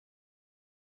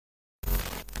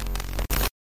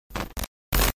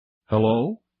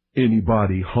Hello?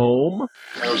 Anybody home?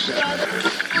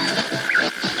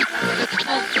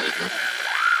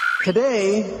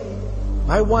 Today,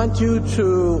 I want you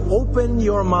to open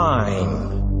your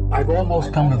mind. I've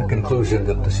almost come to the conclusion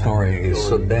that the story is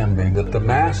so damning that the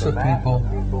mass of people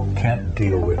can't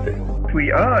deal with it. We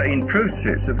are in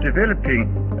process of developing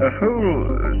a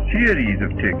whole series of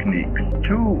techniques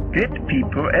to get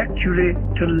people actually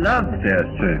to love their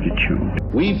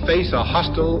servitude. We face a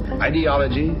hostile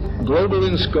ideology, global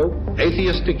in scope,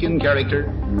 atheistic in character,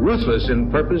 ruthless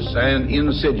in purpose, and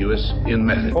insidious in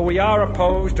method. For we are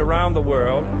opposed around the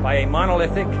world by a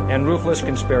monolithic and ruthless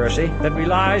conspiracy that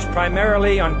relies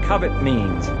primarily on covert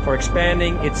means for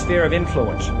expanding its sphere of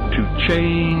influence. To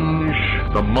change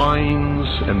the minds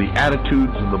and the attitudes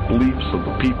and the beliefs of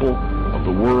the people of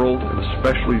the world, and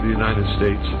especially the United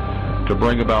States, to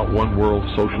bring about one world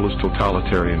socialist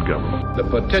totalitarian government. The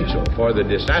potential for the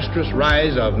disastrous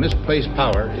rise of misplaced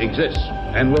power exists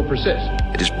and will persist.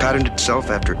 It has patterned itself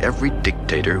after every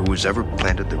dictator who has ever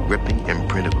planted the ripping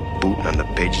imprint of a boot on the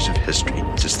pages of history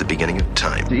since the beginning of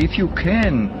time. If you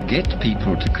can get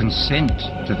people to consent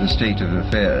to the state of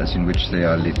affairs in which they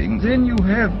are living, then you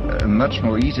have a much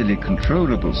more easily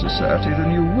controllable society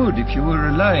than you would if you were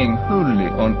relying wholly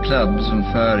on clubs and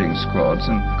firing squads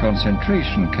and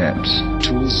concentration camps.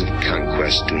 Tools of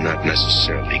conquest do not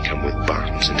necessarily come with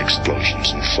bombs and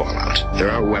explosions and fallout. There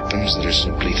are weapons that are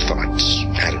simply thoughts,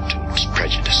 attitudes,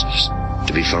 prejudices,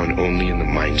 to be found only in the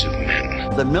minds of men.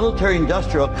 The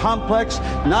military-industrial complex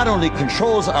not only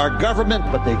controls our government,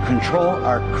 but they control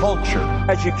our culture.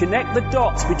 As you connect the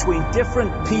dots between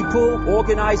different people,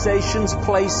 organizations,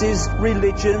 places,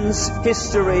 religions,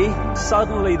 history,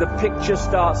 suddenly the picture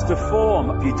starts to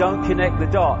form. If you don't connect the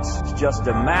dots, it's just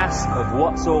a mass of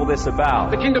what's all this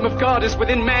about. The kingdom of God is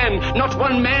within man, not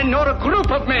one man nor a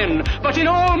group of men, but in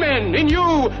all men, in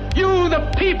you. You, the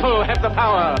people, have the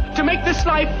power to make this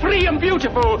life free and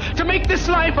beautiful, to make this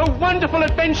life a wonderful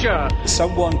adventure.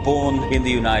 Someone born in the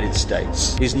United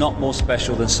States is not more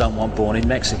special than someone born in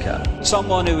Mexico.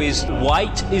 Someone who is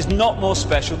white is not more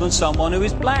special than someone who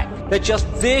is black. They're just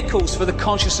vehicles for the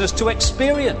consciousness to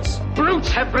experience. Brutes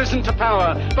have risen to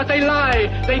power, but they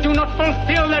lie. They do not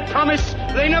fulfill that promise.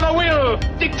 They never will.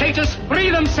 Dictators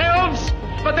free themselves,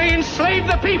 but they enslave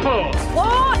the people.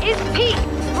 War is peace.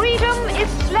 Freedom is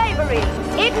slavery.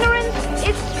 Ignorance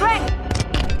is strength.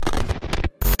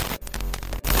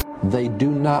 They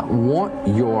do not want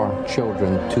your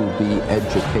children to be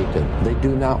educated. They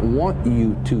do not want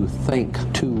you to think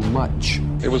too much.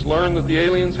 It was learned that the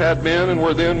aliens had been and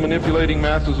were then manipulating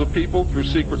masses of people through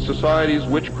secret societies,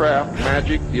 witchcraft,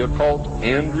 magic, the occult,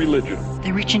 and religion.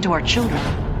 They reach into our children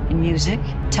in music,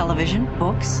 television,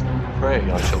 books. Prey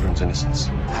on children's innocence.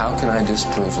 How can I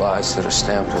disprove lies that are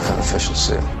stamped with an official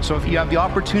seal? So if you have the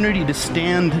opportunity to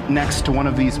stand next to one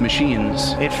of these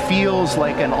machines, it feels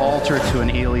like an altar to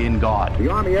an alien god. The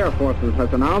Army Air Forces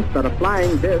has announced that a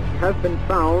flying disc has been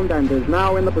found and is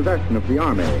now in the possession of the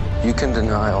Army. You can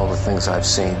deny all the things I've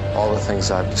seen, all the things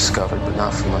I've discovered, but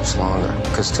not for much longer,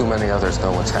 because too many others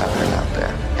know what's happening out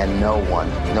there. And no one,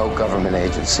 no government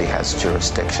agency has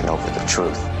jurisdiction over the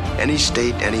truth. Any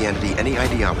state, any entity, any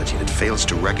ideology that fails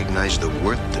to recognize the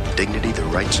worth, the dignity, the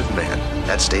rights of man,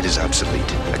 that state is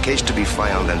obsolete. A case to be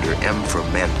filed under M for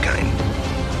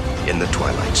Mankind in the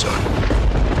Twilight Zone.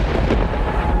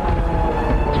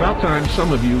 It's about time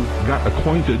some of you got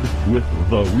acquainted with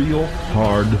the real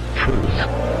hard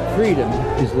truth. Freedom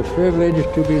is the privilege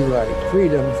to be right.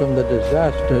 Freedom from the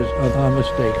disasters of our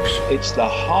mistakes. It's the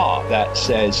heart that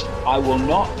says, I will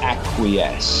not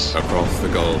acquiesce. Across the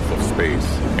gulf of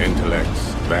space, intellects,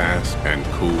 vast and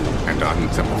cool and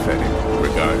unsympathetic,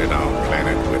 regarded our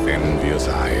planet with envious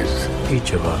eyes.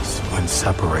 Each of us, when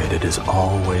separated, is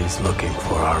always looking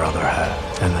for our other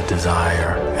half. And the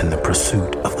desire and the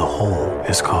pursuit of the whole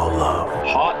is called love.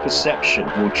 Heart perception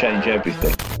will change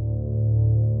everything.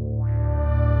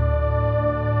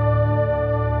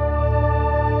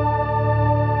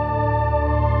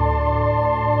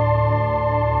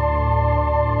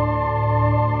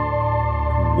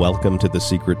 Welcome to the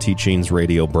Secret Teachings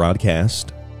radio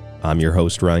broadcast. I'm your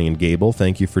host, Ryan Gable.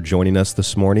 Thank you for joining us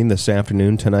this morning, this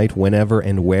afternoon, tonight, whenever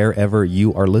and wherever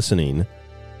you are listening,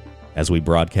 as we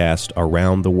broadcast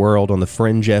around the world on the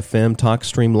Fringe FM,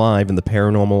 TalkStream Live, and the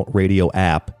Paranormal Radio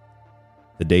app.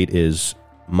 The date is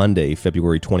Monday,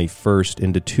 February 21st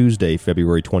into Tuesday,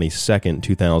 February 22nd,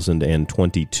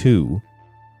 2022.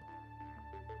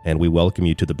 And we welcome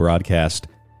you to the broadcast.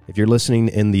 If you're listening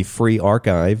in the free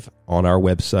archive on our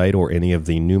website or any of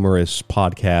the numerous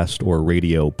podcast or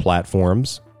radio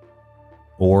platforms,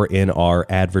 or in our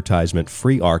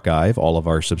advertisement-free archive, all of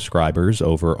our subscribers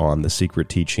over on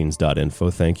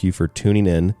thesecretteachings.info. Thank you for tuning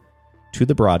in to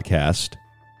the broadcast.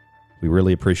 We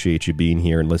really appreciate you being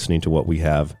here and listening to what we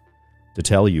have to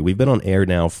tell you. We've been on air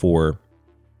now for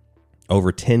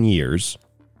over 10 years.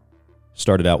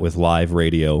 Started out with live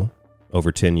radio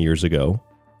over 10 years ago.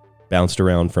 Bounced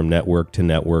around from network to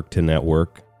network to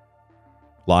network.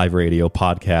 Live radio,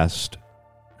 podcast.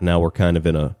 Now we're kind of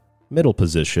in a middle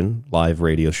position. Live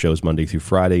radio shows Monday through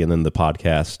Friday, and then the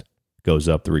podcast goes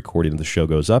up, the recording of the show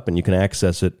goes up, and you can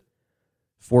access it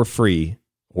for free,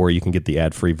 or you can get the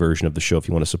ad-free version of the show if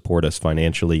you want to support us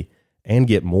financially and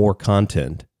get more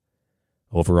content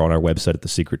over on our website at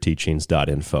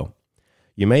thesecretteachings.info.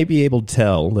 You may be able to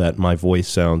tell that my voice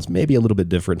sounds maybe a little bit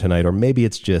different tonight, or maybe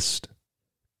it's just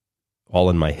all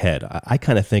in my head. I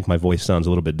kind of think my voice sounds a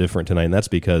little bit different tonight, and that's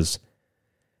because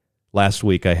last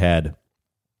week I had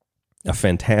a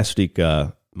fantastic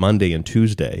Monday and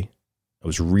Tuesday. I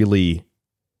was really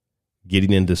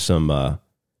getting into some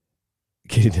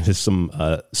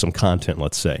content,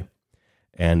 let's say.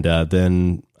 And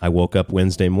then I woke up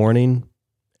Wednesday morning,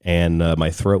 and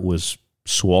my throat was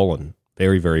swollen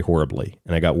very, very horribly.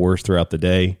 And I got worse throughout the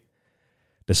day.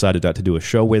 Decided not to do a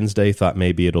show Wednesday. Thought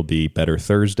maybe it'll be better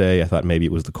Thursday. I thought maybe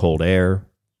it was the cold air.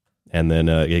 And then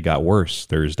it got worse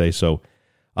Thursday. So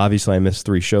obviously I missed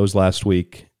 3 shows last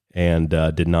week. And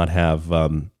did not have,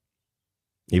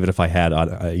 even if I had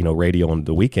radio on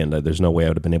the weekend, there's no way I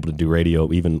would have been able to do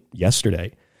radio even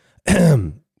yesterday.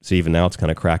 So even now it's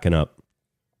kind of cracking up.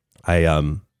 I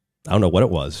don't know what it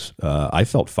was. I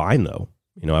felt fine though.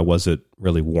 I wasn't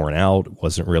really worn out,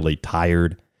 wasn't really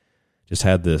tired. Just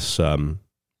had this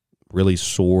really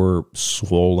sore,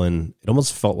 swollen. It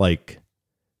almost felt like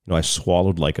I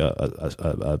swallowed like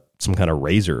a some kind of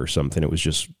razor or something. It was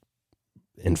just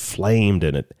inflamed,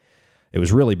 and it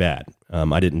was really bad.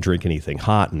 I didn't drink anything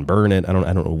hot and burn it. I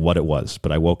don't know what it was,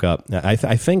 but I woke up. I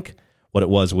think what it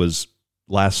was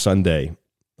last Sunday.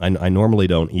 I normally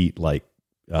don't eat like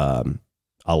a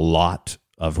lot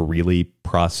of really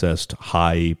processed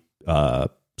high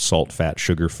salt, fat,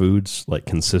 sugar foods like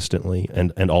consistently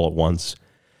and all at once.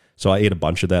 So I ate a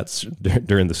bunch of that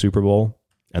during the Super Bowl,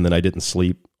 and then I didn't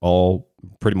sleep all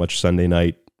pretty much Sunday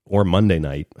night or Monday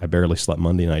night. I barely slept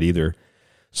Monday night either.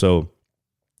 So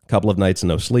a couple of nights of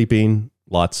no sleeping,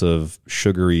 lots of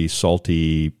sugary,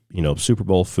 salty, Super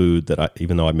Bowl food that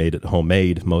even though I made it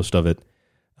homemade, most of it,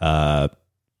 I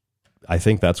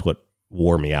think that's what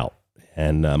wore me out,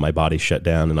 and my body shut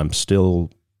down, and I'm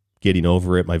still getting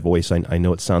over it. My voice, I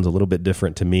know it sounds a little bit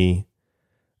different to me,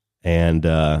 and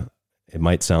it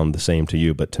might sound the same to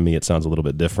you, but to me it sounds a little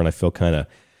bit different. I feel kind of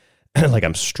like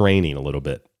I'm straining a little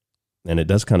bit, and it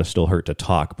does kind of still hurt to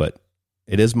talk, but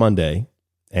it is Monday.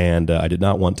 And I did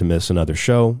not want to miss another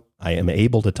show. I am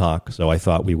able to talk, so I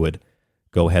thought we would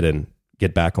go ahead and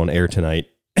get back on air tonight.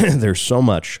 There's so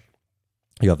much.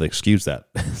 You have to excuse that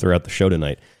throughout the show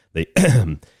tonight.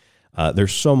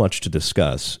 There's so much to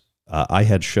discuss. I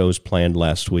had shows planned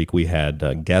last week. We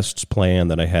had guests planned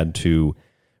that I had to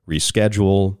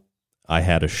reschedule. I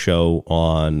had a show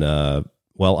on,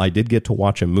 I did get to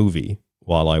watch a movie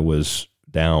while I was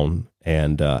down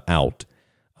and out.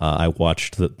 I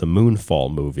watched the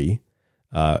Moonfall movie.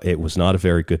 It was not a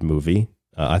very good movie.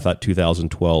 I thought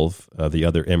 2012, the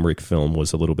other Emmerich film,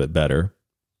 was a little bit better.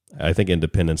 I think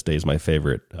Independence Day is my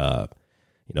favorite,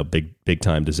 big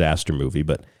time disaster movie.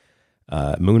 But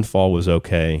Moonfall was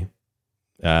okay.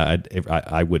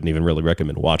 I wouldn't even really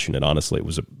recommend watching it. Honestly, it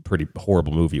was a pretty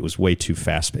horrible movie. It was way too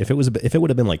fast. If it would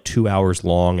have been like 2 hours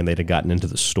long and they'd have gotten into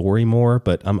the story more,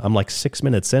 but I'm like 6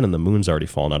 minutes in and the moon's already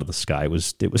fallen out of the sky. It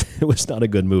was not a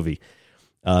good movie.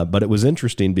 But it was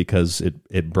interesting because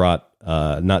it brought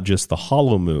not just the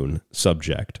hollow moon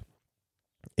subject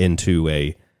into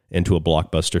a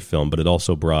blockbuster film, but it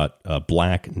also brought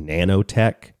black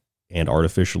nanotech and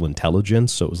artificial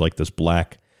intelligence. So it was like this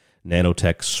black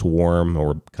nanotech swarm,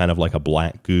 or kind of like a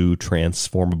black goo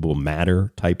transformable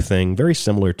matter type thing. Very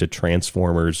similar to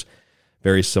Transformers,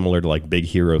 very similar to like Big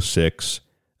Hero 6,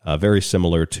 very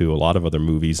similar to a lot of other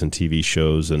movies and TV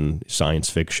shows and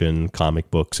science fiction, comic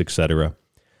books, etc.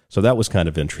 So that was kind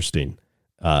of interesting.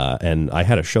 And I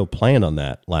had a show planned on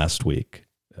that last week.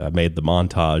 I made the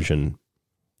montage, and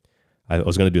I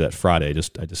was going to do that Friday. I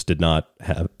just did not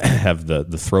have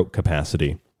the throat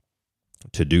capacity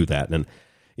to do that. And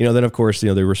then of course,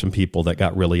 there were some people that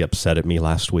got really upset at me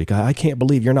last week. I can't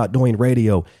believe you're not doing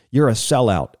radio. You're a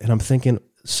sellout. And I'm thinking,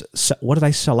 what did I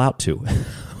sell out to?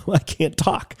 I can't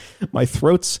talk. My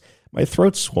throat's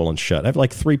swollen shut. I have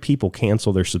like 3 people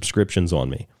cancel their subscriptions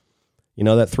on me.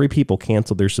 That 3 people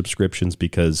canceled their subscriptions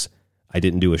because I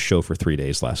didn't do a show for 3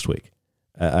 days last week.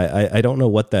 I don't know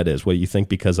what that is. What do you think?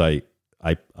 Because I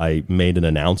made an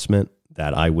announcement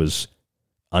that I was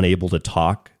unable to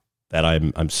talk, that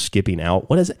I'm skipping out.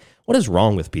 What is it? What is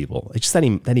wrong with people? It's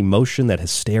just that emotion, that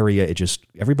hysteria. It just,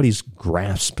 everybody's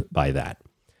grasped by that.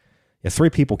 Yeah, 3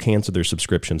 people canceled their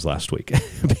subscriptions last week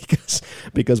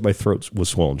because my throat was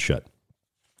swollen shut.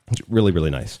 It's really,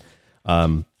 really nice.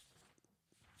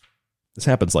 This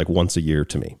happens like once a year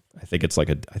to me. I think it's like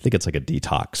a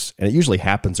detox, and it usually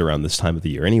happens around this time of the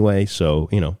year anyway. So,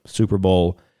 Super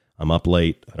Bowl, I'm up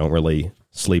late. I don't really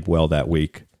sleep well that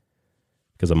week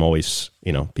because I'm always,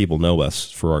 people know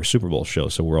us for our Super Bowl show.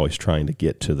 So we're always trying to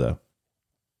get to the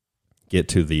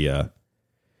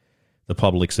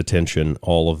public's attention,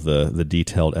 all of the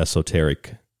detailed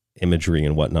esoteric imagery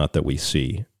and whatnot that we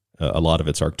see. A lot of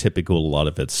it's archetypical, a lot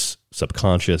of it's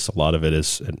subconscious, a lot of it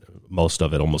is, and most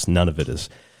of it, almost none of it is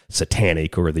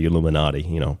satanic or the Illuminati,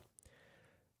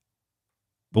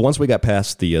 But once we got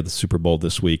past the Super Bowl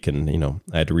this week, and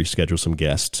I had to reschedule some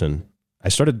guests, and I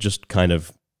started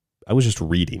I was just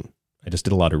reading. I just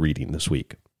did a lot of reading this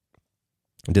week.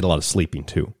 I did a lot of sleeping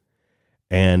too,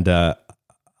 and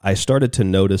I started to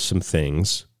notice some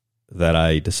things that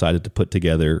I decided to put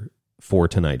together for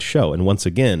tonight's show. And once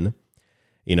again,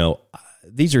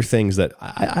 these are things that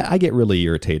I get really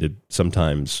irritated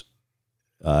sometimes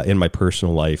in my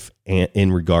personal life, and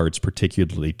in regards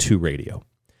particularly to radio,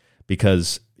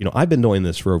 because, I've been doing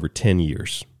this for over 10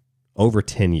 years.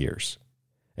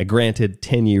 And granted,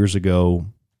 10 years ago,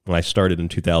 when I started in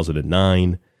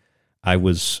 2009, I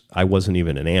wasn't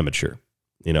even an amateur.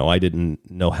 I didn't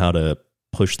know how to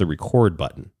push the record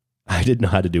button. I didn't know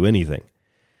how to do anything.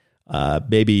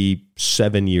 Maybe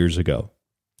 7 years ago,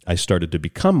 I started to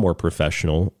become more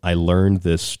professional. I learned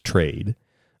this trade.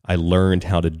 I learned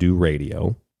how to do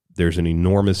radio. There's an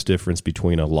enormous difference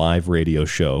between a live radio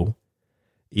show,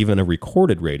 even a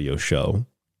recorded radio show,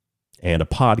 and a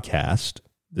podcast.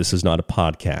 This is not a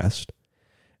podcast.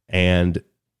 And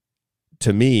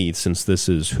to me, since this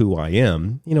is who I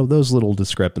am, those little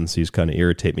discrepancies kind of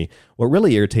irritate me. What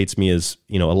really irritates me is,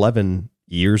 11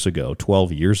 years ago,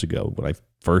 12 years ago, when I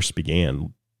first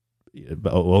began,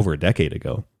 over a decade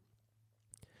ago,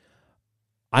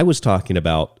 I was talking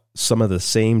about some of the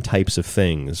same types of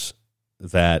things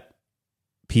that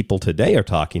people today are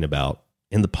talking about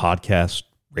in the podcast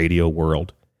radio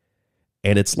world.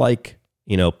 And it's like,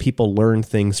 people learn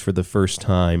things for the first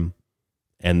time,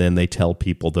 and then they tell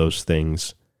people those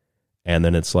things, and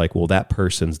then it's like, well, that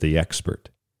person's the expert.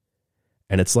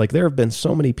 And it's like, there have been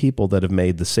so many people that have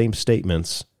made the same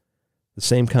statements, the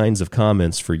same kinds of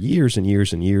comments for years and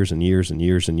years and years and years and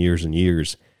years and years and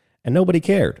years, and nobody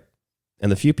cared.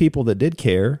 And the few people that did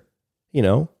care, you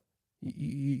know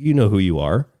who you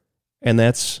are, and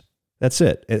that's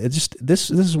it. It just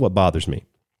this is what bothers me.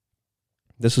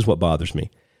 This is what bothers me.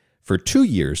 For 2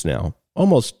 years now,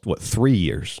 almost 3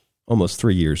 years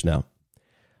now,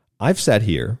 I've sat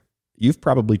here. You've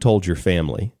probably told your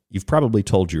family, you've probably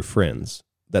told your friends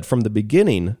that from the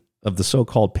beginning of the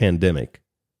so-called pandemic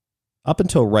up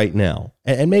until right now,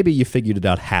 and maybe you figured it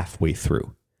out halfway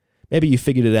through, maybe you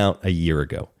figured it out a year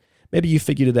ago, maybe you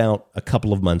figured it out a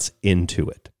couple of months into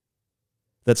it,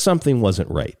 that something wasn't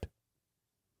right.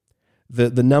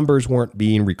 The numbers weren't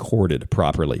being recorded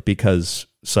properly because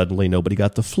suddenly nobody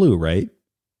got the flu, right?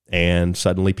 And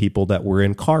suddenly people that were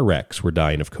in car wrecks were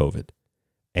dying of COVID.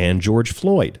 And George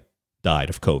Floyd died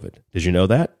of COVID. Did you know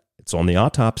that? It's on the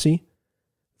autopsy.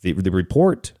 The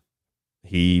report,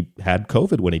 he had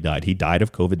COVID when he died. He died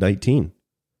of COVID-19.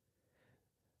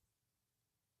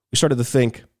 We started to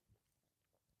think,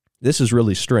 this is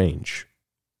really strange.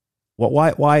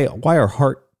 Why are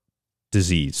heart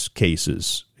disease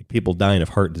cases, people dying of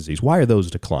heart disease, why are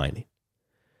those declining?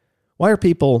 Why are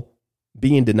people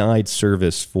being denied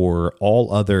service for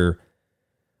all other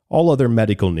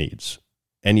medical needs,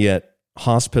 and yet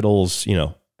hospitals,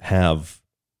 have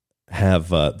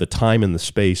the time and the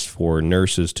space for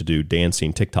nurses to do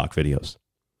dancing TikTok videos?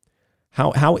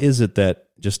 How is it that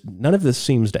just none of this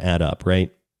seems to add up,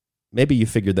 right? Maybe you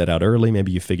figured that out early.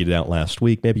 Maybe you figured it out last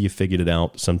week. Maybe you figured it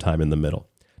out sometime in the middle.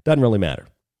 Doesn't really matter.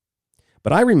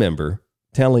 But I remember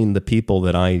telling the people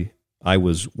that I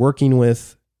was working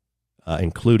with,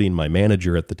 including my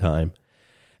manager at the time,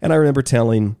 and I remember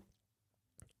telling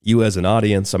you as an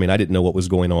audience, I didn't know what was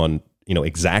going on,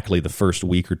 exactly the first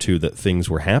week or two that things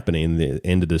were happening, the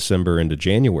end of December into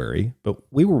January, but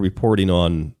we were reporting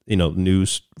on,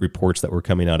 news reports that were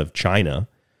coming out of China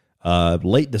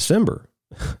late December,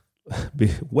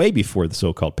 way before the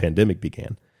so-called pandemic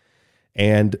began.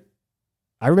 And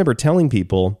I remember telling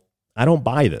people, I don't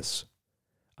buy this.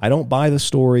 I don't buy the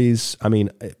stories. I mean,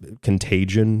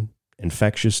 contagion,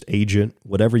 infectious agent,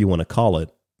 whatever you want to call it,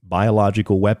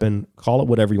 biological weapon, call it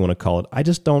whatever you want to call it. I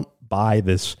just don't buy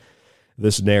this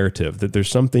narrative that there's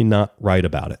something not right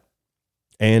about it.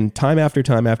 And time after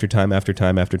time after time after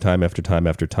time after time after time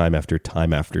after time after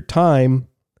time after time,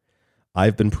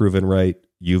 I've been proven right.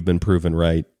 You've been proven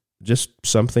right. Just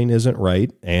something isn't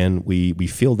right, and we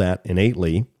feel that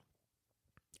innately,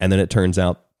 and then it turns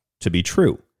out to be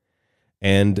true.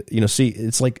 And see,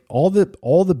 it's like all the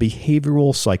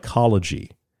behavioral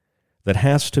psychology that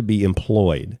has to be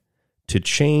employed to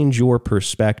change your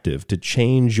perspective, to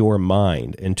change your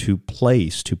mind, and to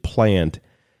plant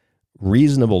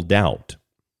reasonable doubt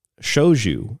shows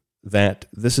you that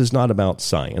this is not about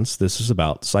science. This is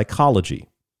about psychology.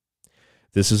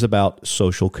 This is about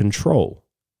social control.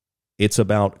 It's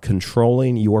about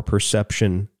controlling your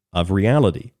perception of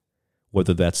reality,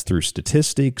 whether that's through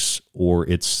statistics or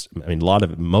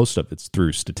most of it's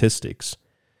through statistics,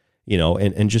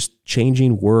 and just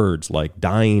changing words like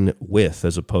dying with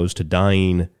as opposed to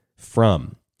dying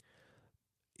from.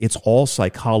 It's all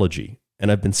psychology.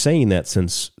 And I've been saying that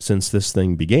since this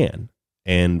thing began.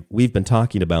 And we've been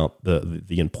talking about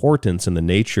the importance and the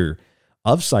nature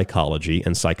of psychology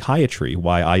and psychiatry,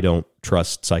 why I don't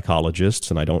trust psychologists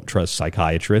and I don't trust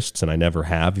psychiatrists, and I never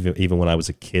have, even when I was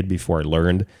a kid before I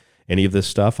learned any of this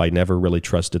stuff. I never really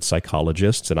trusted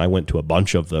psychologists, and I went to a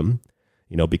bunch of them,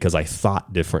 because I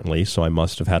thought differently, so I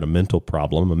must have had a mental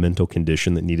problem, a mental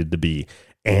condition that needed to be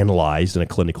analyzed in a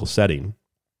clinical setting.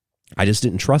 I just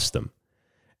didn't trust them.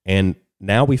 And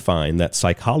now we find that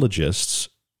psychologists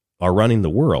are running the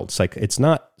world. It's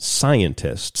not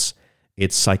scientists.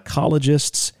 It's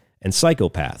psychologists and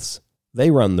psychopaths.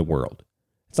 They run the world.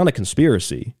 It's not a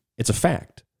conspiracy. It's a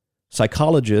fact.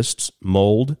 Psychologists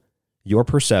mold your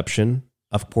perception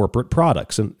of corporate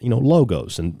products and,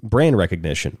 logos and brand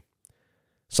recognition.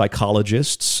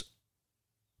 Psychologists,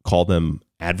 call them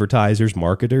advertisers,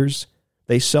 marketers.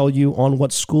 They sell you on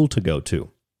what school to go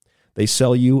to. They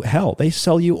sell you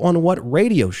on what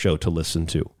radio show to listen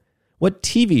to, what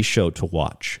TV show to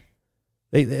watch.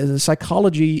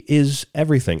 Psychology is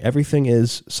everything. Everything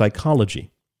is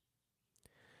psychology.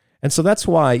 And so that's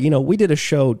why, we did a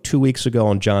show 2 weeks ago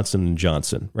on Johnson &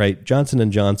 Johnson, right?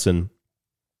 Johnson & Johnson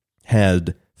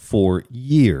had for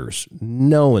years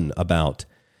known about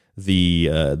the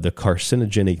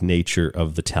carcinogenic nature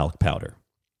of the talc powder,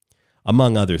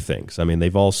 among other things. I mean,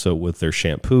 they've also, with their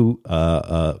shampoo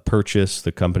purchase,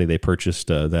 the company they purchased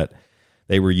that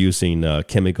they were using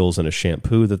chemicals in a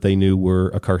shampoo that they knew were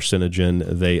a carcinogen.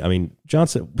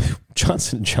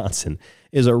 Johnson & Johnson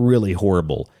is a really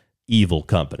horrible, evil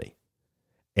company.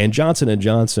 And Johnson &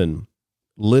 Johnson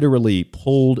literally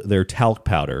pulled their talc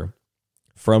powder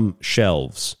from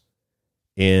shelves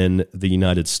in the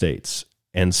United States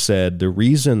and said the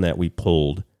reason that we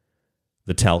pulled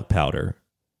the talc powder,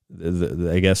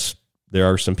 I guess there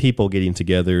are some people getting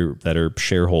together that are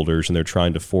shareholders, and they're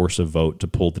trying to force a vote to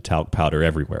pull the talc powder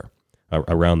everywhere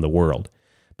around the world.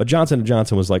 But Johnson &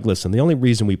 Johnson was like, listen, the only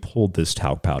reason we pulled this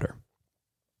talc powder,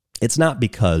 it's not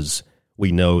because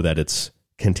we know that it's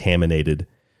contaminated.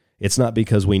 It's not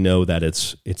because we know that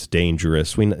it's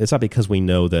dangerous. It's not because we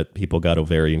know that people got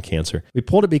ovarian cancer. We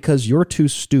pulled it because you're too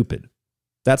stupid.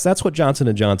 That's what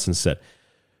Johnson & Johnson said.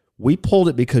 We pulled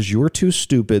it because you're too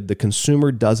stupid. The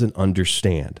consumer doesn't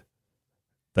understand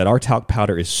that our talc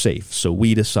powder is safe, so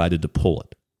we decided to pull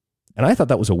it. And I thought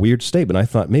that was a weird statement. I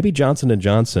thought maybe Johnson &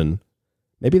 Johnson,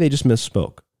 maybe they just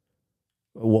misspoke.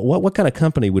 What kind of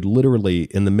company would literally,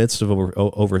 in the midst of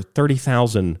over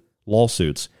 30,000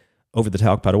 lawsuits over the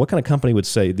talc powder, what kind of company would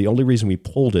say the only reason we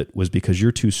pulled it was because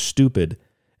you're too stupid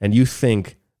and you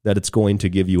think that it's going to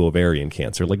give you ovarian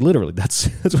cancer? Like literally, that's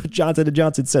what Johnson &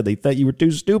 Johnson said. They thought you were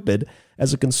too stupid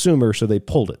as a consumer, so they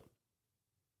pulled it.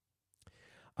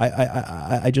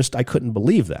 I couldn't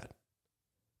believe that.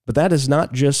 But that is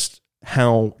not just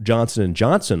how Johnson &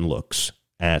 Johnson looks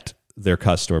at their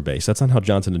customer base. That's not how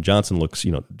Johnson & Johnson looks,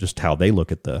 just how they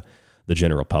look at the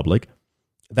general public.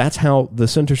 That's how the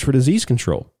Centers for Disease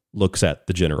Control looks at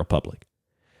the general public.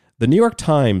 The New York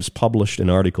Times published an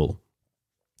article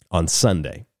on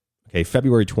Sunday,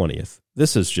 February 20th.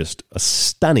 This is just a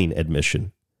stunning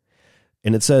admission.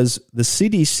 And it says, the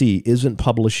CDC isn't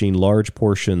publishing large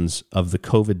portions of the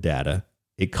COVID data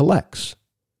it collects.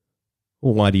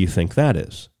 Well, why do you think that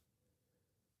is?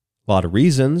 A lot of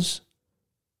reasons,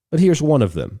 but here's one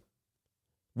of them.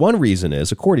 One reason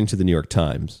is, according to the New York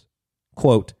Times,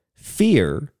 quote,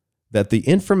 fear that the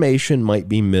information might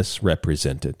be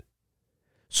misrepresented.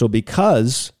 So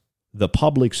because the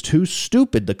public's too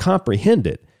stupid to comprehend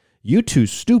it, you too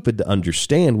stupid to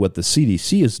understand what the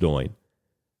CDC is doing,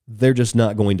 they're just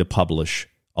not going to publish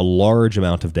a large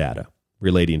amount of data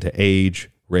relating to age,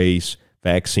 race,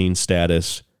 vaccine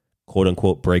status, quote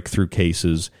unquote breakthrough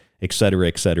cases, et cetera,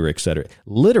 et cetera, et cetera.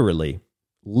 Literally,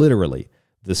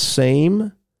 the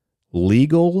same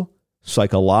legal,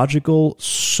 psychological,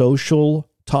 social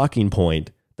talking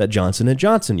point that Johnson &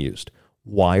 Johnson used.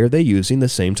 Why are they using the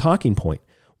same talking point?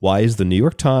 Why is the New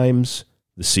York Times,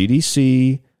 the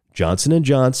CDC, Johnson &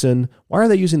 Johnson, why are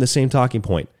they using the same talking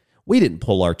point? We didn't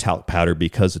pull our talc powder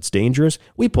because it's dangerous.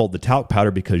 We pulled the talc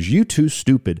powder because you too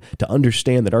stupid to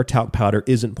understand that our talc powder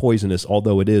isn't poisonous,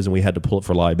 although it is, and we had to pull it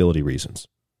for liability reasons.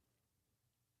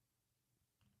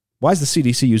 Why is the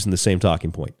CDC using the same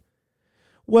talking point?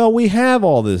 Well, we have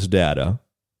all this data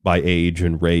by age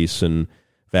and race and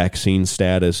vaccine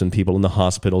status and people in the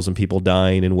hospitals and people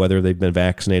dying and whether they've been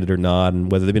vaccinated or not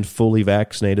and whether they've been fully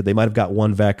vaccinated. They might have got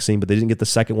one vaccine, but they didn't get the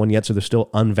second one yet, so they're still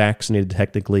unvaccinated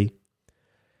technically.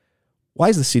 Why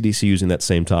is the CDC using that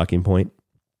same talking point?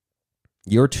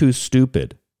 You're too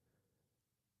stupid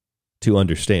to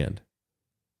understand.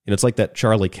 And it's like that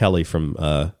Charlie Kelly from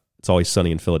It's Always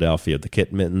Sunny in Philadelphia, the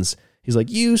kit mittens. He's like,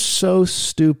 you so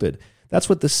stupid. That's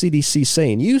what the CDC's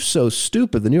saying. You so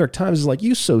stupid. The New York Times is like,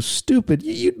 you so stupid.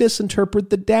 You misinterpret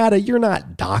the data. You're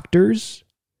not doctors.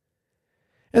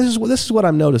 And this is what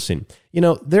I'm noticing. You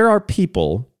know, there are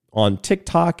people on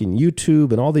TikTok and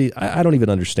YouTube and all the, I don't even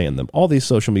understand them, all these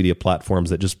social media platforms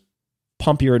that just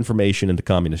pump your information into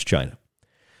communist China.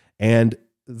 And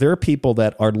there are people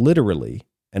that are literally,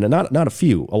 and not a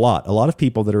few, a lot of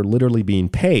people that are literally being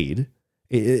paid.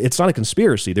 It's not a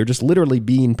conspiracy. They're just literally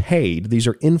being paid. These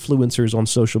are influencers on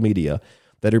social media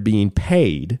that are being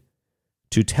paid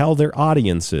to tell their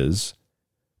audiences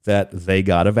that they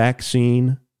got a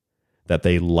vaccine, that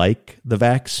they like the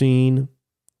vaccine,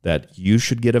 that you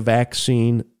should get a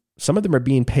vaccine. Some of them are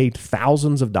being paid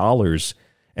thousands of dollars,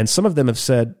 and some of them have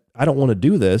said, I don't want to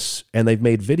do this, and they've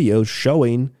made videos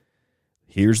showing,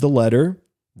 here's the letter.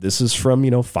 This is from,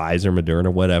 Pfizer,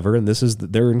 Moderna, whatever, and this is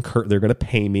they're going to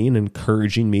pay me and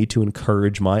encouraging me to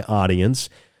encourage my audience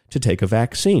to take a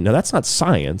vaccine. Now, that's not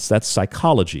science. That's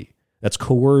psychology. That's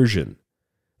coercion.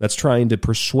 That's trying to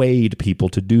persuade people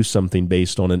to do something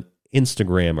based on an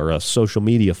Instagram or a social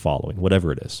media following,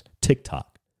 whatever it is,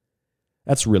 TikTok.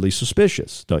 That's really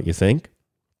suspicious, don't you think?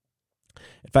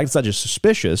 In fact, it's not just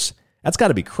suspicious. That's got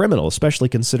to be criminal, especially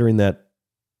considering that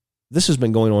this has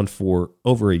been going on for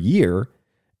over a year.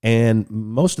 And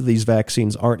most of these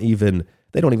vaccines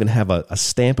they don't even have a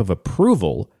stamp of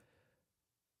approval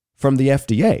from the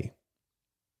FDA.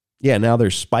 Yeah, now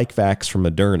there's Spikevax from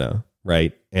Moderna,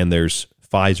 right? And there's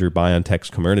Pfizer,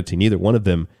 BioNTech's Comirnaty. Neither one of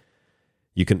them,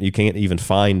 you can't even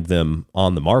find them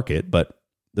on the market. But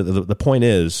the point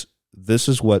is, this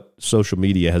is what social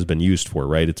media has been used for,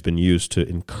 right? It's been used to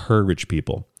encourage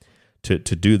people to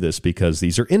do this because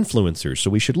these are influencers.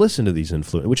 So we should listen to these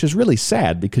influencers, which is really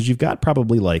sad because you've got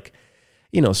probably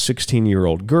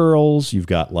 16-year-old girls, you've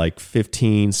got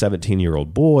 15,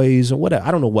 17-year-old boys, or whatever. I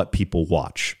don't know what people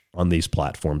watch on these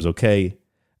platforms, okay?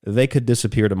 They could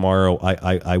disappear tomorrow.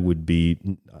 I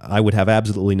would have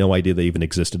absolutely no idea they even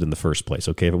existed in the first place,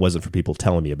 okay, if it wasn't for people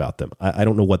telling me about them. I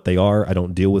don't know what they are. I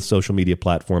don't deal with social media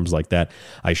platforms like that.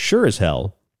 I sure as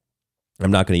hell, I'm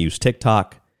not going to use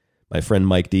TikTok. My friend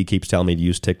Mike D keeps telling me to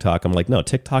use TikTok. I'm like, no,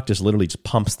 TikTok just literally just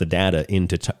pumps the data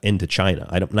into China.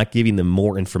 I'm not giving them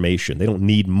more information. They don't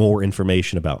need more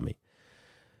information about me.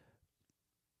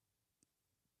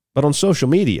 But on social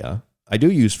media, I do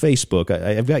use Facebook.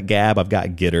 I've got Gab. I've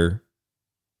got Gitter.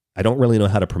 I don't really know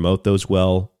how to promote those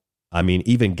well. I mean,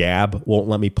 even Gab won't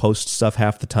let me post stuff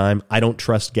half the time. I don't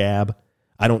trust Gab.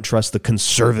 I don't trust the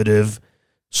conservative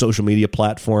social media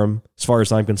platform. As far as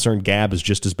I'm concerned, Gab is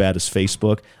just as bad as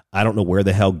Facebook. I don't know where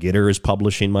the hell Gitter is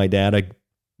publishing my data,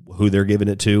 who they're giving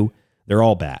it to. They're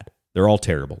all bad. They're all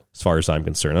terrible as far as I'm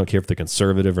concerned. I don't care if they're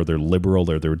conservative or they're liberal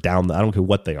or they're down. I don't care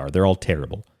what they are. They're all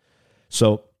terrible.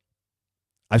 So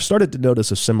I've started to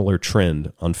notice a similar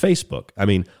trend on Facebook. I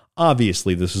mean,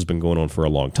 obviously this has been going on for a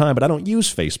long time, but I don't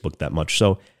use Facebook that much.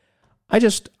 So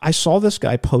I saw this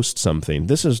guy post something.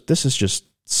 This is just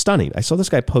stunning. I saw this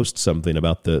guy post something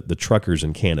about the truckers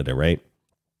in Canada, right?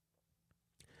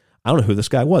 I don't know who this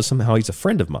guy was. Somehow he's a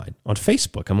friend of mine on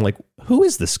Facebook. I'm like, who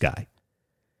is this guy?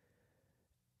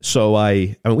 So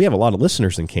I mean, we have a lot of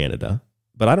listeners in Canada,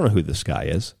 but I don't know who this guy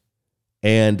is.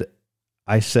 And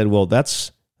I said, well,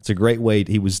 it's a great way.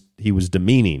 He was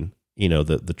demeaning,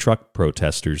 the truck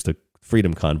protesters, the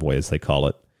Freedom Convoy, as they call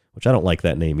it, which I don't like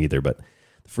that name either, but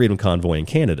the Freedom Convoy in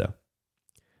Canada.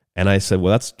 And I said,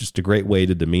 well, that's just a great way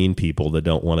to demean people that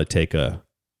don't want to take an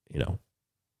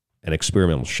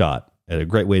experimental shot. And a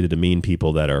great way to demean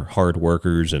people that are hard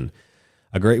workers and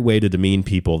a great way to demean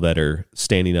people that are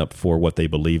standing up for what they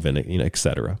believe in, et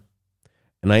cetera.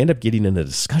 And I end up getting in a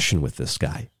discussion with this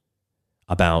guy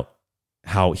about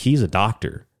how he's a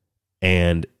doctor,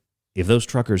 and if those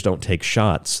truckers don't take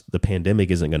shots, the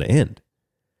pandemic isn't going to end.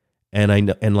 And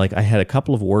I had a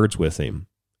couple of words with him,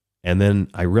 and then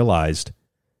I realized,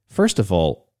 first of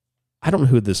all, I don't know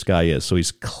who this guy is, so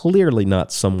he's clearly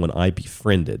not someone I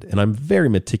befriended, and I'm very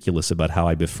meticulous about how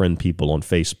I befriend people on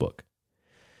Facebook.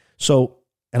 So,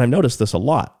 and I've noticed this a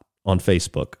lot on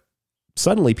Facebook.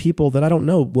 Suddenly, people that I don't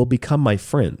know will become my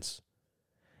friends.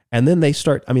 And then they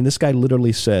start, this guy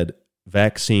literally said,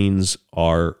 vaccines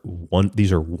are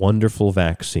these are wonderful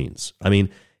vaccines.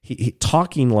 He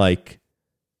talking like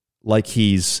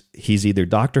he's either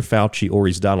Dr. Fauci or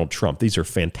he's Donald Trump. These are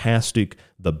fantastic,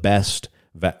 the best.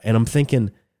 And I'm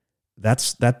thinking,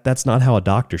 that's not how a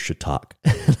doctor should talk.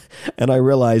 And I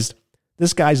realized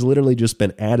this guy's literally just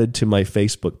been added to my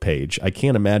Facebook page. I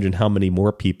can't imagine how many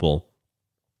more people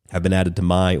have been added to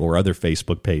my or other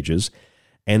Facebook pages.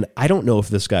 And I don't know if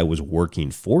this guy was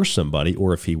working for somebody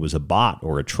or if he was a bot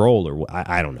or a troll or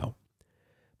I don't know.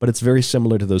 But it's very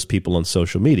similar to those people on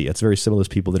social media. It's very similar to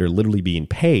people that are literally being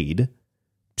paid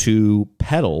to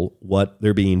peddle what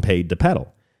they're being paid to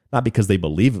peddle. Not because they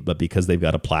believe it, but because they've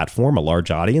got a platform, a large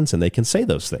audience, and they can say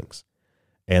those things.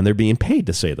 And they're being paid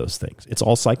to say those things. It's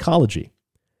all psychology.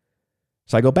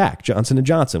 So I go back, Johnson &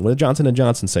 Johnson. What did Johnson &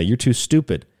 Johnson say? You're too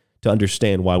stupid to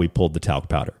understand why we pulled the talc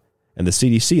powder. And the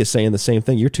CDC is saying the same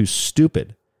thing. You're too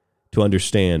stupid to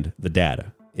understand the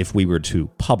data if we were to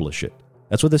publish it.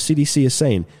 That's what the CDC is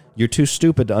saying. You're too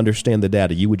stupid to understand the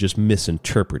data. You would just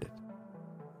misinterpret it.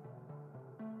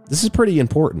 This is pretty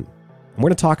important. We're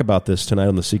going to talk about this tonight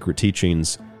on The Secret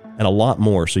Teachings and a lot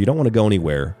more, so you don't want to go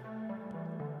anywhere.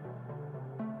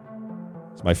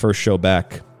 It's my first show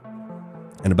back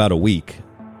in about a week,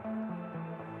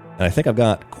 and I think I've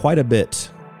got quite a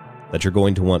bit that you're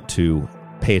going to want to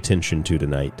pay attention to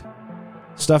tonight.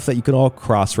 Stuff that you can all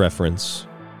cross-reference,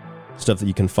 stuff that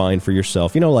you can find for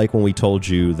yourself. Like when we told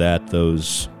you that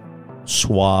those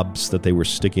swabs that they were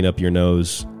sticking up your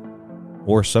nose,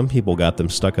 or some people got them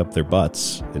stuck up their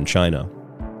butts in China,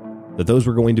 that those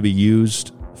were going to be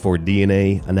used for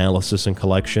DNA analysis and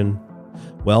collection.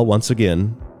 Well, once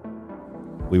again,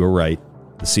 we were right.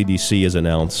 The CDC has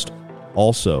announced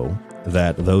also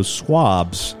that those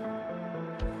swabs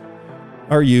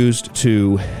are used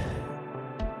to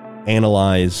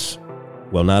analyze,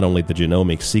 well, not only the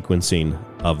genomic sequencing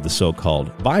of the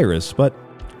so-called virus, but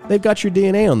they've got your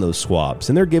DNA on those swabs,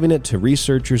 and they're giving it to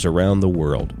researchers around the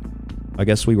world. I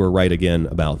guess we were right again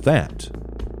about that.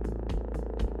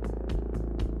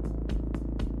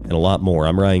 And a lot more.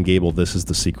 I'm Ryan Gable. This is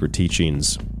The Secret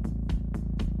Teachings.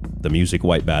 The music,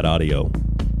 White Bat Audio.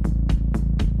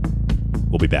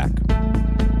 We'll be back.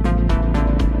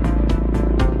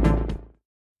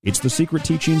 It's The Secret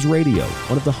Teachings Radio,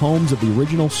 one of the homes of the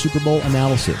original Super Bowl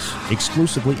analysis,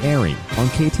 exclusively airing on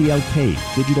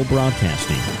KTLK Digital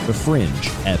Broadcasting, The Fringe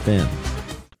FM.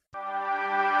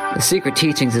 The Secret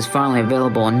Teachings is finally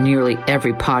available on nearly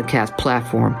every podcast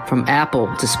platform, from Apple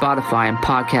to Spotify and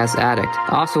Podcast Addict.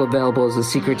 Also available is The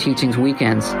Secret Teachings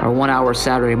Weekends, our 1-hour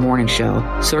Saturday morning show.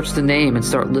 Search the name and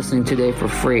start listening today for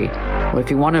free. But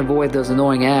if you want to avoid those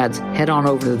annoying ads, head on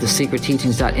over to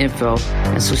thesecretteachings.info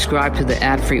and subscribe to the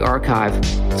ad-free archive.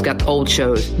 It's got old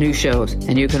shows, new shows,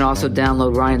 and you can also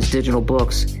download Ryan's digital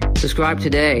books. Subscribe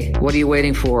today. What are you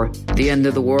waiting for? The end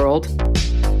of the world?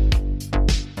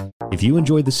 If you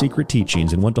enjoyed The Secret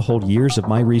Teachings and want to hold years of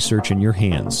my research in your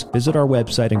hands, visit our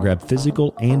website and grab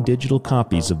physical and digital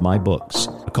copies of my books.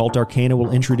 Occult Arcana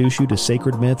will introduce you to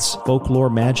sacred myths, folklore,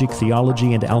 magic,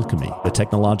 theology, and alchemy. The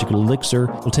Technological Elixir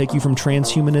will take you from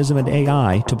transhumanism and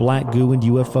AI to black goo and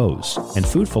UFOs. And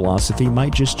Food Philosophy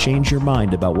might just change your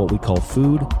mind about what we call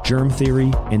food, germ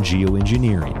theory, and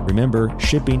geoengineering. Remember,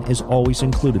 shipping is always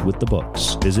included with the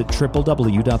books. Visit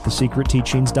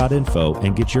www.thesecretteachings.info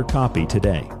and get your copy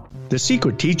today. The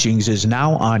Secret Teachings is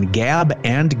now on Gab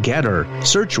and Getter.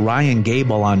 Search Ryan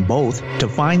Gable on both to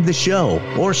find the show,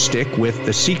 or stick with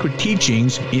The Secret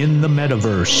Teachings in the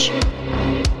metaverse.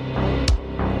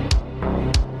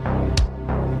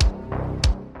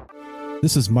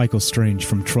 This is Michael Strange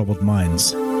from Troubled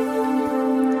Minds.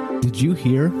 Did you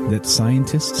hear that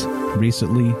scientists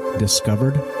recently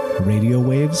discovered radio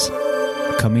waves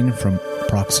coming from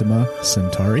Proxima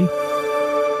Centauri?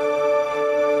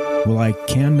 Well, I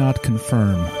cannot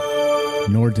confirm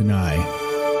nor deny.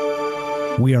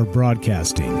 We are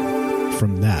broadcasting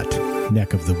from that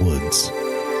neck of the woods.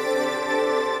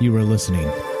 You are listening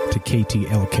to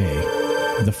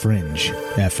KTLK, The Fringe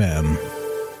FM.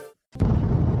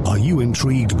 Are you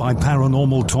intrigued by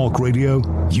Paranormal Talk Radio?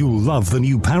 You'll love the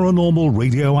new Paranormal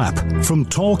Radio app from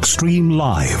TalkStream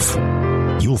Live.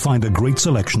 You'll find a great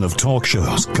selection of talk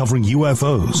shows covering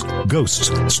UFOs,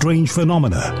 ghosts, strange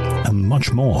phenomena, and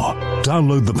much more.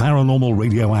 Download the Paranormal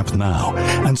Radio app now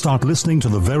and start listening to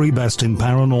the very best in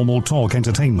paranormal talk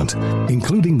entertainment,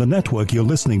 including the network you're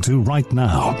listening to right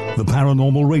now, the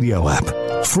Paranormal Radio app.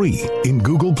 Free in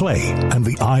Google Play and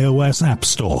the iOS App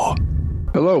Store.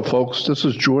 Hello, folks. This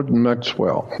is Jordan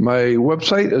Maxwell. My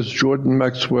website is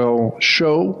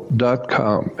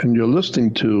jordanmaxwellshow.com, and you're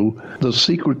listening to The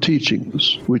Secret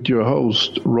Teachings with your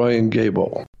host, Ryan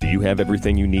Gable. Do you have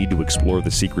everything you need to explore the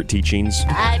secret teachings?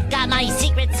 I've got my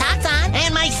secret socks on,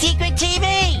 and my secret TV,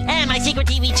 and my secret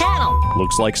TV channel.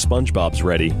 Looks like SpongeBob's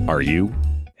ready. Are you?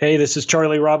 Hey, this is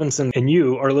Charlie Robinson, and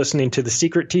you are listening to The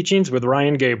Secret Teachings with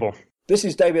Ryan Gable. This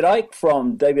is David Icke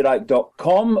from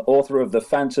davidicke.com, author of The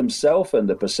Phantom Self and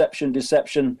The Perception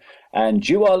Deception, and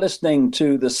you are listening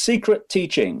to The Secret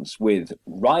Teachings with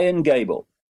Ryan Gable.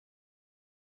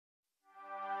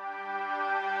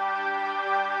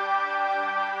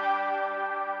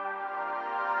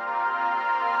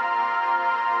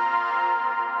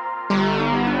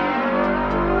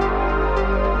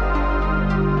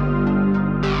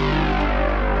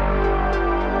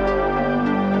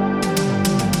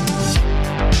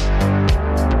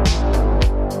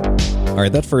 All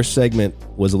right, that first segment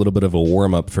was a little bit of a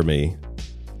warm-up for me. I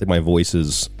think my voice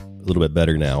is a little bit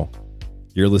better now.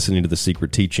 You're listening to The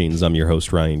Secret Teachings. I'm your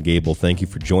host, Ryan Gable. Thank you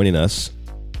for joining us.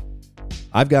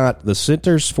 I've got the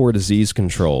Centers for Disease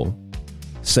Control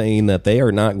saying that they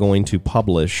are not going to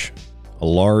publish a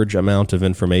large amount of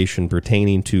information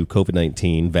pertaining to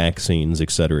COVID-19, vaccines,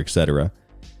 etc.,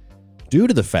 due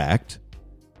to the fact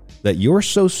that you're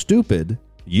so stupid,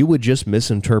 you would just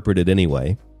misinterpret it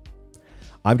anyway.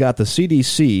 I've got the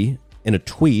CDC in a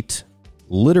tweet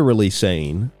literally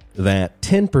saying that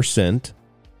 10%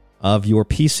 of your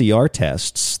PCR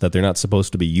tests that they're not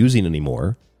supposed to be using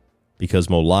anymore, because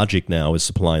Mologic now is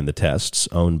supplying the tests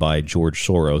owned by George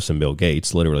Soros and Bill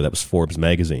Gates. Literally, that was Forbes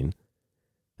magazine.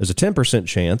 There's a 10%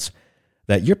 chance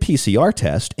that your PCR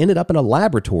test ended up in a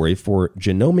laboratory for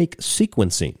genomic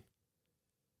sequencing.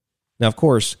 Now, of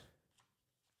course,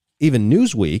 even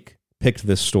Newsweek picked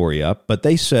this story up, but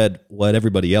they said what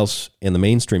everybody else in the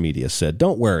mainstream media said.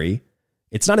 Don't worry,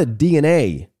 it's not a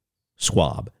DNA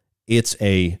swab. It's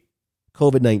a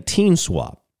COVID-19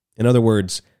 swab. In other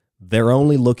words, they're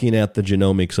only looking at the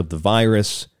genomics of the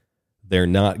virus. They're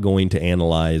not going to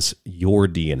analyze your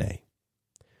DNA.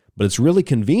 But it's really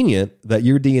convenient that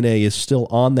your DNA is still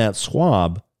on that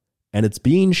swab and it's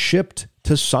being shipped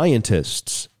to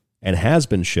scientists and has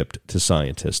been shipped to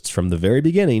scientists from the very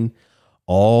beginning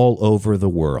all over the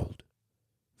world.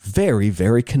 Very,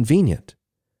 very convenient.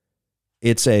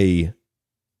 It's a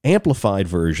amplified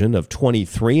version of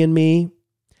 23andMe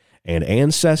and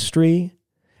Ancestry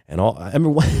and all. I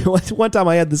remember one time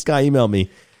I had this guy email me.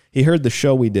 He heard the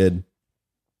show we did.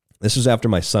 This was after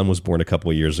my son was born a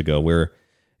couple of years ago, where,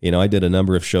 I did a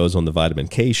number of shows on the vitamin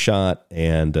K shot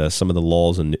and some of the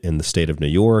laws in the state of New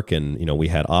York. And, we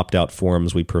had opt-out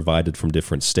forms we provided from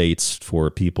different states for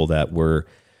people that were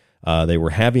they were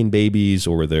having babies,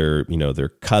 or their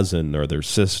cousin or their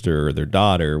sister or their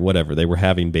daughter, whatever. They were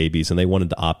having babies and they wanted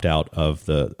to opt out of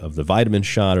the vitamin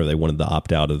shot, or they wanted to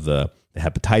opt out of the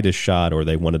hepatitis shot, or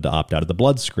they wanted to opt out of the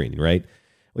blood screening, right?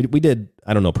 We did,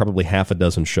 I don't know, probably half a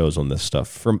dozen shows on this stuff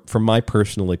from my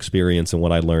personal experience and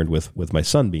what I learned with my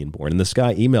son being born. And this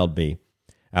guy emailed me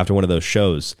after one of those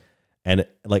shows, and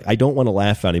I don't want to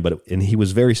laugh at him, and he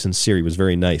was very sincere. He was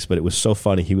very nice, but it was so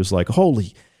funny. He was like,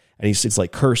 holy. And it's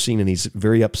like cursing, and he's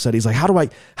very upset. He's like, how do I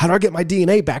get my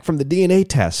DNA back from the DNA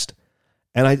test?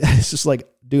 And it's just like,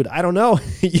 dude, I don't know.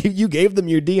 You gave them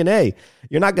your DNA.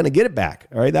 You're not going to get it back.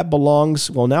 All right. That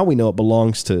belongs, well, now we know it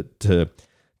belongs to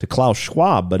Klaus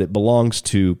Schwab, but it belongs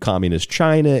to Communist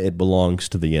China. It belongs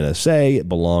to the NSA. It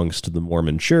belongs to the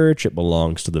Mormon Church. It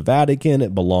belongs to the Vatican.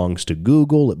 It belongs to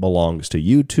Google. It belongs to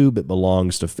YouTube. It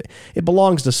belongs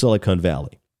to Silicon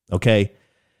Valley. Okay.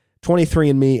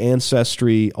 23andMe,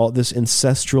 Ancestry, all this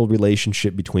ancestral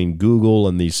relationship between Google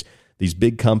and these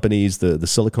big companies, the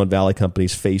Silicon Valley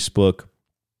companies, Facebook,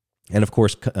 and of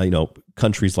course,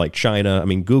 countries like China. I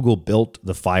mean, Google built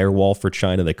the firewall for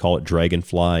China. They call it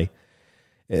Dragonfly.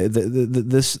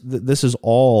 This is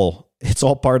all, it's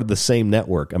all part of the same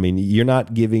network. I mean, you're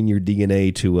not giving your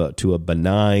DNA to a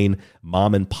benign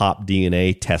mom and pop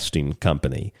DNA testing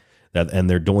company and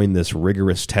they're doing this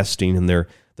rigorous testing, and they're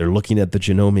looking at the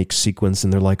genomic sequence,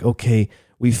 and they're like, okay,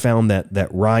 we found that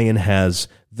Ryan has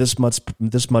this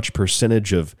much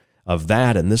percentage of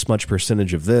that and this much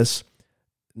percentage of this.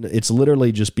 It's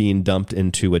literally just being dumped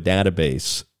into a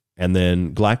database. And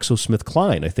then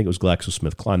GlaxoSmithKline, I think it was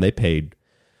GlaxoSmithKline, they paid,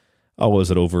 it was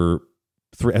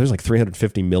like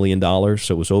 $350 million.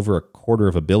 So it was over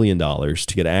 $250 million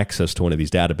to get access to one of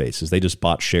these databases. They just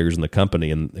bought shares in the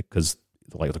company, and because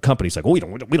like the company's like, well,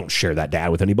 we don't share that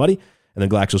data with anybody. And then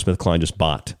GlaxoSmithKline just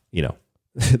bought,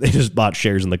 they just bought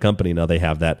shares in the company. Now they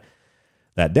have that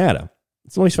data.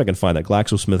 So let me see if I can find that.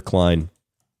 GlaxoSmithKline.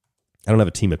 I don't have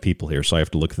a team of people here, so I have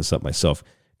to look this up myself.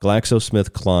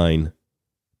 GlaxoSmithKline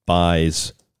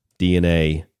buys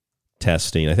DNA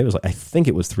testing. I think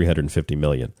it was $350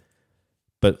 million.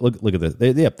 But look at this.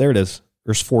 Yep, there it is.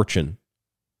 There's Fortune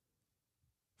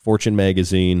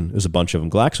magazine. There's a bunch of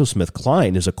them.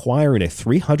 GlaxoSmithKline is acquiring a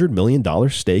 $300 million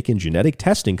stake in genetic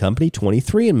testing company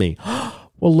 23andMe.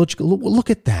 Well, look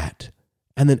at that.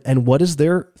 And what does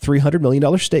their $300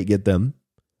 million stake get them?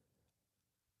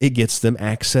 It gets them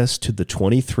access to the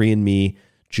 23andMe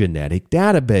genetic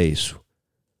database.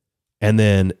 And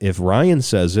then if Ryan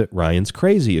says it, Ryan's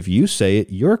crazy. If you say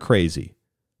it, you're crazy.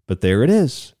 But there it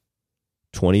is.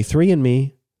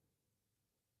 23andMe,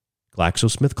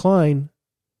 GlaxoSmithKline.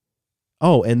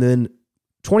 Oh, and then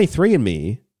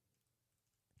 23andMe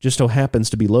just so happens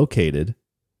to be located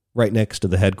right next to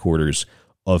the headquarters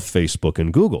of Facebook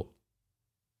and Google.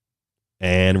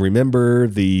 And remember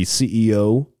the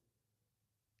CEO,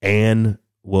 Ann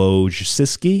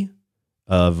Wojcicki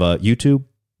of YouTube,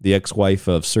 the ex-wife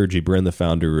of Sergey Brin, the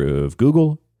founder of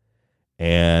Google.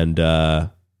 And,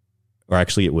 or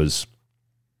actually it was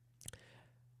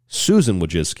Susan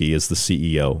Wojcicki is the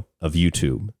CEO of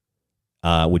YouTube,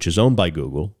 which is owned by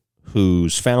Google,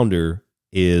 whose founder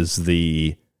is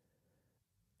the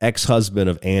ex-husband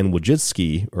of Ann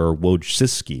Wojcicki,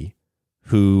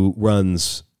 who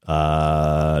runs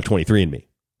 23andMe.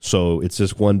 So it's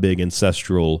just one big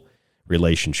ancestral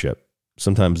relationship.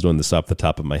 Sometimes doing this off the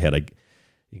top of my head,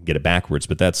 you can get it backwards,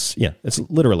 but it's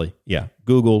literally,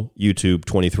 Google, YouTube,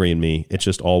 23andMe. It's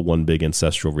just all one big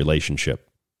ancestral relationship.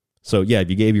 So if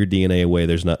you gave your DNA away,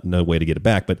 there's no way to get it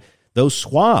back. But those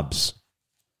swabs,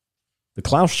 the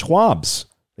Klaus Schwabs,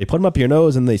 they put them up your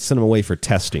nose and they send them away for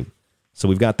testing. So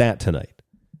we've got that tonight.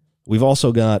 We've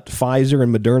also got Pfizer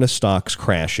and Moderna stocks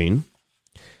crashing.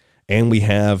 And we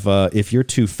have, if you're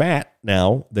too fat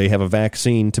now, they have a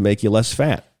vaccine to make you less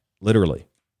fat, literally.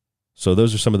 So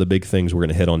those are some of the big things we're going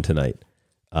to hit on tonight.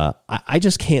 I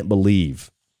just can't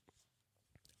believe,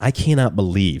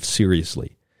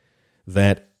 seriously,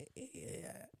 that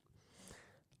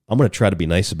I'm going to try to be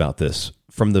nice about this.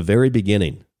 From the very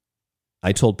beginning,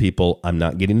 I told people I'm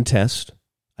not getting a test.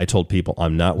 I told people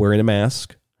I'm not wearing a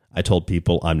mask. I told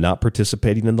people I'm not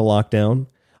participating in the lockdown.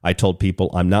 I told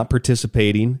people I'm not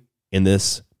participating in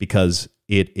this because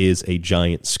it is a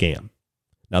giant scam.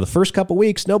 Now, the first couple of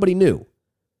weeks, nobody knew.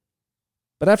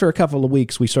 But after a couple of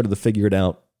weeks, we started to figure it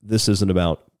out. This isn't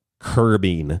about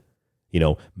curbing,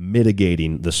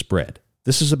 mitigating the spread.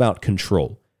 This is about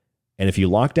control. And if you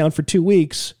lock down for 2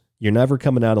 weeks, you're never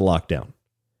coming out of lockdown.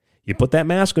 You put that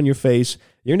mask on your face,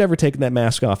 you're never taking that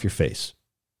mask off your face.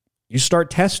 You start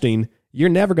testing, you're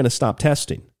never going to stop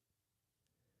testing.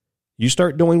 You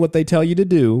start doing what they tell you to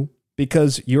do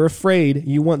because you're afraid,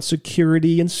 you want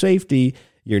security and safety.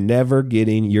 You're never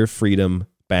getting your freedom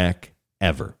back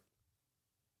ever.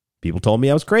 People told me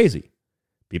I was crazy.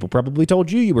 People probably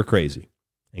told you were crazy.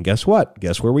 And guess what?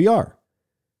 Guess where we are?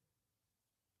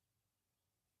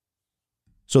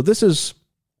 So this is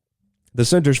the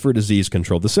Centers for Disease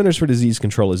Control. The Centers for Disease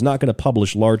Control is not going to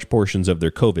publish large portions of their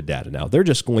COVID data now. They're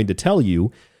just going to tell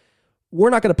you, we're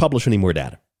not going to publish any more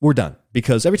data. We're done.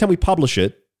 Because every time we publish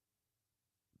it,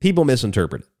 people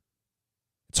misinterpret it.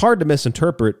 It's hard to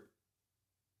misinterpret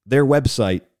their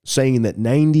website saying that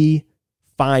 95%,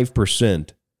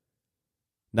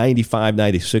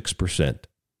 96%,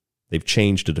 they've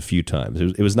changed it a few times.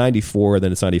 It was 94,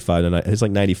 then it's 95, and it's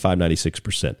like 95,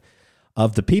 96%.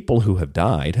 Of the people who have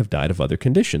died of other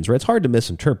conditions, right? It's hard to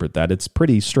misinterpret that. It's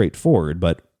pretty straightforward,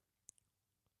 but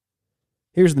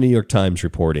here's the New York Times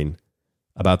reporting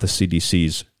about the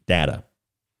CDC's data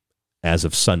as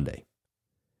of Sunday.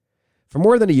 For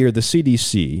more than a year, the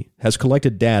CDC has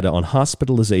collected data on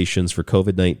hospitalizations for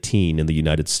COVID-19 in the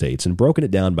United States and broken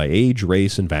it down by age,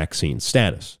 race, and vaccine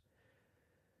status.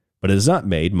 But it has not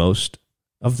made most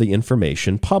of the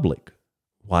information public.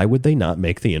 Why would they not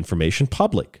make the information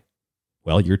public?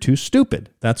 Well, you're too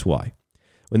stupid. That's why.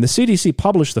 When the CDC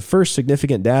published the first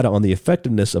significant data on the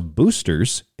effectiveness of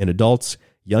boosters in adults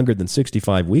younger than 2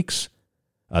 weeks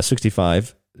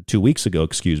ago,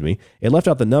 it left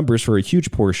out the numbers for a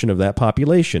huge portion of that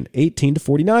population, 18 to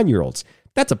 49-year-olds.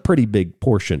 That's a pretty big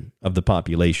portion of the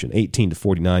population, 18 to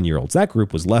 49-year-olds. That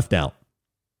group was left out.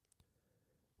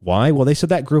 Why? Well, they said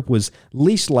that group was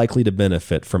least likely to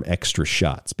benefit from extra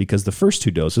shots because the first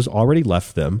 2 doses already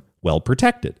left them well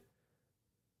protected.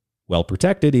 Well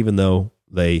protected, even though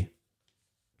they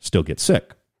still get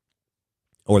sick.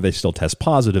 Or they still test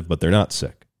positive, but they're not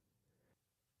sick.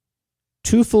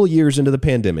 2 full years into the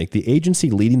pandemic, the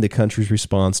agency leading the country's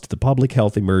response to the public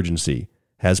health emergency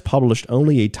has published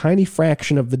only a tiny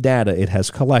fraction of the data it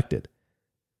has collected.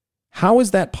 How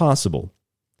is that possible?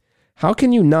 How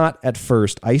can you not at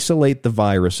first isolate the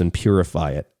virus and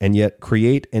purify it, and yet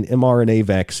create an mRNA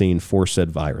vaccine for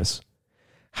said virus?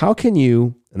 How can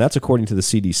you, and that's according to the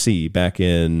CDC back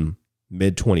in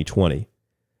mid-2020,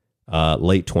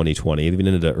 late 2020, even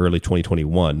into early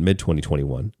 2021,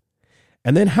 mid-2021.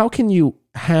 And then how can you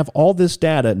have all this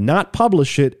data, not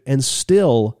publish it, and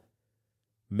still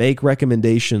make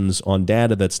recommendations on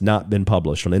data that's not been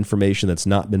published, on information that's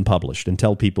not been published, and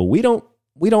tell people, we don't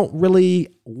really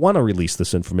want to release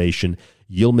this information,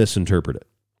 you'll misinterpret it.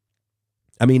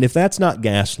 I mean, if that's not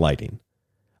gaslighting,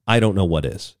 I don't know what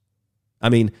is. I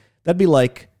mean, that'd be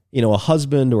like, a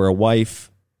husband or a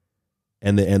wife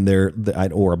and they're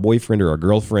or a boyfriend or a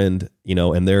girlfriend,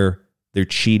 and they're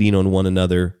cheating on one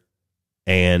another,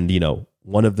 and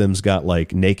one of them's got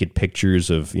like naked pictures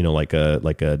of like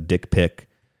a dick pic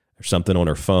or something on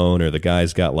her phone, or the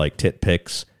guy's got like tit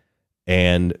pics.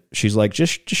 And she's like,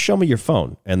 just show me your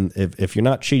phone. And if you're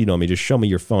not cheating on me, just show me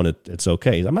your phone. It's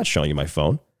okay. I'm not showing you my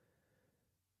phone.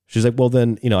 She's like, well,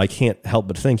 then, I can't help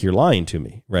but think you're lying to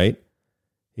me, right?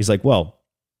 He's like, well,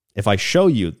 if I show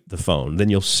you the phone, then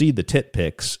you'll see the tit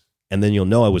pics, and then you'll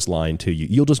know I was lying to you.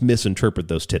 You'll just misinterpret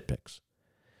those tit pics.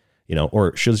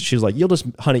 Or she's like, you'll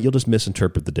just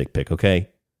misinterpret the dick pic, okay?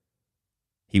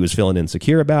 He was feeling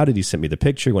insecure about it. He sent me the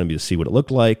picture, wanted me to see what it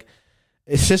looked like.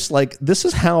 It's just like, this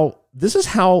is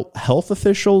how health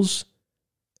officials,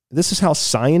 this is how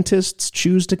scientists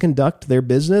choose to conduct their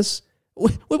business.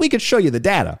 We could show you the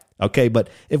data, okay? But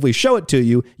if we show it to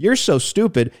you, you're so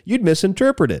stupid, you'd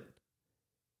misinterpret it.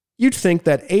 You'd think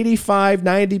that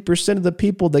 85-90% of the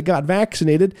people that got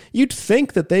vaccinated, you'd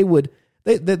think that they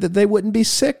wouldn't be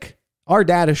sick. Our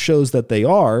data shows that they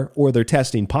are, or they're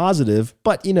testing positive,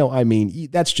 but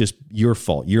that's just your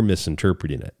fault. You're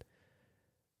misinterpreting it.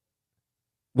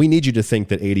 We need you to think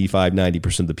that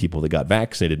 85-90% of the people that got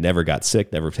vaccinated never got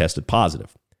sick, never tested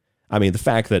positive. I mean, the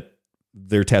fact that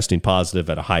they're testing positive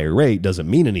at a higher rate doesn't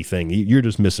mean anything. You're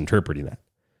just misinterpreting that.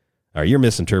 All right, you're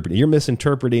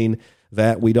misinterpreting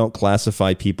that we don't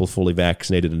classify people fully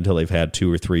vaccinated until they've had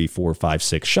 2 or 3, 4, 5,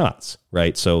 6 shots,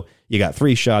 right? So you got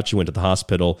 3 shots, you went to the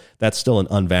hospital. That's still an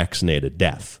unvaccinated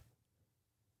death.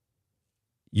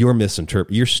 You're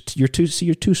misinterpreting. You're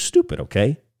too stupid,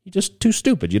 okay? You're just too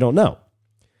stupid. You don't know.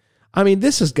 I mean,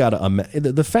 this has got to,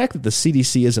 the fact that the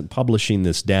CDC isn't publishing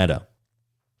this data,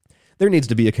 there needs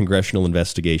to be a congressional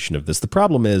investigation of this. The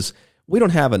problem is we don't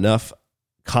have enough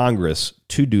Congress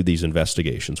to do these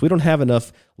investigations. We don't have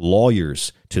enough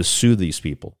lawyers to sue these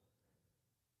people.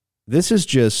 This is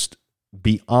just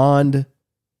beyond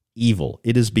evil.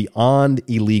 It is beyond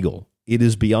illegal. It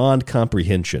is beyond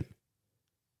comprehension.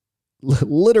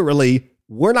 Literally,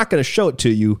 we're not going to show it to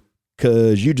you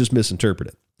because you just misinterpret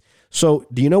it. So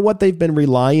do you know what they've been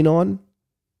relying on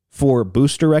for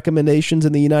booster recommendations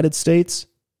in the United States?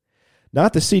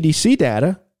 Not the CDC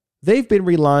data. They've been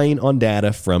relying on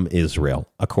data from Israel,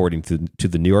 according to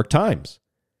the New York Times.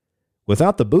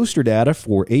 Without the booster data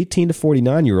for 18 to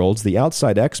 49-year-olds, the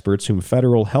outside experts whom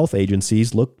federal health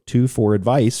agencies look to for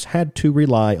advice had to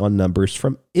rely on numbers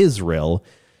from Israel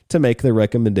to make their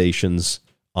recommendations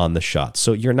on the shots.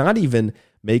 So you're not even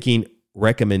making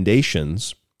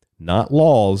recommendations, not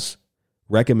laws,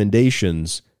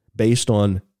 recommendations based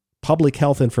on public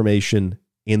health information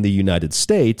in the United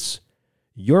States.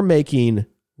 You're making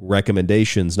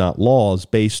recommendations, not laws,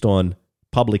 based on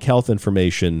public health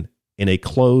information in a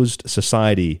closed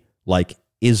society like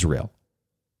Israel.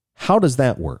 How does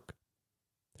that work?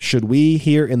 Should we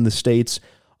here in the States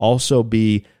also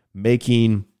be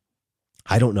making,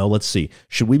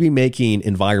 should we be making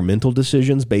environmental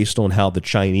decisions based on how the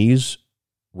Chinese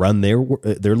run their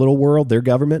little world, their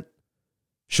government?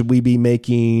 Should we be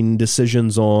making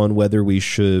decisions on whether we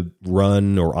should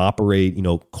run or operate,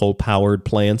 coal-powered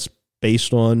plants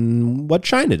based on what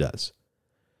China does?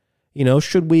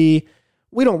 Should we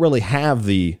don't really have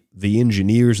the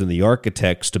engineers and the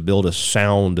architects to build a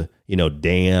sound,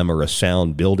 dam or a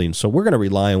sound building, so we're going to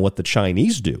rely on what the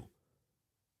Chinese do.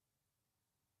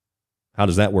 How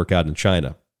does that work out in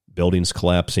China? Buildings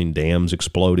collapsing, dams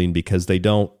exploding because they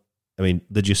don't. I mean,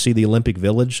 did you see the Olympic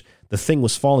Village? The thing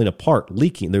was falling apart,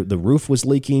 leaking. The roof was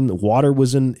leaking. The water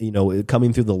was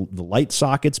coming through the light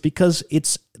sockets because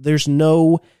there's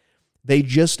no They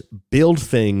just build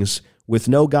things with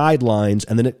no guidelines,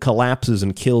 and then it collapses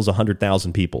and kills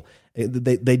 100,000 people.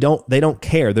 They don't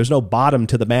care. There's no bottom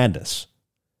to the madness.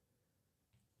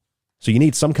 So you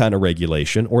need some kind of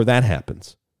regulation, or that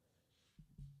happens.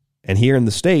 And here in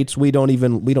the States, we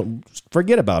don't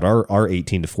forget about our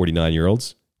 18 to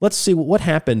 49-year-olds. Let's see what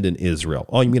happened in Israel.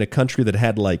 Oh, you mean a country that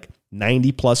had like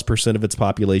 90+% of its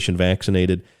population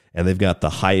vaccinated, and they've got the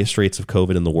highest rates of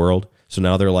COVID in the world? So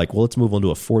now they're like, well, let's move on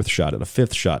to a 4th shot and a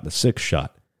 5th shot and a 6th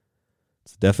shot.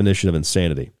 It's the definition of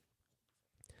insanity.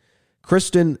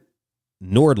 Kristen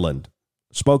Nordland,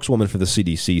 spokeswoman for the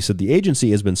CDC, said the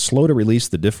agency has been slow to release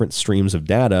the different streams of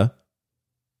data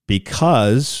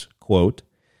because, quote,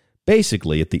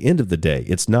 basically, at the end of the day,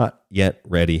 it's not yet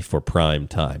ready for prime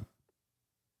time.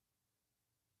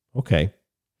 Okay.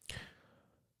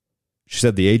 She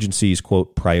said the agency's,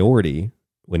 quote, priority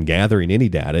when gathering any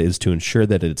data is to ensure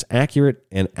that it's accurate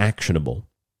and actionable.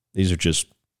 These are just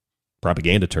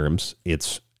propaganda terms.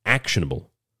 It's actionable.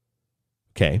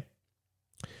 Okay.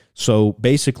 So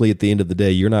basically, at the end of the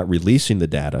day, you're not releasing the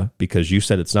data because you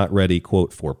said it's not ready,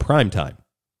 quote, for prime time.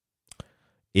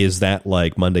 Is that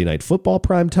like Monday Night Football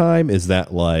prime time? Is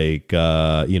that like,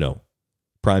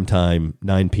 prime time,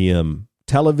 9 p.m.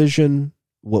 television?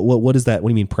 What is that? What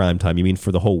do you mean prime time? You mean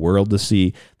for the whole world to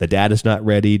see? The data's not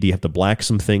ready? Do you have to black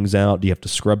some things out? Do you have to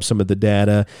scrub some of the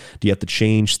data? Do you have to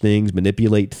change things,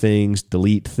 manipulate things,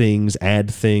 delete things, add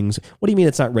things? What do you mean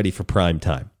it's not ready for prime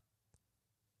time?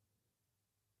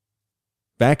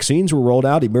 Vaccines were rolled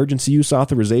out, emergency use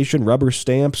authorization, rubber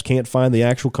stamps, can't find the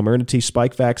actual Comirnaty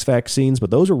Spikevax vaccines,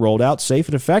 but those were rolled out safe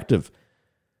and effective.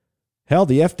 Hell,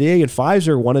 the FDA and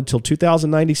Pfizer wanted till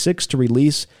 2096 to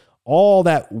release all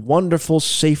that wonderful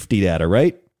safety data,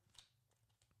 right?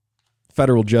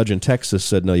 Federal judge in Texas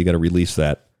said, no, you got to release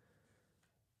that.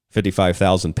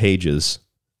 55,000 pages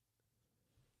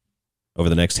over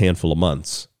the next handful of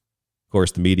months. Of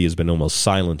course, the media has been almost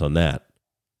silent on that.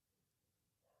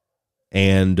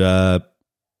 And I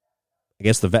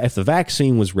guess if the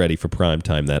vaccine was ready for prime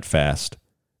time that fast,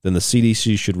 then the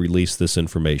CDC should release this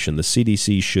information. The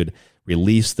CDC should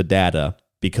release the data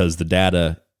because the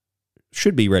data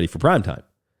should be ready for prime time.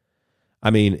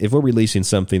 I mean, if we're releasing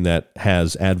something that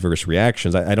has adverse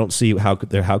reactions, I don't see how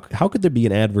could there be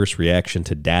an adverse reaction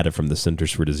to data from the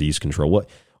Centers for Disease Control?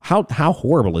 How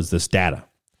horrible is this data?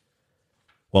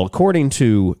 Well, according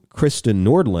to Kristen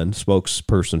Nordland,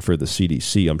 spokesperson for the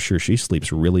CDC, I'm sure she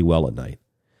sleeps really well at night.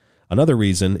 Another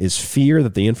reason is fear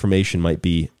that the information might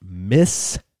be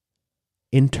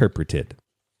misinterpreted.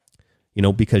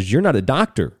 Because you're not a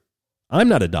doctor. I'm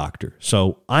not a doctor,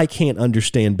 so I can't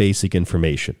understand basic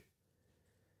information.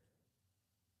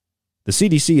 The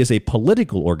CDC is a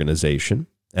political organization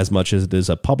as much as it is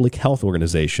a public health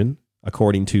organization,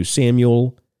 according to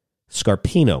Samuel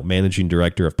Scarpino, managing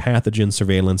director of pathogen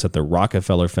surveillance at the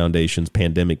Rockefeller Foundation's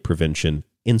Pandemic Prevention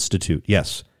Institute.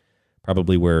 Yes,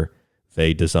 probably where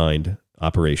they designed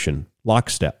Operation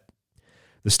Lockstep.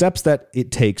 The steps that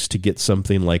it takes to get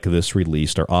something like this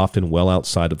released are often well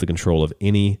outside of the control of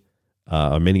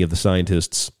many of the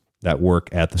scientists that work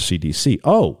at the CDC.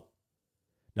 Oh,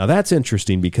 now that's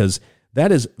interesting because that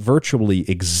is virtually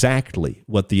exactly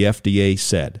what the FDA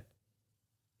said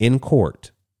in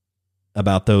court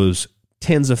about those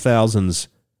tens of thousands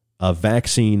of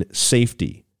vaccine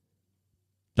safety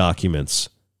documents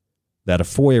that a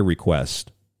FOIA request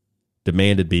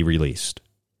demanded be released.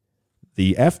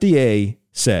 The FDA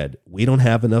said, we don't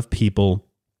have enough people,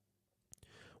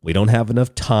 we don't have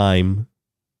enough time,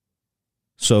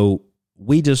 so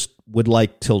we just would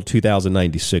like till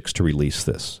 2096 to release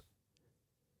this.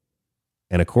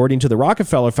 And according to the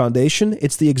Rockefeller Foundation,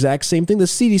 it's the exact same thing. The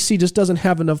CDC just doesn't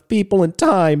have enough people and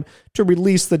time to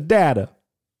release the data.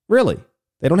 Really?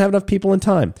 They don't have enough people and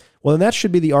time. Well, then that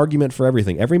should be the argument for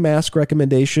everything. Every mask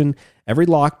recommendation, every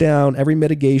lockdown, every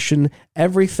mitigation,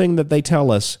 everything that they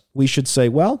tell us, we should say,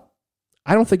 well,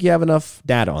 I don't think you have enough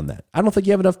data on that. I don't think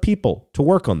you have enough people to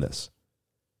work on this.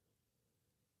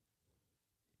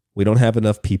 We don't have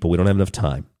enough people. We don't have enough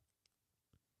time.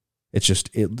 It's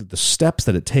just the steps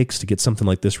that it takes to get something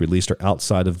like this released are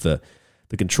outside of the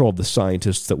control of the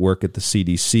scientists that work at the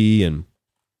CDC, and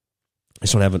I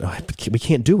just don't have we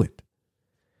can't do it.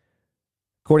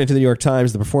 According to the New York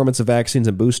Times, the performance of vaccines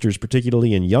and boosters,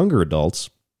 particularly in younger adults,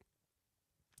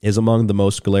 is among the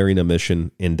most glaring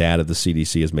omission in data the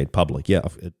CDC has made public. Yeah,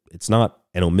 it's not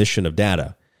an omission of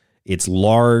data. It's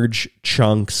large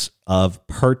chunks of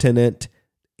pertinent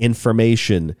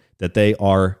information that they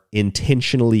are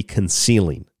intentionally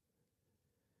concealing.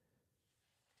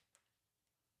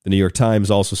 The New York Times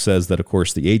also says that, of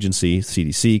course, the agency,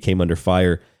 CDC, came under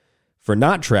fire for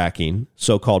not tracking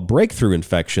so-called breakthrough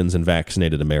infections in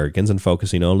vaccinated Americans and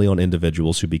focusing only on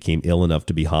individuals who became ill enough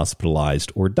to be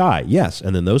hospitalized or die. Yes,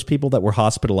 and then those people that were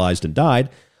hospitalized and died,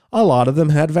 a lot of them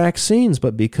had vaccines,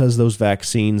 but because those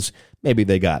vaccines, maybe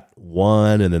they got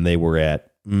one and then they were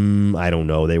at, I don't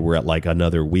know, they were at like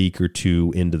another week or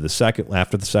two into the second,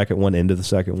 after the second one, into the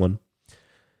second one.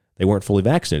 They weren't fully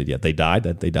vaccinated yet. They died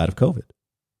of COVID.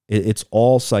 It's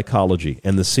all psychology.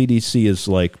 And the CDC is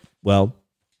like, well,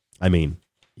 I mean,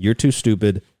 you're too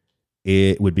stupid.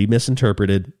 It would be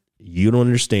misinterpreted. You don't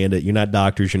understand it. You're not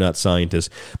doctors. You're not scientists.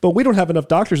 But we don't have enough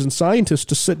doctors and scientists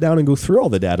to sit down and go through all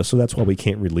the data, so that's why we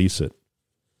can't release it.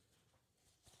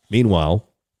 Meanwhile,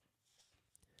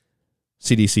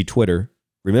 CDC Twitter,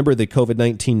 remember the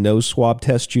COVID-19 nose swab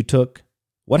test you took?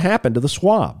 What happened to the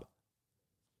swab?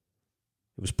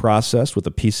 It was processed with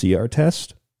a PCR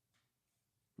test.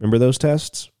 Remember those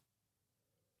tests?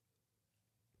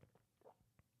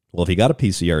 Well, if you got a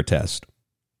PCR test,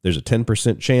 there's a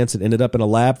 10% chance it ended up in a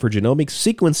lab for genomic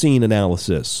sequencing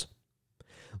analysis.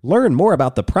 Learn more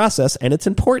about the process and its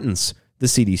importance, the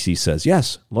CDC says.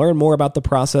 Yes, learn more about the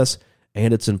process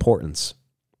and its importance.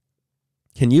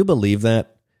 Can you believe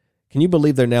that? Can you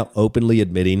believe they're now openly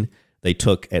admitting they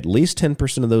took at least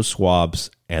 10% of those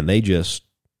swabs and they just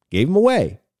gave them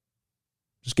away?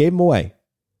 Just gave them away.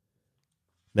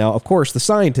 Now, of course, the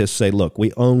scientists say, look,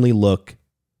 we only look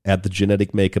at the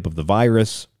genetic makeup of the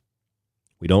virus.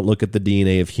 We don't look at the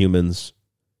DNA of humans.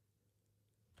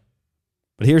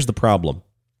 But here's the problem.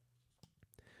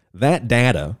 That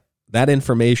data, that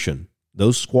information,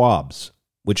 those swabs,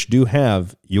 which do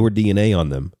have your DNA on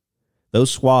them, those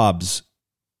swabs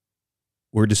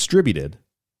were distributed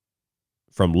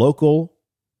from local,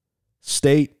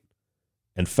 state,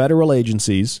 and federal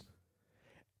agencies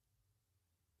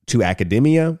to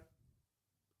academia,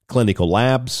 clinical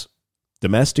labs,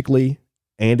 domestically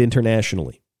and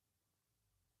internationally.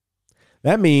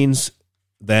 That means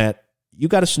that you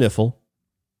got a sniffle,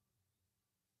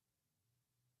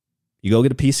 you go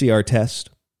get a PCR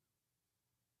test,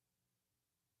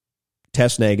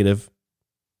 test negative.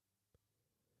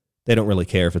 They don't really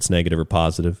care if it's negative or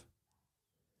positive.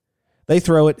 They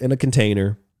throw it in a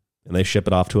container and they ship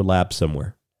it off to a lab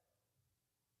somewhere.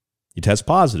 You test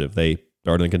positive, they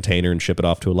throw it in a container and ship it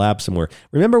off to a lab somewhere.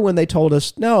 Remember when they told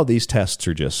us, no, these tests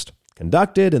are just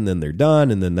conducted and then they're done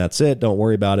and then that's it, don't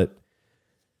worry about it.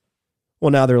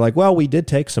 Well, now they're like, well, we did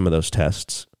take some of those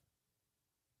tests.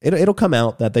 It'll come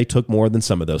out that they took more than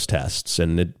some of those tests,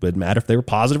 and it wouldn't matter if they were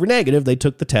positive or negative. They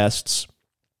took the tests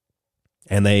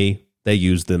and they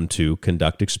used them to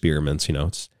conduct experiments. You know,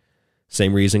 it's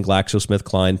same reason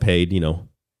GlaxoSmithKline paid,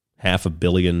 $500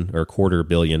 million or $250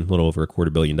 million, a little over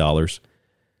 $250 million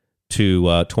to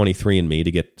 23andMe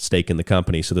to get stake in the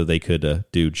company so that they could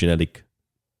do genetic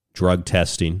drug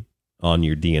testing on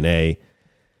your DNA.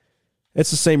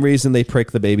 It's the same reason they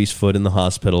prick the baby's foot in the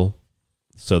hospital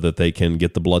so that they can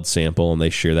get the blood sample, and they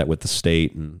share that with the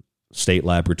state and state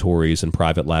laboratories and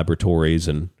private laboratories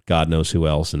and God knows who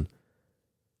else. And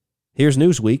here's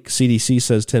Newsweek. CDC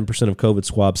says 10% of COVID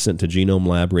swabs sent to Genome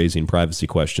Lab raising privacy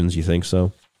questions. You think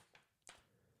so?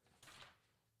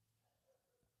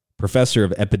 Professor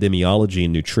of Epidemiology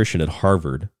and Nutrition at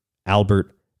Harvard,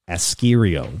 Albert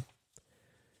Ascario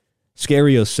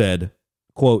said,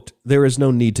 quote, there is no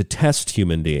need to test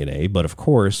human DNA, but of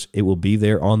course it will be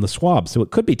there on the swab, so it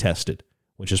could be tested,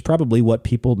 which is probably what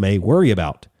people may worry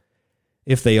about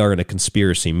if they are in a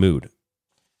conspiracy mood.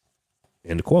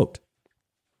 End quote.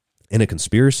 In a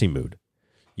conspiracy mood.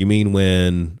 You mean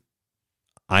when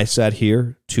I sat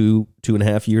here two and a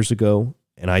half years ago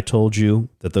and I told you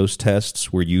that those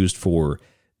tests were used for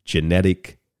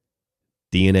genetic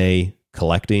DNA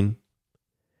collecting,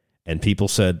 and people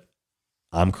said,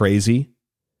 I'm crazy?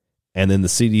 And then the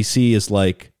CDC is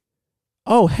like,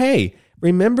 oh, hey,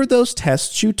 remember those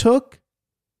tests you took?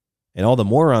 And all the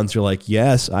morons are like,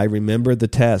 yes, I remember the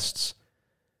tests.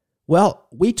 Well,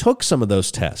 we took some of those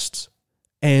tests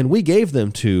and we gave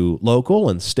them to local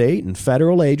and state and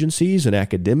federal agencies and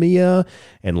academia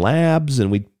and labs,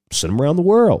 and we sent them around the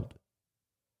world.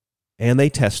 And they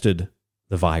tested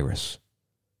the virus.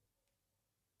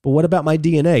 But what about my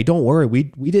DNA? Don't worry, we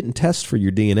didn't test for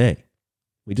your DNA.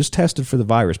 We just tested for the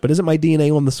virus. But isn't my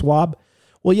DNA on the swab?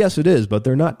 Well, yes, it is, but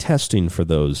they're not testing for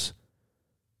those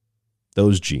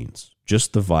genes,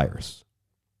 just the virus.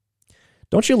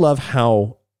 Don't you love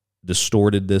how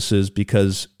distorted this is?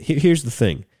 Because here's the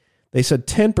thing. They said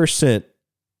 10%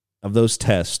 of those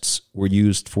tests were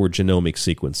used for genomic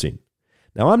sequencing.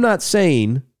 Now, I'm not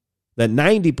saying that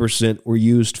 90% were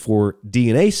used for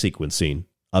DNA sequencing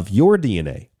of your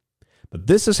DNA. But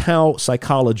this is how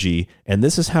psychology and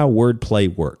this is how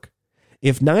wordplay work.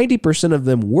 If 90% of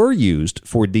them were used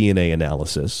for DNA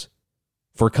analysis,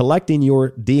 for collecting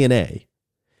your DNA,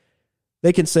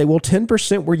 they can say, well,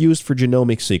 10% were used for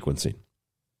genomic sequencing.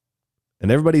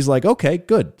 And everybody's like, okay,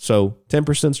 good. So 10%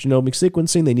 is genomic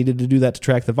sequencing. They needed to do that to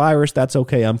track the virus. That's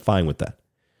okay. I'm fine with that.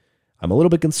 I'm a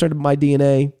little bit concerned about my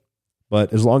DNA,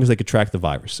 but as long as they could track the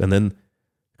virus. And then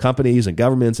companies and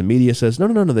governments and media says, no,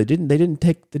 they didn't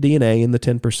take the DNA in the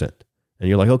 10%. And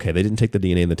you're like, okay, they didn't take the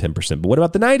DNA in the 10%. But what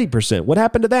about the 90%? What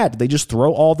happened to that? Did they just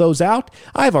throw all those out?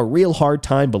 I have a real hard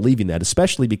time believing that,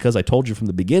 especially because I told you from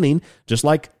the beginning, just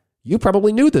like you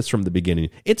probably knew this from the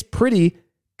beginning. It's pretty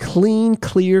clean,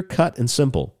 clear, cut, and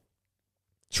simple.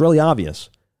 It's really obvious.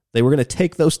 They were going to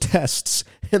take those tests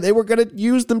and they were going to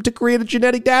use them to create a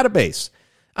genetic database.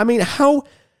 I mean, how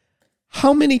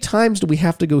many times do we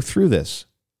have to go through this?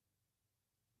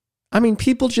 I mean,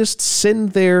 people just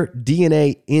send their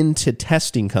DNA into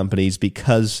testing companies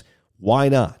because why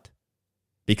not?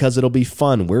 Because it'll be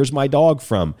fun. Where's my dog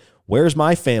from? Where's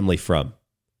my family from?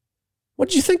 What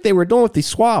did you think they were doing with these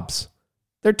swabs?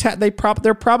 They're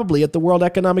probably at the World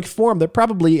Economic Forum. They're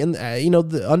probably in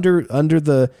under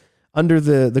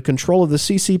the control of the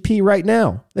CCP right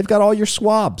now. They've got all your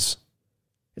swabs.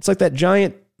 It's like that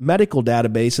giant medical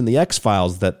database in the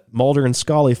X-Files that Mulder and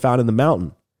Scully found in the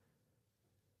mountain.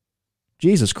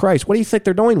 Jesus Christ, what do you think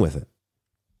they're doing with it?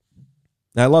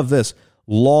 I love this.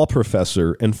 Law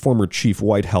professor and former chief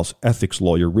White House ethics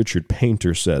lawyer Richard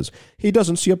Painter says he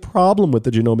doesn't see a problem with the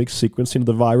genomic sequencing of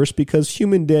the virus because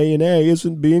human DNA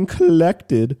isn't being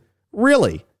collected.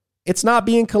 Really? It's not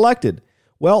being collected.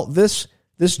 Well, this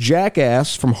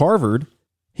jackass from Harvard,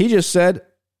 he just said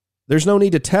there's no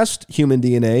need to test human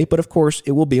DNA, but of course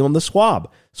it will be on the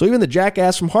swab. So even the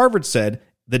jackass from Harvard said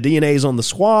the DNA is on the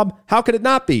swab. How could it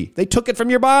not be? They took it from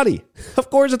your body. Of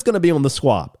course it's going to be on the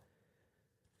swab.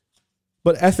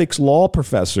 But ethics law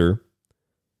professor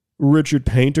Richard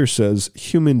Painter says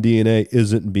human DNA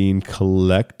isn't being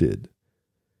collected.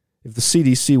 If the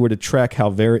CDC were to track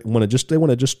how they want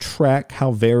to just track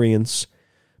how variants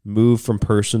move from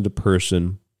person to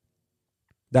person,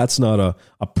 that's not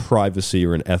a privacy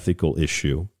or an ethical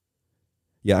issue.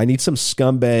 Yeah, I need some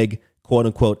scumbag, quote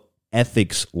unquote,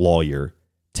 ethics lawyer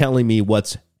telling me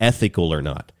what's ethical or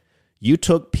not. You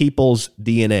took people's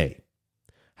DNA.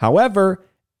 However,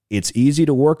 it's easy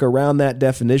to work around that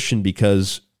definition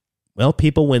because, well,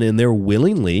 people went in there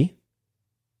willingly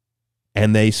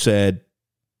and they said,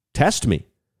 test me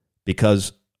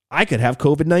because I could have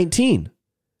COVID-19.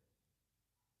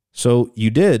 So you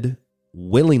did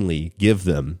willingly give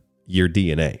them your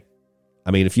DNA.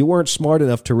 I mean, if you weren't smart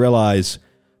enough to realize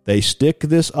they stick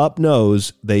this up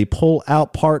nose, they pull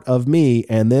out part of me,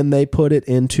 and then they put it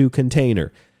into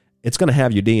container, it's going to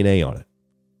have your DNA on it.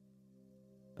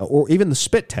 Or even the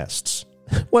spit tests.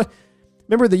 What?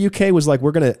 Remember the UK was like,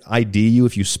 we're going to ID you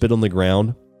if you spit on the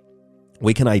ground.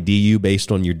 We can ID you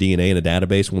based on your DNA in a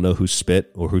database. We'll know who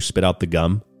spit or who spit out the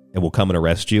gum, and we'll come and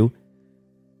arrest you.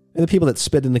 And the people that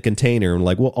spit in the container and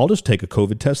like, well, I'll just take a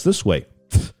COVID test this way.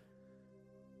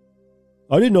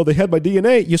 I didn't know they had my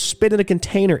DNA. You spit in a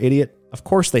container, idiot. Of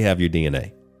course they have your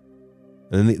DNA.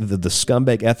 And then the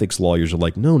scumbag ethics lawyers are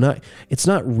like, no, it's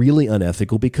not really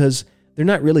unethical because they're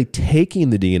not really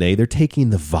taking the DNA, they're taking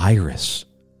the virus.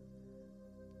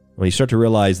 When you start to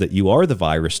realize that you are the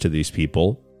virus to these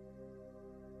people,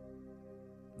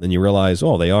 then you realize,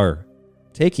 oh, they are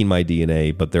taking my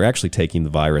DNA, but they're actually taking the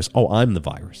virus. Oh, I'm the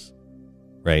virus,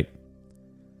 right?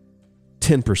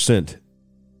 10%.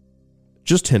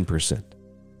 Just 10%.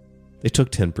 They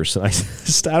took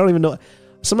 10%. I don't even know.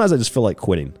 Sometimes I just feel like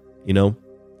quitting, you know?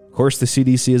 Of course, the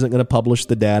CDC isn't going to publish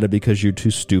the data because you're too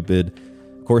stupid.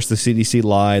 Of course, the CDC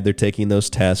lied. They're taking those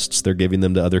tests. They're giving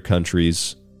them to other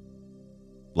countries,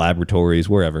 laboratories,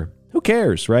 wherever. Who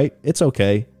cares, right? It's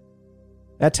okay.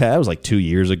 That was like 2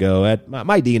 years ago.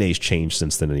 My DNA's changed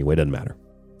since then anyway. It doesn't matter.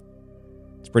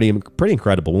 It's pretty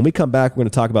incredible. When we come back, we're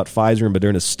going to talk about Pfizer and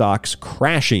Moderna stocks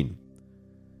crashing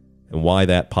and why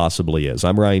that possibly is.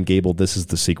 I'm Ryan Gable. This is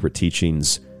The Secret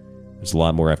Teachings. There's a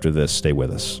lot more after this. Stay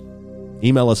with us.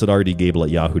 Email us at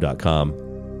rdgable@yahoo.com.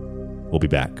 We'll be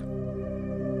back.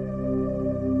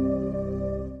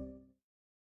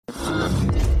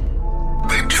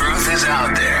 The truth is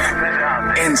out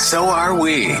there, and so are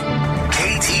we.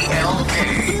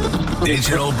 KTLK,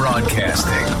 Digital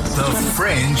Broadcasting, The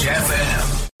Fringe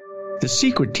FM. The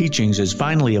Secret Teachings is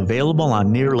finally available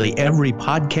on nearly every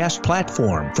podcast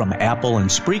platform, from Apple and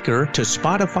Spreaker to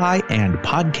Spotify and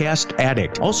Podcast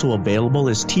Addict. Also available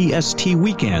is TST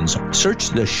Weekends. Search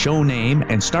the show name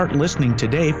and start listening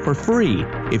today for free.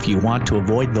 If you want to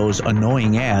avoid those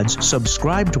annoying ads,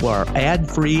 subscribe to our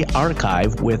ad-free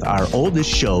archive with our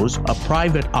oldest shows, a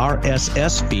private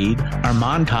RSS feed, our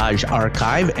montage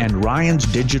archive, and Ryan's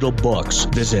digital books.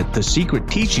 Visit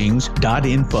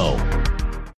thesecretteachings.info.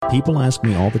 People ask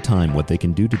me all the time what they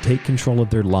can do to take control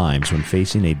of their lives when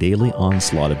facing a daily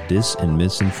onslaught of dis and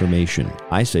misinformation.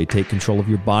 I say take control of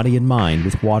your body and mind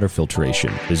with water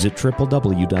filtration. Visit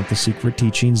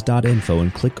www.thesecretteachings.info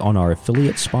and click on our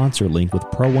affiliate sponsor link with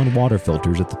Pro One water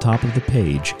filters at the top of the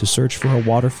page to search for a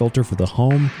water filter for the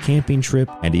home, camping trip,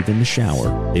 and even the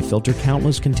shower. They filter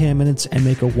countless contaminants and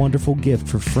make a wonderful gift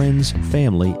for friends,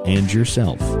 family, and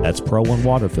yourself. That's Pro One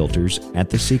water filters at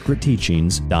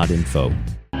thesecretteachings.info.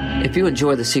 If you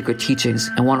enjoy The Secret Teachings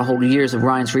and want to hold years of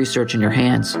Ryan's research in your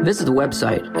hands, visit the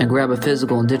website and grab a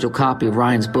physical and digital copy of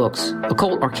Ryan's books.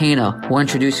 Occult Arcana will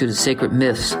introduce you to sacred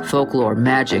myths, folklore,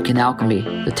 magic, and alchemy.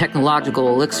 The Technological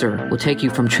Elixir will take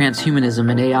you from transhumanism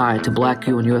and AI to black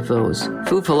goo and UFOs.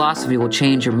 Food Philosophy will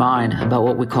change your mind about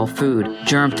what we call food,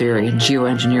 germ theory, and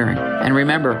geoengineering. And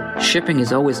remember, shipping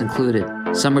is always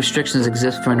included. Some restrictions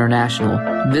exist for international.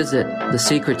 Visit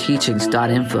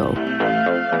thesecretteachings.info.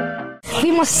 We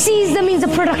must seize the means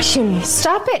of production.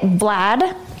 Stop it,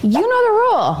 Vlad. You know the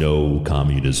rule. No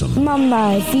communism.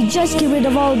 Mama, if we just get rid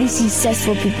of all these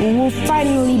successful people, we'll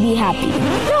finally be happy.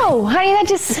 No, honey, that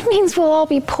just means we'll all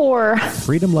be poor.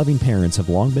 Freedom-loving parents have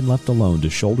long been left alone to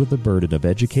shoulder the burden of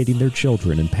educating their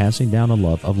children and passing down a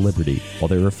love of liberty. While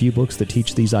there are few books that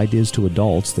teach these ideas to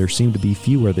adults, there seem to be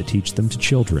fewer that teach them to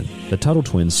children. The Tuttle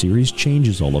Twins series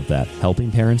changes all of that,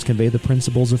 helping parents convey the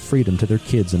principles of freedom to their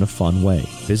kids in a fun way.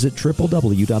 Visit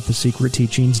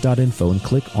www.thesecretteachings.info and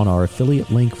click on our affiliate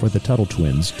link for the Tuttle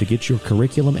Twins to get your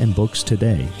curriculum and books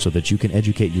today so that you can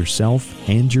educate yourself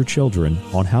and your children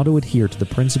on how to adhere to the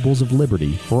principles of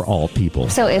liberty for all people.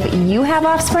 So if you have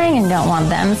offspring and don't want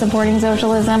them supporting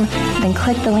socialism, then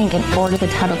click the link and order the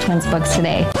Tuttle Twins books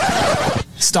today.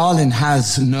 Stalin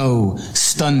has no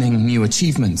stunning new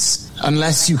achievements,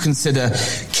 unless you consider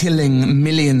killing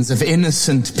millions of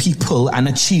innocent people an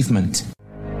achievement.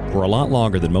 For a lot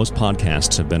longer than most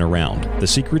podcasts have been around, The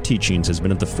Secret Teachings has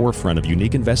been at the forefront of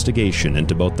unique investigation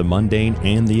into both the mundane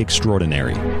and the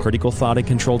extraordinary. Critical thought and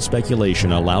controlled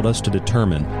speculation allowed us to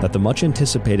determine that the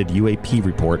much-anticipated UAP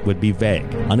report would be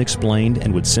vague, unexplained,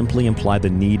 and would simply imply the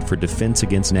need for defense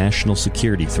against national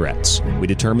security threats. We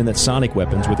determined that sonic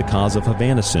weapons were the cause of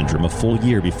Havana Syndrome a full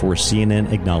year before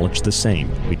CNN acknowledged the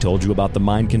same. We told you about the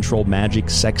mind-controlled magic,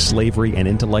 sex slavery, and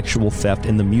intellectual theft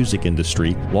in the music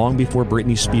industry long before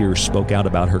Britney Spears spoke out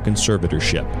about her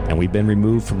conservatorship, and we've been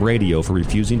removed from radio for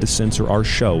refusing to censor our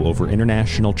show over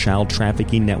international child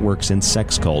trafficking networks and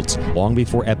sex cults long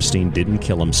before Epstein didn't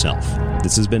kill himself.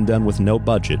 This has been done with no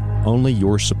budget, only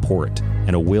your support,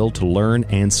 and a will to learn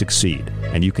and succeed.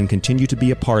 And you can continue to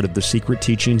be a part of the Secret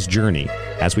Teachings journey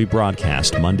as we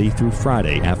broadcast Monday through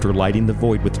Friday after Lighting the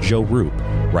Void with Joe Roop,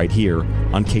 right here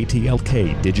on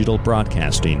KTLK Digital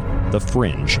Broadcasting, The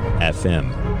Fringe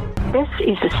FM. This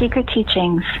is The Secret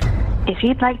Teachings. If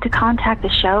you'd like to contact the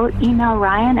show, email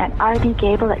Ryan at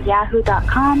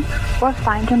rdgable@yahoo.com or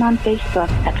find him on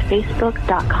Facebook at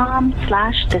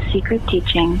facebook.com/The Secret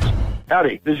Teachings.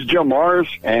 Howdy, this is Joe Mars,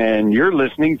 and you're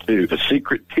listening to The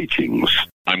Secret Teachings.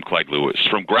 I'm Clyde Lewis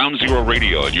from Ground Zero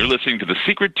Radio, and you're listening to The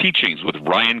Secret Teachings with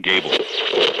Ryan Gable.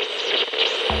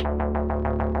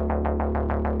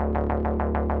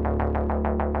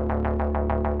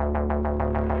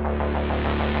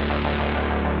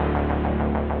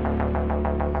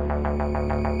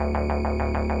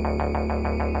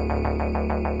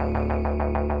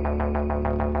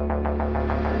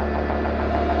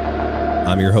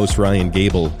 I'm your host, Ryan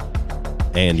Gable,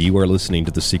 and you are listening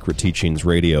to The Secret Teachings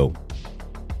Radio.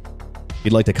 If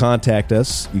you'd like to contact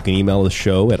us, you can email the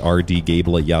show at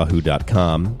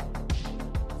rdgable@yahoo.com.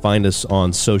 Find us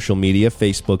on social media,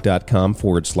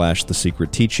 facebook.com/The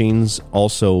Secret Teachings.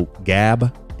 Also,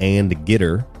 Gab and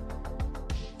Gitter.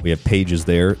 We have pages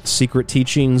there. Secret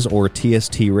Teachings or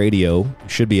TST Radio. You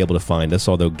should be able to find us,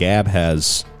 although Gab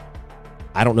has,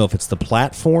 I don't know if it's the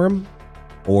platform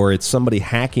or it's somebody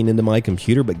hacking into my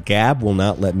computer, but Gab will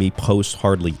not let me post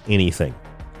hardly anything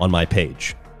on my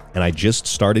page. And I just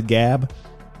started Gab.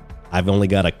 I've only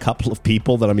got a couple of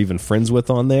people that I'm even friends with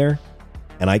on there,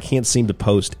 and I can't seem to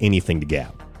post anything to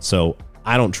Gab. So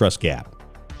I don't trust Gab,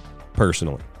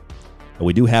 personally. But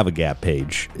we do have a Gab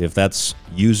page. If that's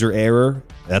user error,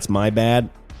 that's my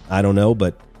bad. I don't know,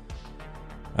 but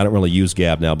I don't really use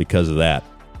Gab now because of that.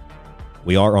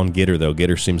 We are on Gitter, though.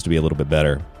 Gitter seems to be a little bit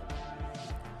better.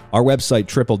 Our website,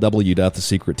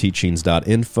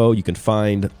 www.thesecretteachings.info. You can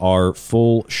find our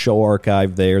full show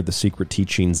archive there,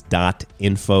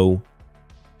 thesecretteachings.info.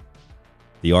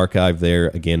 The archive there,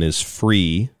 again, is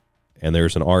free, and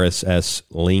there's an RSS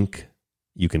link.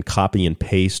 You can copy and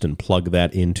paste and plug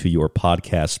that into your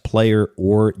podcast player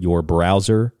or your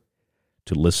browser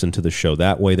to listen to the show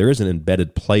that way. There is an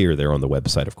embedded player there on the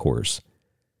website, of course,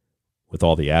 with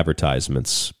all the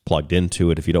advertisements plugged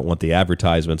into it. If you don't want the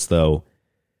advertisements, though,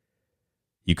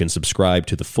 you can subscribe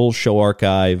to the full show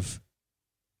archive,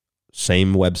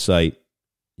 same website.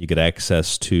 You get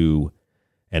access to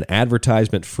an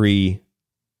advertisement-free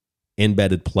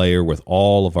embedded player with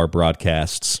all of our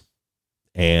broadcasts,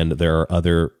 and there are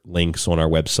other links on our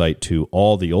website to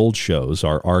all the old shows,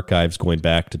 our archives going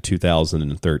back to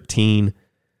 2013,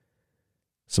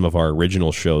 some of our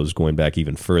original shows going back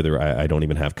even further. I don't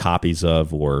even have copies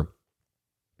of, or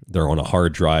they're on a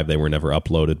hard drive. They were never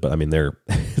uploaded, but I mean,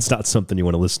 it's not something you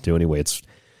want to listen to anyway. It's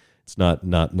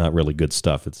not really good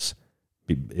stuff. It's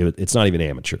not even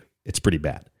amateur. It's pretty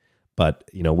bad. But,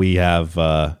 you know, we have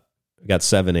got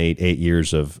 8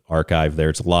 years of archive there.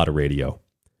 It's a lot of radio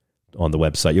on the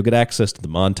website. You'll get access to the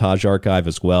montage archive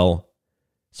as well.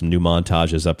 Some new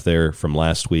montages up there from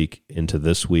last week into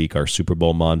this week. Our Super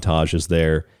Bowl montage is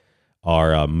there.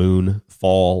 Our moon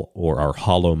fall or our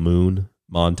hollow moon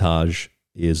montage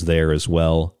is there as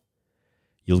well.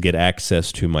 You'll get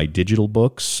access to my digital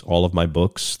books, all of my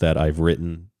books that I've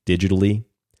written digitally.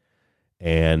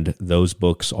 And those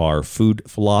books are Food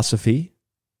Philosophy,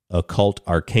 Occult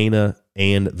Arcana,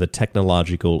 and The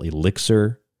Technological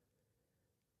Elixir.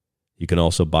 You can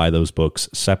also buy those books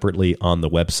separately on the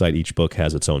website. Each book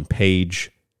has its own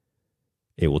page.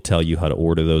 It will tell you how to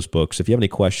order those books. If you have any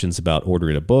questions about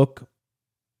ordering a book,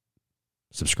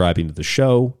 subscribing to the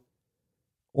show,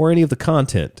 or any of the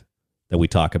content that we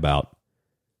talk about,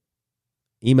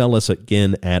 email us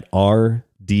again at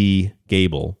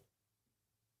rdgable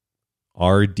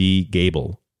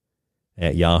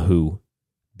at yahoo.com.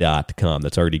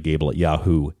 That's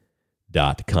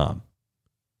rdgable@yahoo.com.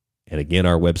 And again,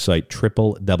 our website,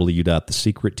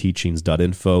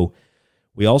 www.thesecretteachings.info.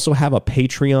 We also have a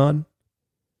Patreon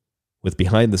with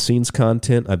behind-the-scenes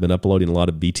content. I've been uploading a lot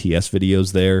of BTS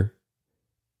videos there.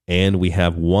 And we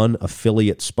have one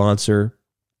affiliate sponsor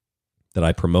that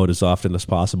I promote as often as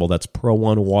possible. That's Pro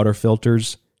One Water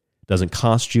Filters. It doesn't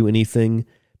cost you anything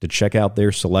to check out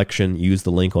their selection. Use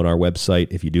the link on our website.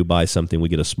 If you do buy something, we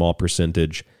get a small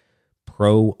percentage.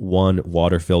 Pro One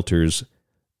Water Filters.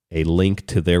 A link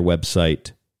to their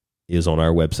website is on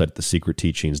our website,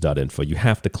 thesecretteachings.info. You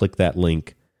have to click that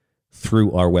link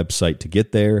through our website to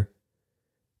get there.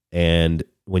 And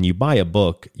when you buy a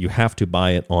book, you have to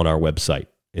buy it on our website.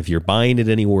 If you're buying it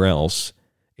anywhere else,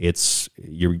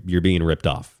 you're being ripped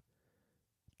off.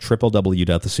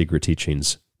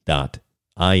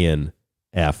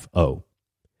 www.thesecretteachings.info.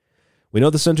 We know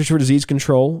the Centers for Disease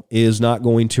Control is not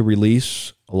going to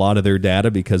release a lot of their data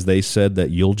because they said that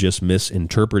you'll just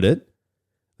misinterpret it.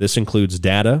 This includes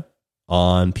data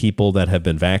on people that have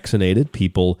been vaccinated,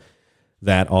 people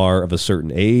that are of a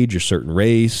certain age, a certain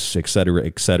race, et cetera,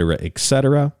 et cetera, et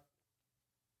cetera.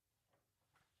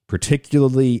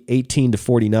 Particularly 18 to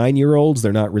 49-year-olds,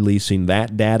 they're not releasing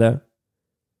that data.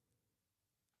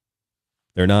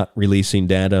 They're not releasing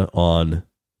data on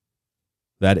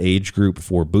that age group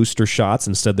for booster shots.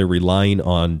 Instead, they're relying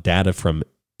on data from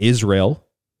Israel,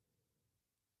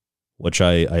 which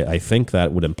I think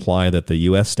that would imply that the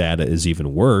U.S. data is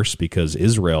even worse because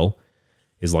Israel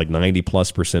is like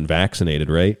 90+% vaccinated,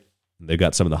 right? They've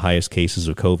got some of the highest cases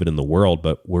of COVID in the world,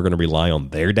 but we're going to rely on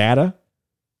their data?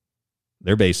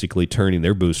 They're basically turning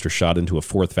their booster shot into a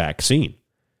fourth vaccine.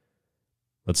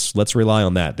 Let's rely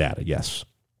on that data, yes.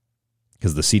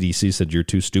 Because the CDC said you're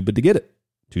too stupid to get it,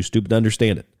 too stupid to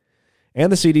understand it.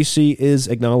 And the CDC is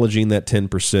acknowledging that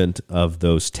 10% of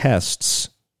those tests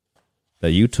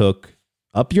that you took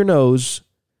up your nose,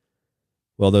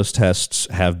 well, those tests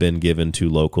have been given to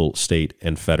local, state,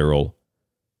 and federal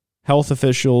health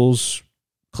officials,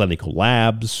 clinical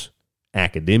labs,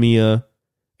 academia,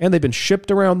 and they've been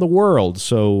shipped around the world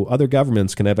so other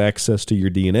governments can have access to your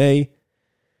DNA.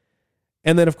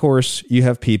 And then, of course, you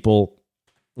have people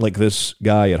like this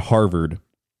guy at Harvard,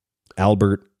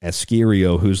 Albert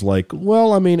Esquerio, who's like,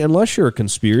 well, I mean, unless you're a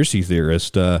conspiracy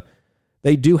theorist,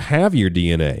 they do have your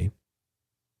DNA,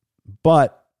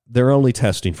 but they're only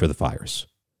testing for the virus.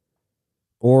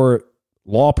 Or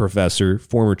law professor,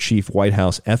 former chief White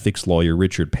House ethics lawyer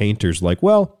Richard Painter's like,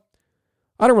 well,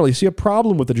 I don't really see a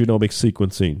problem with the genomic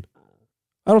sequencing.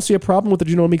 I don't see a problem with the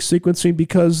genomic sequencing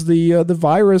because the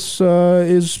virus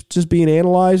is just being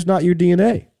analyzed, not your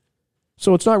DNA.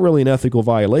 So it's not really an ethical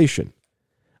violation.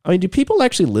 I mean, do people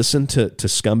actually listen to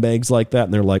scumbags like that?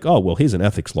 And they're like, oh, well, he's an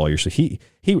ethics lawyer, so he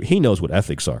knows what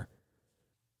ethics are.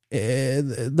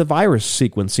 The virus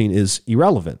sequencing is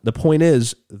irrelevant. The point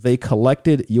is they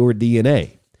collected your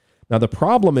DNA. Now, the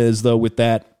problem is, though, with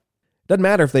that, it doesn't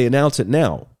matter if they announce it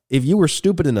now. If you were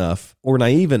stupid enough or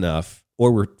naive enough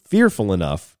or were fearful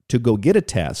enough to go get a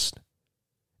test,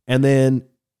 and then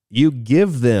you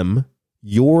give them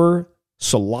your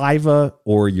saliva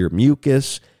or your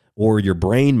mucus or your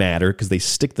brain matter because they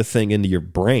stick the thing into your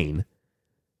brain,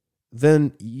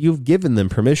 then you've given them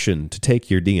permission to take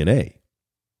your DNA.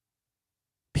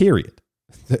 Period.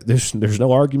 There's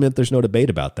no argument. There's no debate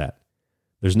about that.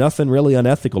 There's nothing really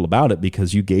unethical about it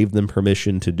because you gave them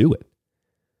permission to do it.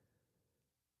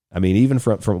 I mean, even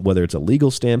from whether it's a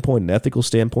legal standpoint, an ethical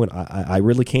standpoint, I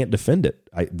really can't defend it.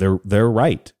 They're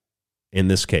right in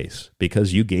this case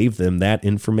because you gave them that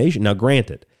information. Now,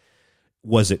 granted,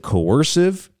 was it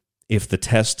coercive? If the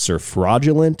tests are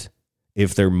fraudulent,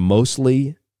 if they're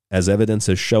mostly, as evidence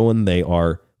has shown, they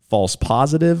are false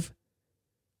positive,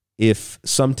 if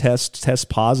some tests test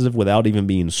positive without even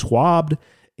being swabbed,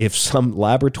 if some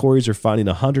laboratories are finding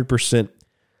 100%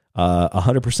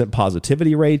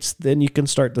 positivity rates, then you can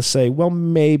start to say, well,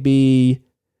 maybe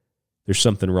there's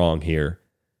something wrong here.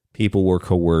 People were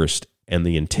coerced, and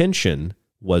the intention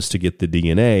was to get the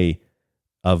DNA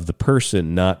of the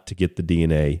person, not to get the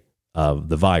DNA of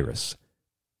the virus.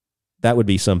 That would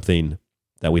be something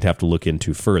that we'd have to look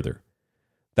into further.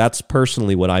 That's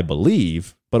personally what I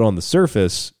believe, but on the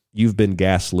surface, you've been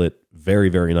gaslit very,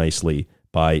 very nicely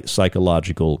by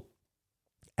psychological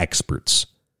experts,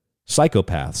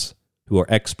 psychopaths who are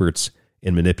experts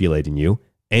in manipulating you,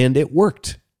 and it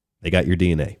worked. They got your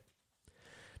DNA.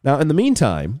 Now, in the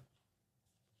meantime,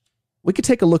 we could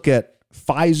take a look at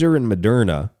Pfizer and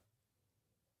Moderna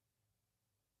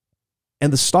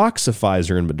and the stocks of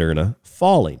Pfizer and Moderna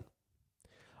falling.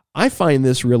 I find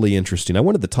this really interesting. I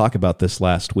wanted to talk about this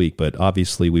last week, but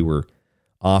obviously we were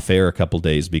off air a couple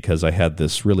days because I had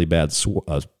this really bad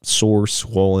sore,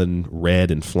 swollen,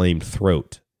 red, inflamed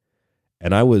throat.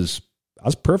 And I was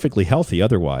perfectly healthy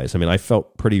otherwise. I mean, I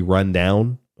felt pretty run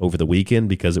down over the weekend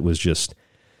because it was just,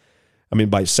 I mean,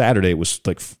 by Saturday, it was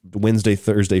like Wednesday,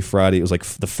 Thursday, Friday. It was like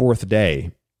the fourth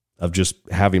day of just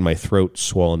having my throat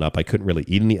swollen up. I couldn't really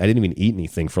eat I didn't even eat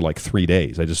anything for like 3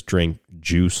 days. I just drank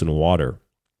juice and water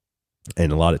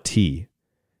and a lot of tea.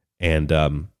 And, I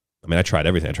mean, I tried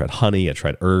everything. I tried honey. I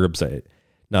tried herbs.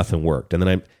 Nothing worked. And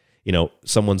then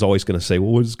someone's always going to say,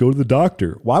 well, just go to the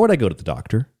doctor. Why would I go to the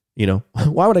doctor?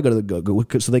 Why would I go to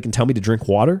the so they can tell me to drink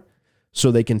water?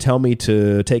 So they can tell me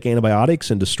to take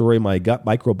antibiotics and destroy my gut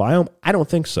microbiome? I don't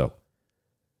think so.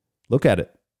 Look at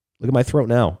it. Look at my throat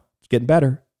now. It's getting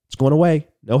better. It's going away.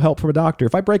 No help from a doctor.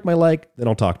 If I break my leg, then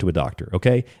I'll talk to a doctor.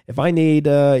 Okay. If I need,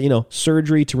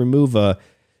 surgery to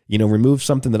remove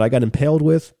something that I got impaled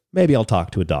with, maybe I'll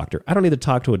talk to a doctor. I don't need to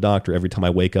talk to a doctor every time I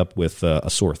wake up with a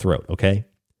sore throat. Okay.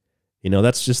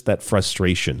 That's just that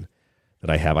frustration that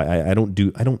I have. I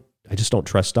just don't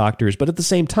trust doctors. But at the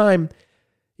same time,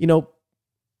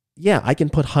 I can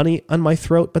put honey on my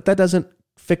throat, but that doesn't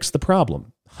fix the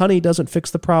problem. Honey doesn't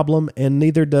fix the problem, and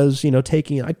neither does,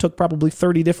 I took probably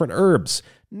 30 different herbs.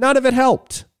 None of it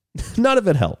helped. None of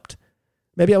it helped.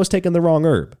 Maybe I was taking the wrong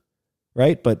herb,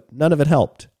 right? But none of it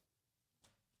helped.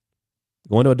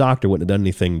 Going to a doctor wouldn't have done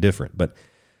anything different. But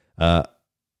I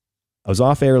was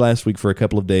off air last week for a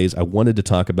couple of days. I wanted to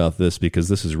talk about this because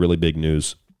this is really big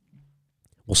news.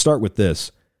 We'll start with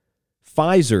this.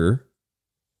 Pfizer,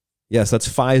 yes, that's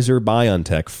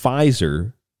Pfizer-BioNTech.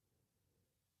 Pfizer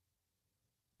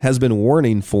has been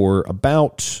warning for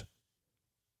about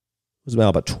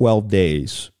 12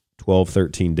 days,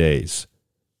 13 days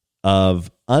of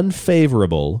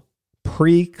unfavorable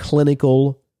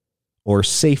preclinical or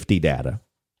safety data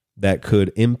that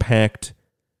could impact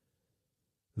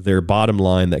their bottom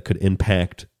line, that could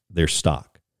impact their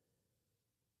stock.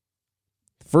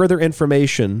 Further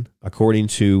information, according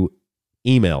to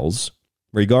emails,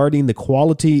 regarding the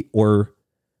quality or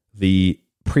the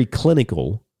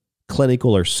preclinical,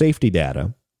 clinical, or safety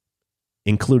data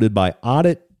included by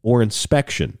audit or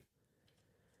inspection.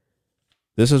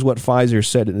 This is what Pfizer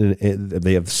said.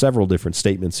 They have several different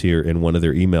statements here in one of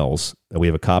their emails that we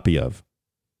have a copy of.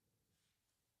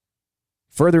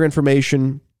 Further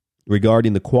information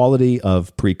regarding the quality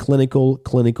of preclinical,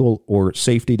 clinical, or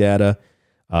safety data,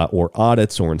 or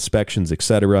audits or inspections,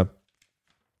 etc.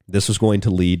 This is going to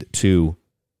lead to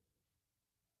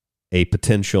a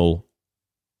potential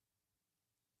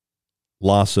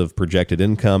loss of projected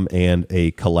income, and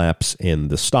a collapse in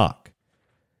the stock.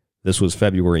 This was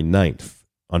February 9th.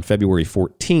 On February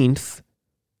 14th,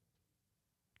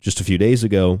 just a few days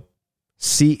ago,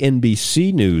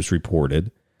 CNBC News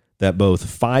reported that both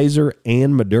Pfizer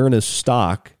and Moderna's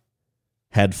stock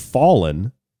had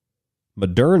fallen,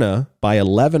 Moderna by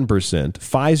 11%,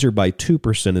 Pfizer by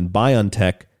 2%, and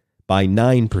BioNTech by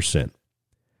 9%.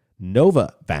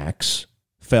 Novavax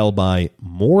fell by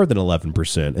more than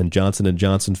 11%, and Johnson &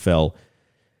 Johnson fell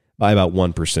by about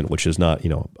 1%, which is not,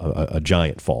 a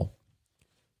giant fall.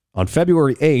 On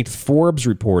February 8th, Forbes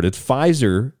reported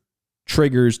Pfizer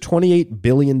triggers $28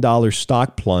 billion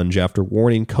stock plunge after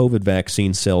warning COVID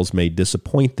vaccine sales may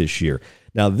disappoint this year.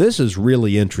 Now, this is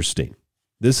really interesting.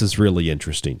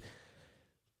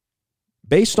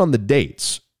 Based on the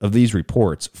dates of these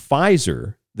reports,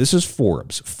 Pfizer, this is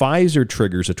Forbes, Pfizer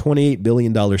triggers a $28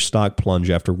 billion stock plunge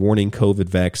after warning COVID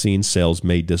vaccine sales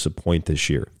may disappoint this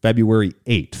year. February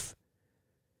 8th.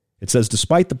 It says,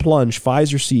 despite the plunge,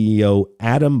 Pfizer CEO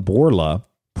Adam Bourla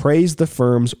praised the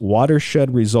firm's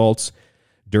watershed results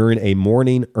during a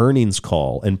morning earnings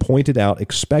call and pointed out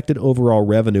expected overall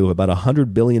revenue of about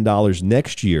 $100 billion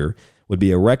next year would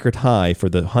be a record high for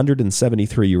the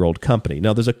 173-year-old company.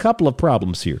 Now, there's a couple of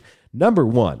problems here. Number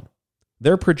one,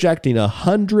 they're projecting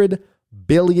 $100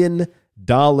 billion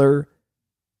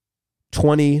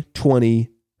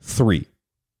 2023.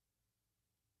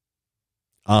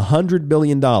 $100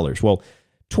 billion. Well,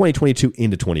 2022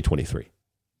 into 2023.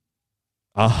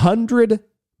 $100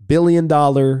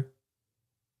 billion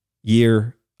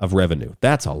year of revenue.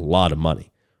 That's a lot of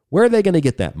money. Where are they going to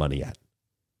get that money at?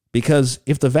 Because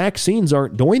if the vaccines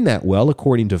aren't doing that well,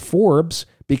 according to Forbes,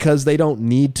 because they don't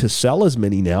need to sell as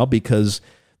many now because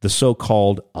the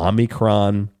so-called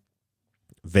Omicron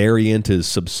variant is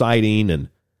subsiding and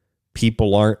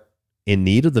people aren't in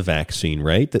need of the vaccine,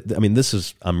 right? I mean,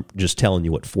 I'm just telling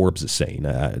you what Forbes is saying.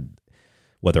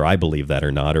 Whether I believe that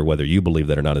or not, or whether you believe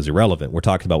that or not is irrelevant. We're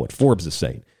talking about what Forbes is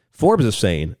saying. Forbes is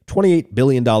saying $28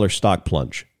 billion stock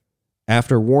plunge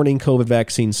after warning COVID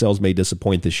vaccine sales may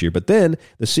disappoint this year. But then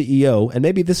the CEO, and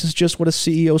maybe this is just what a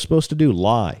CEO is supposed to do,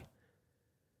 lie,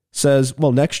 says,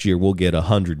 well, next year we'll get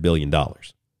 $100 billion.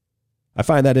 I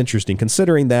find that interesting,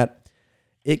 considering that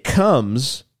it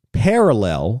comes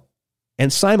parallel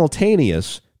and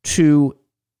simultaneous to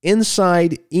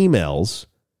inside emails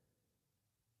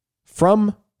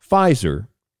from Pfizer,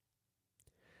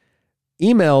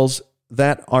 emails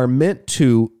that are meant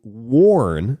to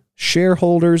warn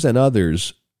shareholders and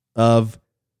others of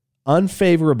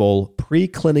unfavorable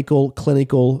preclinical,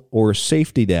 clinical, or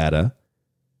safety data.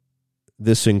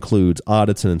 This includes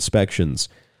audits and inspections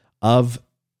of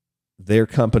their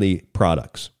company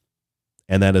products.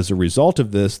 And that as a result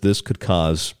of this could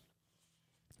cause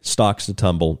stocks to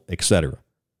tumble, etc.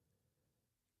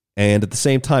 And at the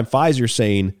same time, Pfizer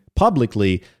saying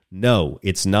publicly, no,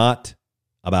 it's not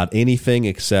about anything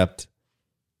except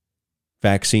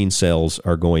vaccine sales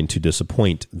are going to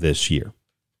disappoint this year.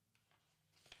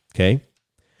 Okay?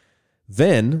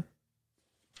 Then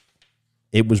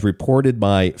it was reported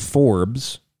by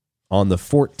Forbes on the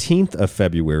 14th of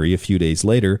February, a few days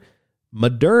later,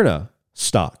 Moderna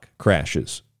stock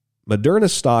crashes. Moderna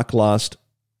stock lost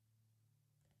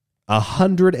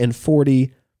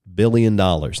 $140 billion.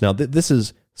 Now, this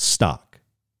is stock.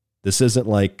 This isn't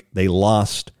like they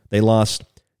lost,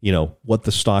 what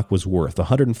the stock was worth,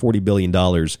 $140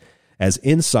 billion, as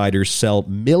insiders sell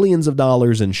millions of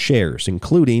dollars in shares,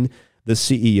 including the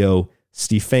CEO,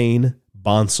 Stéphane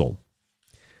Bancel.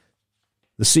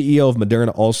 The CEO of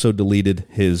Moderna also deleted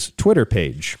his Twitter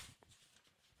page.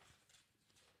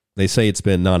 They say it's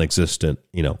been non-existent,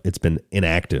 it's been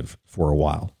inactive for a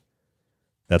while.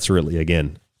 That's really,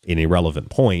 again, an irrelevant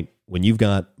point. When you've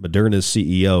got Moderna's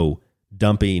CEO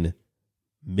dumping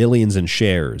millions in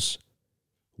shares,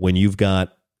 when you've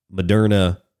got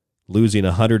Moderna losing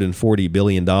 $140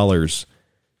 billion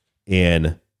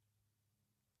in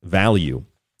value,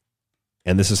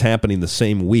 and this is happening the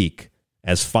same week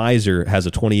as Pfizer has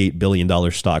a $28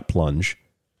 billion stock plunge,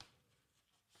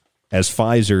 as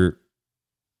Pfizer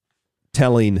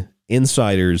telling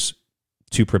insiders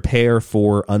to prepare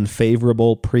for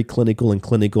unfavorable preclinical and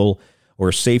clinical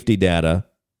or safety data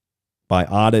by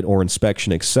audit or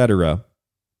inspection, etc.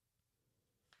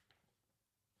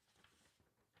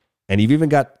 And you've even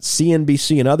got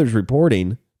CNBC and others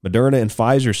reporting Moderna and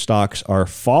Pfizer stocks are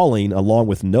falling along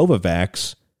with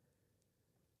Novavax.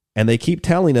 And they keep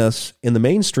telling us in the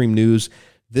mainstream news,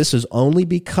 this is only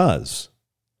because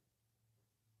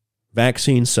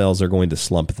vaccine sales are going to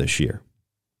slump this year.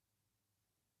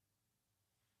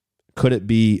 Could it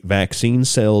be vaccine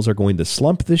sales are going to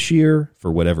slump this year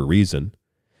for whatever reason?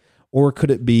 Or could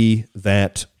it be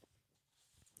that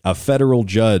a federal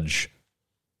judge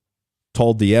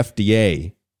told the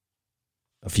FDA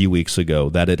a few weeks ago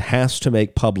that it has to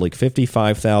make public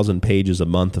 55,000 pages a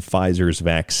month of Pfizer's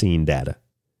vaccine data?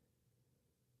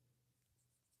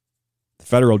 The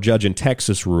federal judge in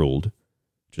Texas ruled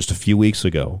just a few weeks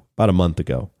ago, about a month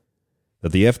ago,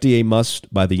 that the FDA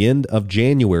must, by the end of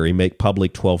January, make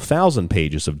public 12,000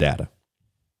 pages of data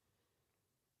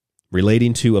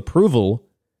relating to approval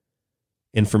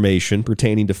information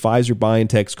pertaining to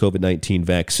Pfizer-BioNTech's COVID-19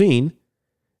 vaccine,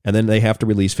 and then they have to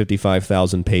release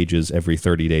 55,000 pages every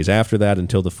 30 days after that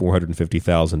until the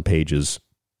 450,000 pages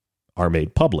are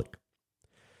made public.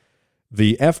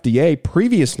 The FDA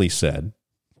previously said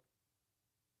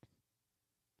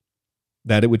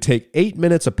that it would take 8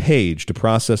 minutes a page to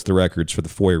process the records for the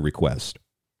FOIA request.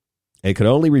 It could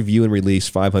only review and release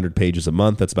 500 pages a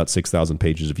month. That's about 6,000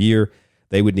 pages a year.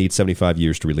 They would need 75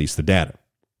 years to release the data.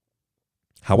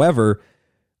 However,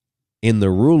 in the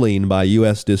ruling by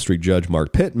U.S. District Judge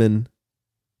Mark Pittman,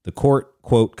 the court,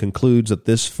 quote, concludes that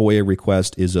this FOIA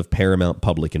request is of paramount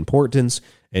public importance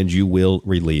and you will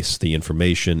release the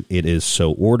information. It is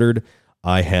so ordered.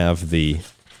 I have the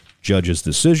judge's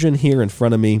decision here in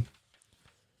front of me,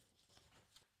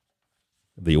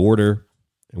 the order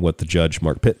and what the judge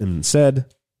Mark Pittman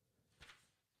said.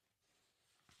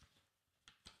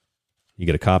 You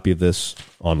get a copy of this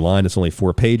online. It's only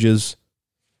 4 pages.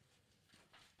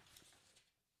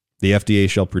 The FDA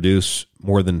shall produce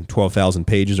more than 12,000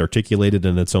 pages articulated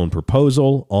in its own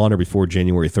proposal on or before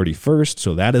January 31st.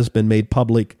 So that has been made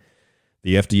public.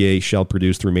 The FDA shall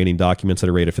produce the remaining documents at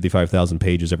a rate of 55,000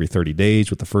 pages every 30 days,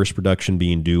 with the first production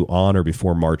being due on or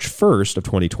before March 1st of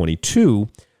 2022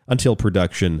 until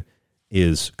production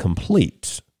is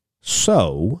complete.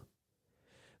 So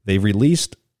they've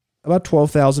released about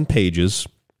 12,000 pages.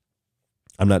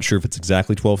 I'm not sure if it's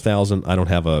exactly 12,000. I don't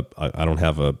have a,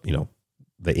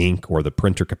 the ink or the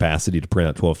printer capacity to print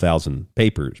out 12,000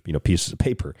 pieces of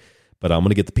paper. But I'm going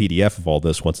to get the PDF of all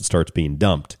this once it starts being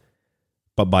dumped.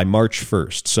 But by March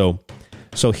 1st.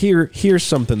 So here's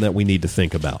something that we need to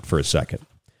think about for a second.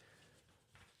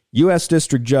 U.S.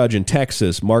 District Judge in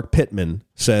Texas, Mark Pittman,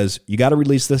 says you got to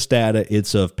release this data.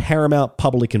 It's of paramount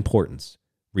public importance.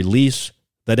 Release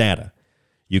the data.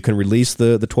 You can release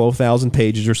the 12,000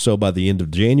 pages or so by the end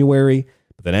of January.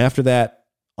 But then after that,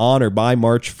 on or by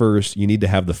March 1st, you need to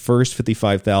have the first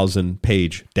 55,000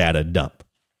 page data dump.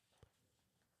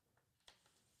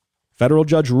 Federal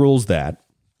judge rules that.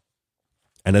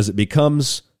 And as it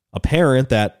becomes apparent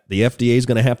that the FDA is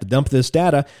going to have to dump this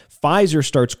data, Pfizer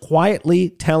starts quietly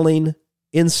telling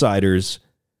insiders,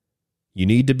 you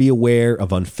need to be aware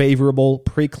of unfavorable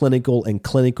preclinical and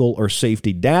clinical or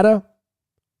safety data.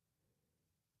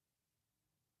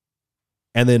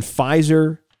 And then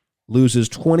Pfizer loses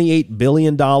 $28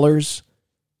 billion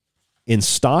in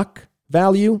stock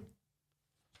value.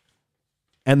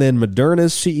 And then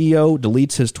Moderna's CEO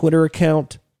deletes his Twitter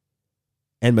account.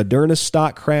 And Moderna's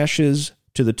stock crashes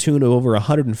to the tune of over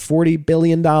 $140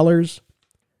 billion.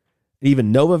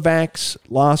 Even Novavax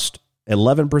lost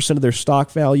 11% of their stock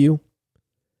value.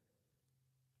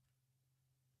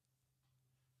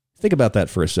 Think about that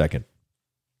for a second.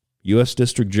 U.S.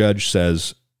 District Judge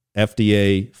says,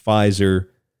 FDA, Pfizer,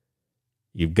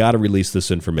 you've got to release this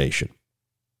information.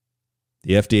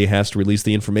 The FDA has to release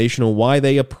the information on why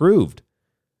they approved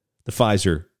the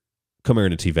Pfizer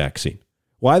Comirnaty vaccine.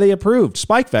 Why they approved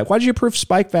Spikevax. Why did you approve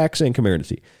Spikevax and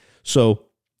Comirnaty? So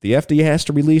the FDA has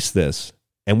to release this,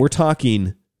 and we're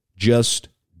talking just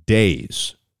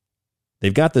days.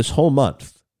 They've got this whole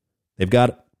month. They've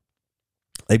got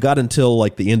until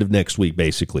like the end of next week,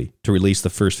 basically, to release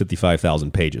the first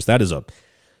 55,000 pages. That is a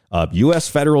U.S.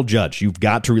 federal judge. You've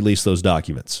got to release those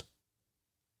documents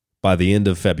by the end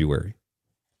of February.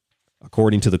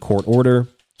 According to the court order,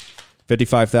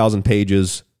 55,000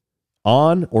 pages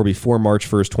on or before March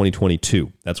 1st,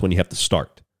 2022. That's when you have to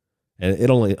start. And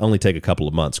it'll only take a couple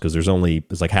of months because there's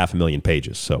like 500,000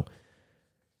 pages. So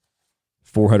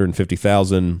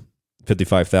 450,000,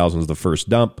 55,000 is the first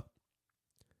dump.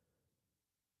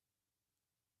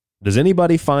 Does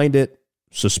anybody find it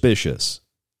suspicious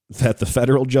that the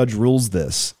federal judge rules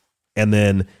this, and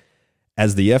then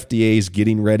as the FDA is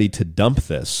getting ready to dump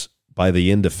this by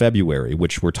the end of February,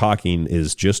 which we're talking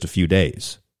is just a few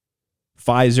days,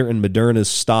 Pfizer and Moderna's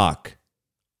stock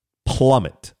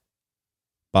plummet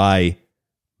by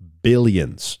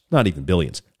billions, not even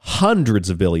billions, hundreds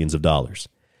of billions of dollars.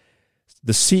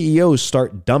 The CEOs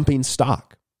start dumping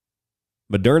stock.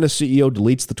 Moderna CEO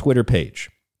deletes the Twitter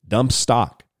page, dumps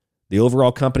stock. The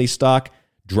overall company stock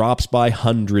drops by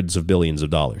hundreds of billions of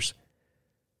dollars.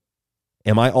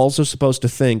 Am I also supposed to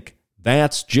think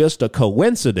that's just a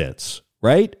coincidence,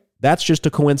 right? That's just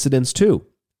a coincidence too.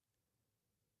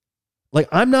 Like,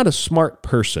 I'm not a smart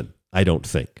person, I don't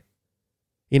think.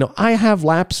 You know, I have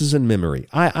lapses in memory.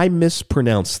 I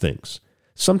mispronounce things.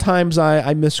 Sometimes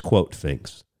I misquote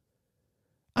things.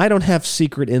 I don't have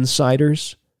secret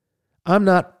insiders. I'm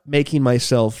not making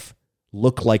myself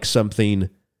look like something,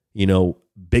 you know,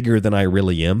 bigger than I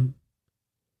really am.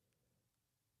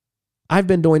 I've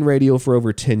been doing radio for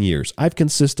over 10 years. I've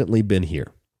consistently been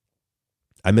here.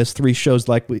 I missed 3 shows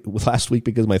last week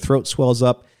because my throat swells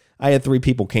up. I had 3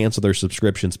 people cancel their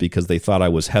subscriptions because they thought I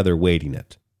was Heather waiting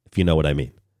it, if you know what I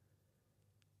mean.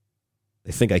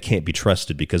 They think I can't be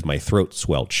trusted because my throat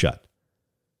swelled shut.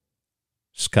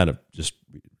 It's kind of just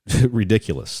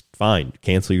ridiculous. Fine,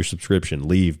 cancel your subscription,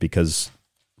 leave because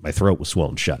my throat was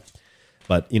swollen shut.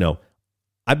 But, you know,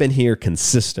 I've been here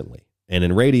consistently, and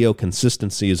in radio,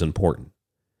 consistency is important.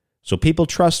 So people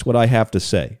trust what I have to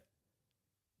say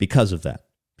because of that.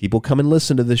 People come and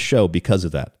listen to this show because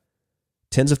of that.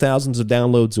 Tens of thousands of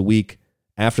downloads a week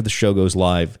after the show goes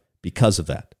live because of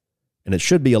that. And it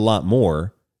should be a lot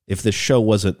more if this show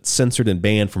wasn't censored and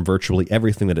banned from virtually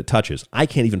everything that it touches. I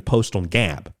can't even post on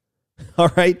Gab.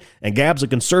 All right? And Gab's a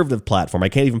conservative platform. I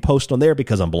can't even post on there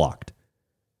because I'm blocked.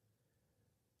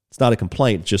 It's not a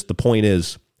complaint. Just the point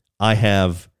is, I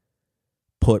have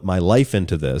put my life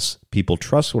into this. People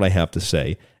trust what I have to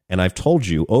say. And I've told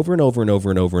you over and over and over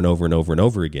and over and over and over and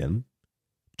over again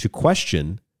to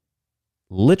question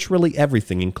literally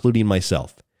everything, including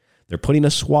myself. They're putting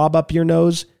a swab up your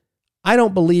nose. I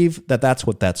don't believe that that's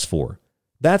what that's for.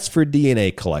 That's for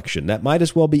DNA collection. That might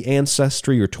as well be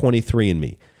Ancestry or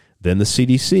 23andMe. Then the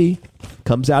CDC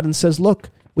comes out and says, look,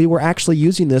 we were actually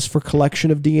using this for collection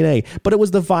of DNA, but it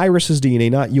was the virus's DNA,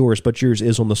 not yours, but yours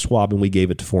is on the swab, and we gave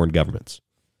it to foreign governments.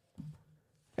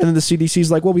 And then the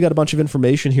CDC's like, well, we got a bunch of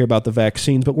information here about the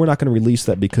vaccines, but we're not going to release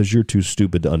that because you're too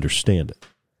stupid to understand it.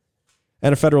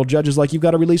 And a federal judge is like, you've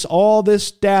got to release all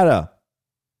this data.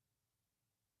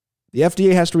 The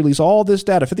FDA has to release all this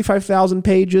data, 55,000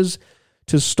 pages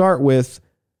to start with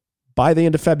by the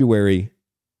end of February.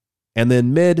 And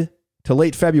then mid to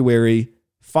late February,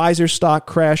 Pfizer stock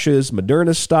crashes,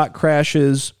 Moderna stock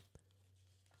crashes,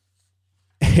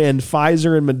 and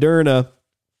Pfizer and Moderna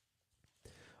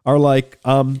are like,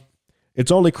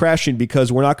 it's only crashing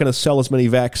because we're not going to sell as many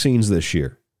vaccines this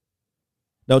year.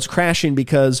 No, it's crashing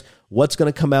because what's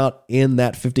going to come out in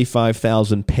that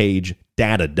 55,000 page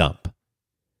data dump?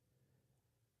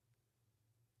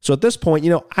 So at this point,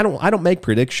 you know, I don't make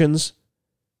predictions,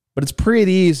 but it's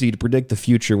pretty easy to predict the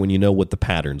future when you know what the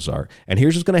patterns are. And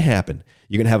here's what's going to happen.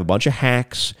 You're going to have a bunch of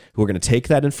hacks who are going to take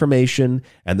that information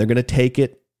and they're going to take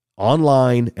it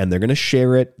online and they're going to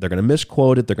share it. They're going to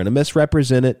misquote it. They're going to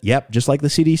misrepresent it. Yep, just like the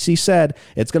CDC said,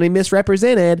 it's going to be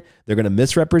misrepresented. They're going to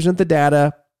misrepresent the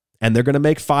data and they're going to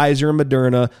make Pfizer and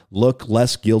Moderna look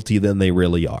less guilty than they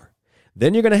really are.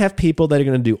 Then you're going to have people that are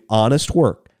going to do honest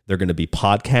work. They're going to be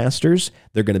podcasters.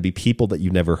 They're going to be people that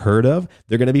you've never heard of.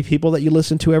 They're going to be people that you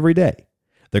listen to every day.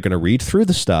 They're going to read through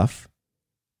the stuff.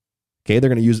 Okay,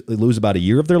 they're going to lose about a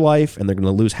year of their life, and they're going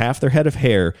to lose half their head of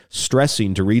hair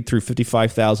stressing to read through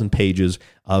 55,000 pages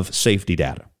of safety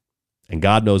data. And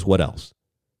God knows what else.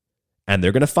 And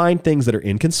they're going to find things that are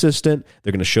inconsistent.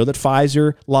 They're going to show that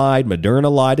Pfizer lied,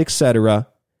 Moderna lied, etc.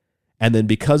 And then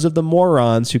because of the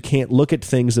morons who can't look at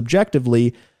things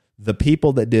objectively, the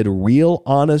people that did real,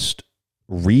 honest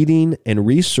reading and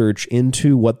research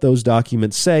into what those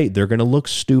documents say, they're going to look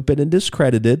stupid and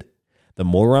discredited. The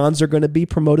morons are going to be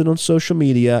promoted on social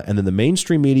media, and then the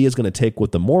mainstream media is going to take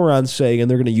what the morons say,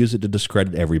 and they're going to use it to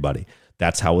discredit everybody.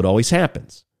 That's how it always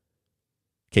happens.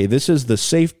 Okay, this is the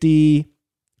safety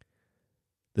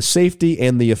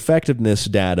and the effectiveness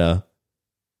data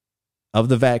of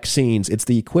the vaccines. It's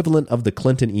the equivalent of the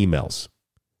Clinton emails,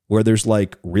 where there's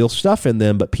like real stuff in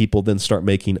them, but people then start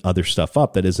making other stuff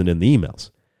up that isn't in the emails.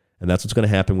 And that's what's going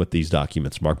to happen with these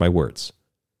documents. Mark my words.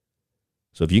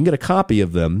 So if you can get a copy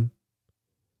of them,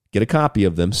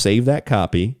 save that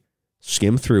copy,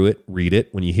 skim through it, read it.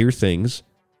 When you hear things,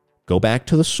 go back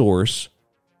to the source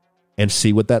and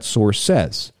see what that source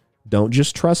says. Don't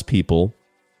just trust people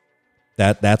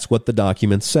that that's what the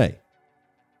documents say.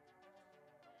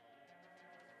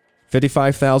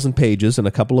 55,000 pages in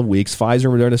a couple of weeks.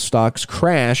 Pfizer and Moderna stocks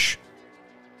crash.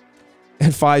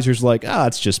 And Pfizer's like,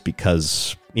 it's just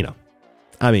because, we're just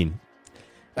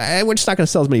not going to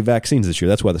sell as many vaccines this year.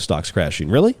 That's why the stock's crashing.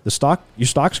 Really? Your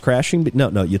stock's crashing?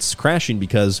 No, it's crashing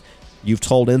because you've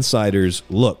told insiders,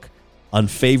 look,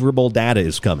 unfavorable data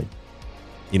is coming.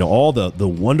 All the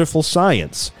wonderful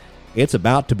science It's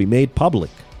about to be made public.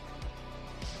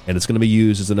 And it's going to be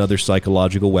used as another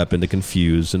psychological weapon to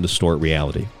confuse and distort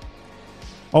reality.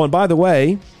 Oh, and by the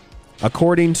way,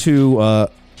 according to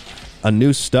a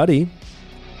new study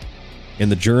in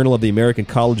the Journal of the American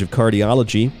College of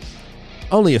Cardiology,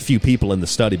 only a few people in the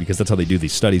study because that's how they do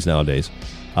these studies nowadays,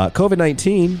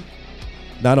 COVID-19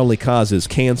 not only causes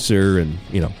cancer and,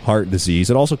 heart disease,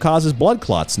 it also causes blood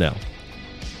clots now.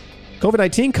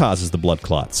 COVID-19 causes the blood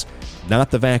clots,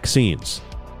 not the vaccines.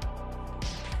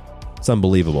 It's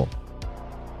unbelievable.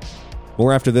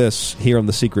 More after this here on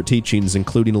The Secret Teachings,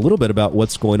 including a little bit about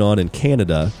what's going on in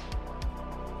Canada.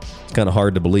 It's kind of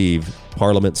hard to believe.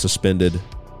 Parliament suspended,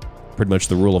 pretty much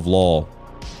the rule of law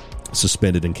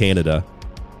suspended in Canada.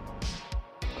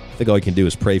 I think all you can do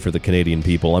is pray for the Canadian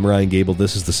people. I'm Ryan Gable.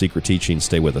 This is The Secret Teachings.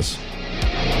 Stay with us.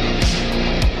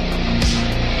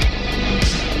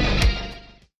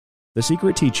 The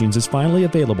Secret Teachings is finally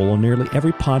available on nearly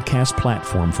every podcast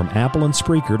platform from Apple and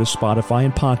Spreaker to Spotify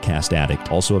and Podcast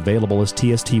Addict. Also available as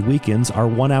TST Weekends, our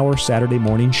 1-hour Saturday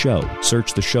morning show.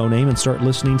 Search the show name and start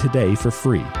listening today for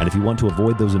free. And if you want to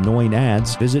avoid those annoying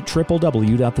ads, visit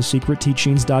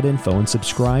www.thesecretteachings.info and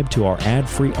subscribe to our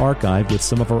ad-free archive with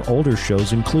some of our older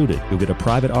shows included. You'll get a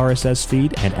private RSS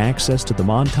feed and access to the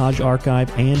montage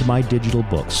archive and my digital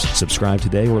books. Subscribe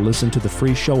today or listen to the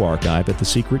free show archive at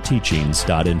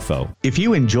thesecretteachings.info. If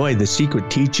you enjoy The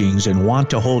Secret Teachings and want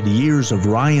to hold years of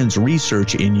Ryan's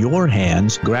research in your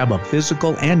hands, grab a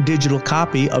physical and digital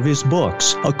copy of his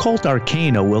books. Occult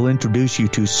Arcana will introduce you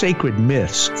to sacred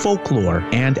myths, folklore,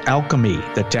 and alchemy.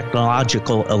 The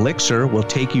Technological Elixir will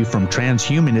take you from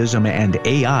transhumanism and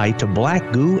AI to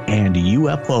black goo and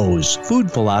UFOs. Food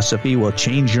Philosophy will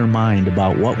change your mind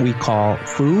about what we call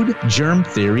food, germ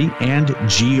theory, and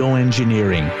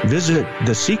geoengineering. Visit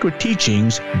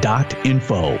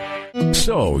thesecretteachings.info.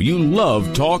 So, you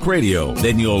love talk radio?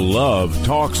 Then you'll love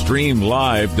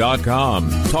TalkStreamLive.com.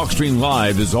 TalkStream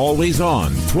Live is always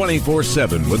on,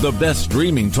 24/7, with the best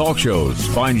streaming talk shows.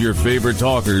 Find your favorite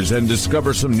talkers and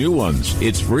discover some new ones.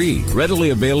 It's free, readily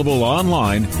available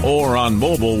online or on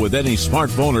mobile with any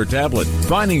smartphone or tablet.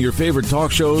 Finding your favorite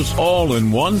talk shows all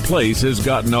in one place has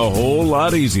gotten a whole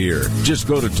lot easier. Just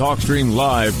go to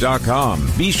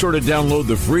TalkStreamLive.com. Be sure to download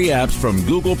the free apps from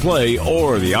Google Play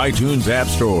or the iTunes App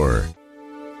Store.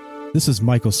 This is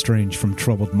Michael Strange from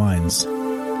Troubled Minds.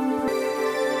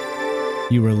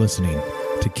 You are listening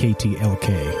to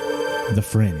KTLK, The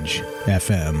Fringe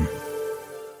FM.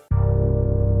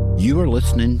 You are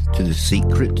listening to The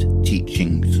Secret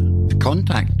Teachings. To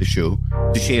contact the show,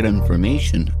 to share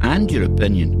information and your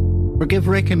opinion, or give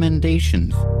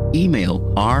recommendations, email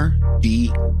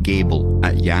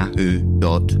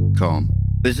rdgable@yahoo.com.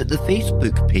 Visit the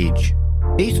Facebook page,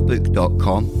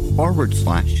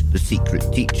 facebook.com/The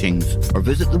Secret Teachings, or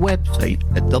visit the website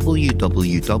at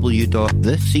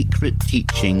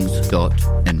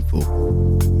www.thesecretteachings.info.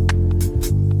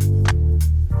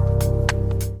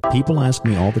 People ask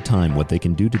me all the time what they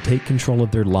can do to take control of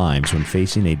their lives when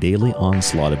facing a daily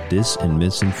onslaught of dis and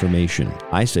misinformation.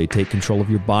 I say take control of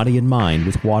your body and mind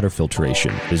with water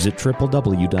filtration. Visit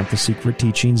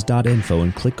www.thesecretteachings.info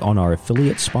and click on our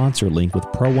affiliate sponsor link with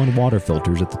Pro One water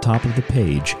filters at the top of the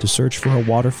page to search for a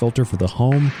water filter for the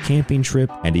home, camping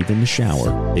trip, and even the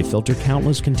shower. They filter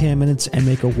countless contaminants and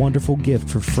make a wonderful gift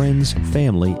for friends,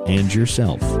 family, and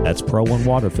yourself. That's Pro One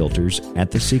water filters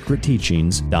at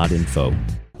thesecretteachings.info.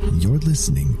 You're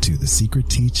listening to The Secret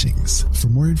Teachings. For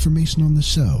more information on the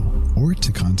show or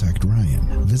to contact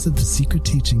Ryan, visit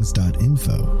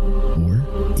thesecretteachings.info or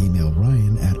email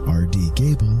Ryan at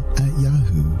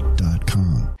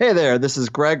rdgable@yahoo.com. Hey there, this is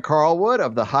Greg Carlwood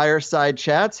of the Higher Side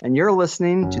Chats, and you're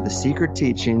listening to The Secret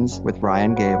Teachings with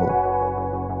Ryan Gable.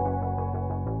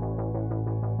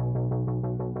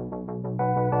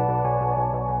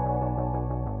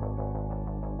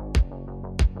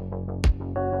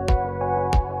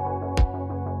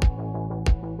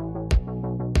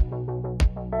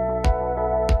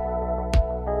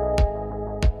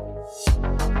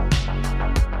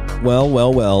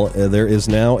 Well, there is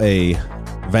now a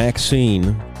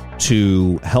vaccine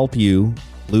to help you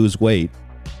lose weight,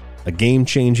 a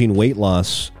game-changing weight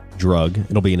loss drug.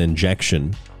 It'll be an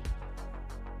injection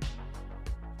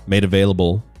made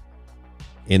available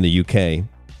in the UK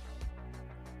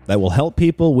that will help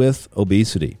people with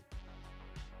obesity.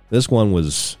 This one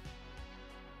was,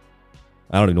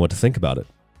 I don't even know what to think about it.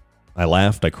 I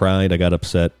laughed, I cried, I got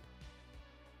upset.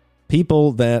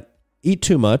 People that eat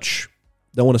too much,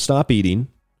 don't want to stop eating,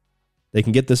 they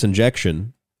can get this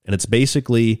injection, and it's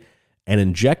basically an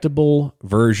injectable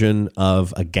version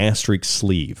of a gastric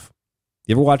sleeve.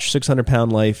 You ever watch 600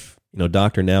 Pound Life?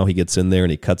 Dr. Now, he gets in there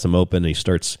and he cuts them open and he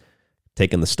starts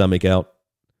taking the stomach out.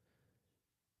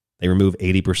 They remove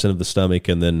 80% of the stomach,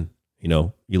 and then,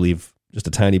 you leave just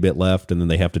a tiny bit left, and then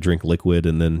they have to drink liquid,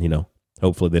 and then,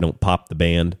 hopefully they don't pop the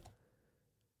band.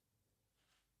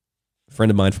 A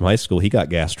friend of mine from high school, he got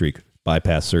gastric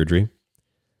bypass surgery.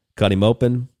 Cut him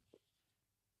open,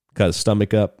 cut his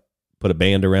stomach up, put a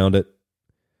band around it.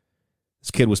 This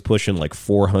kid was pushing like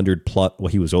 400 plus, well,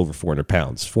 he was over 400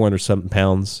 pounds, 400-something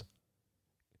pounds,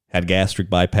 had gastric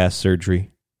bypass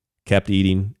surgery, kept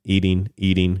eating,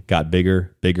 got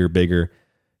bigger,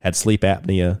 had sleep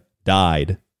apnea,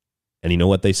 died. And you know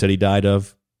what they said he died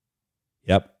of?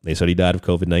 Yep, they said he died of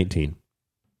COVID-19.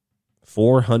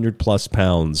 400 plus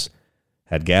pounds,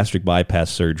 had gastric bypass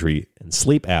surgery and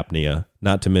sleep apnea,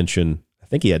 not to mention, I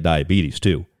think he had diabetes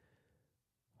too.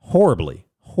 Horribly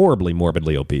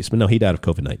morbidly obese. But no, he died of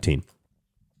COVID-19.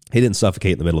 He didn't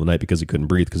suffocate in the middle of the night because he couldn't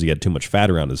breathe because he had too much fat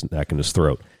around his neck and his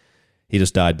throat. He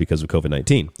just died because of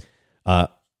COVID-19.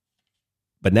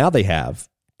 But now they have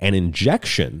an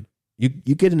injection. You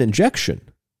get an injection,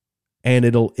 and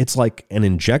it's like an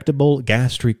injectable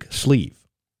gastric sleeve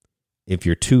if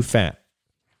you're too fat.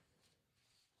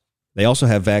 They also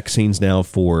have vaccines now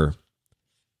for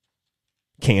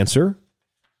cancer.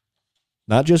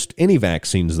 Not just any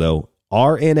vaccines, though.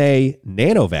 RNA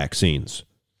nanovaccines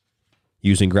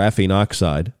using graphene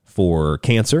oxide for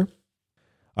cancer.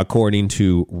 According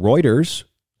to Reuters,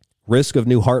 risk of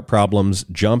new heart problems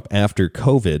jump after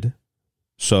COVID.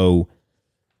 So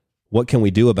what can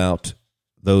we do about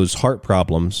those heart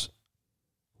problems?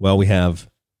 Well, we have,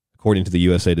 according to the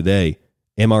USA Today,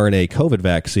 mRNA COVID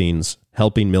vaccines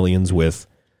helping millions with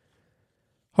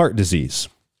heart disease.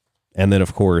 And then,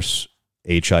 of course,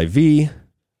 HIV.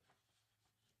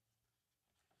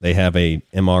 They have a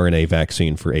mRNA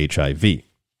vaccine for HIV. If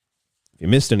you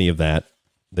missed any of that,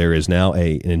 there is now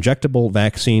an injectable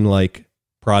vaccine-like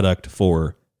product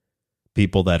for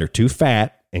people that are too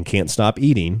fat and can't stop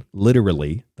eating.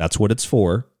 Literally, that's what it's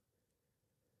for.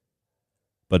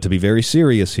 But to be very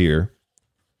serious here,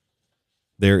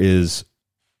 there is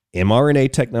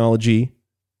mRNA technology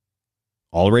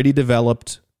already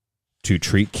developed to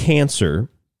treat cancer,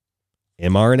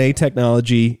 mRNA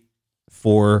technology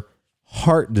for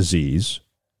heart disease,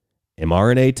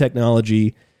 mRNA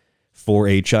technology for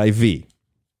HIV,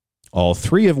 all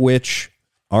three of which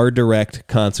are direct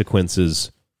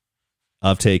consequences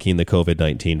of taking the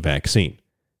COVID-19 vaccine.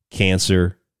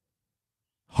 Cancer,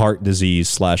 heart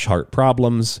disease / heart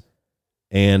problems,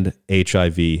 and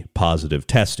HIV positive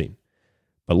testing.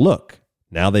 But look,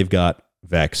 now they've got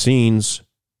vaccines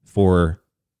for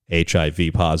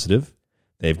HIV positive.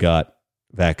 They've got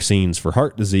vaccines for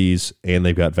heart disease, and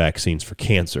they've got vaccines for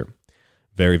cancer.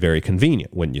 Very, very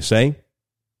convenient, wouldn't you say?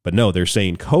 But no, they're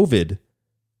saying COVID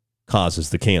causes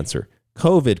the cancer.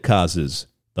 COVID causes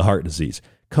the heart disease.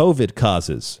 COVID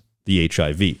causes the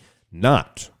HIV,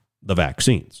 not the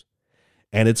vaccines.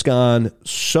 And it's gone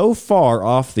so far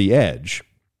off the edge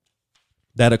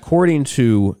that according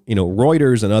to,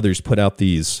 Reuters and others put out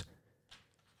these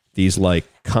like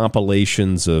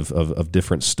compilations of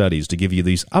different studies to give you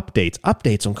these updates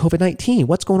on COVID-19.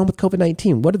 What's going on with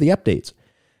COVID-19? What are the updates?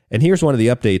 And here's one of the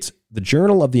updates. The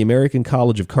Journal of the American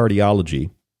College of Cardiology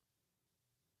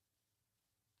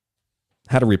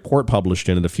had a report published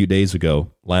in it a few days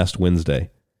ago, last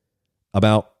Wednesday,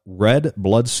 about red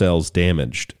blood cells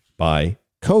damaged by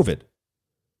COVID.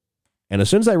 And as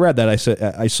soon as I read that,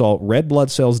 I saw red blood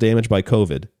cells damaged by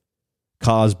COVID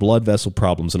cause blood vessel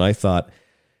problems. And I thought,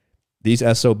 these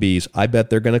SOBs, I bet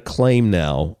they're going to claim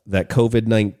now that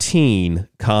COVID-19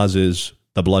 causes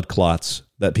the blood clots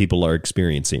that people are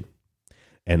experiencing.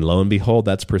 And lo and behold,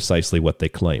 that's precisely what they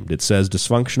claimed. It says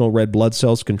dysfunctional red blood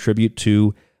cells contribute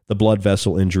to the blood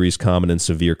vessel injuries common in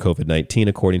severe COVID-19,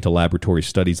 according to laboratory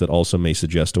studies that also may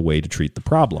suggest a way to treat the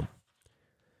problem.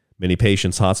 Many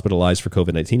patients hospitalized for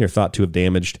COVID-19 are thought to have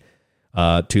damaged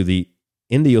to the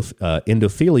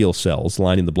endothelial cells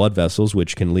lining the blood vessels,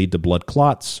 which can lead to blood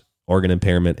clots, organ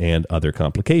impairment, and other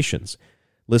complications.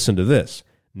 Listen to this.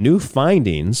 New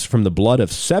findings from the blood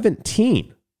of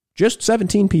 17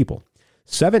 people,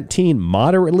 17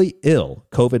 moderately ill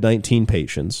COVID-19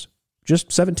 patients,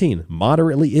 just 17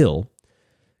 moderately ill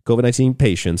COVID-19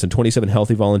 patients and 27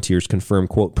 healthy volunteers confirm,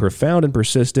 quote, profound and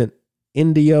persistent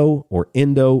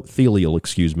endothelial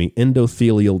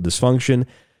dysfunction,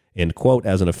 end quote,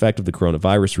 as an effect of the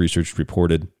coronavirus, research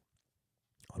reported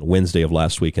on Wednesday of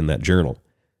last week in that journal.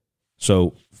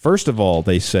 So, first of all,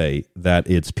 they say that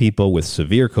it's people with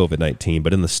severe COVID-19,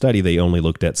 but in the study, they only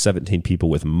looked at 17 people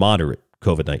with moderate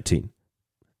COVID-19.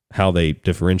 How they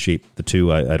differentiate the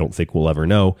two, I don't think we'll ever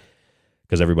know,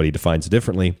 because everybody defines it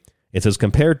differently. It says,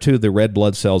 compared to the red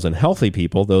blood cells in healthy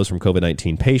people, those from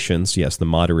COVID-19 patients, yes, the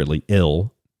moderately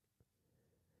ill,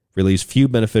 release few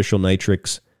beneficial nitric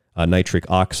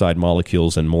oxide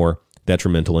molecules and more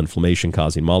detrimental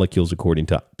inflammation-causing molecules, according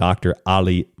to Dr.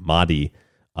 Ali Mahdi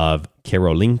of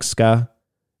Karolinska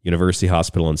University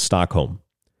Hospital in Stockholm.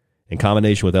 In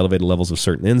combination with elevated levels of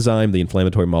certain enzyme, the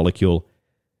inflammatory molecule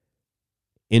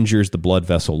injures the blood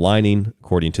vessel lining,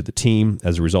 according to the team.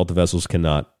 As a result, the vessels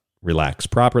cannot relax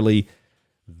properly,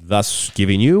 thus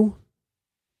giving you,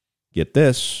 get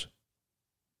this,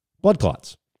 blood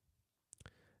clots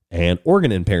and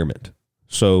organ impairment.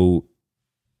 So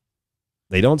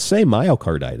they don't say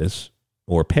myocarditis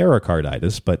or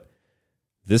pericarditis, but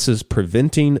this is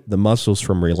preventing the muscles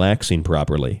from relaxing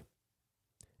properly.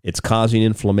 It's causing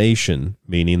inflammation,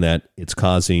 meaning that it's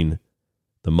causing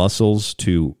the muscles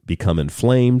to become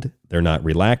inflamed. They're not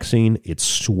relaxing. It's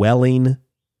swelling.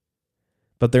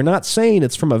 But they're not saying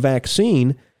it's from a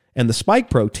vaccine and the spike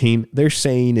protein. They're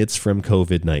saying it's from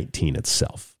COVID-19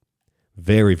 itself.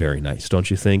 Very, very nice,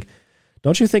 don't you think?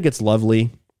 Don't you think it's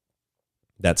lovely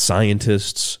that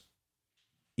scientists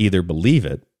either believe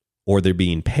it or they're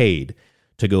being paid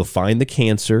to go find the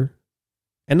cancer?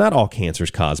 And not all cancer is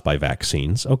caused by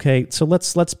vaccines, okay? So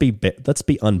let's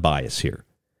be unbiased here.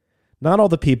 Not all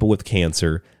the people with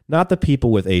cancer, not the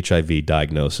people with HIV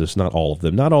diagnosis, not all of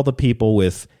them, not all the people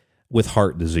with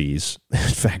heart disease. In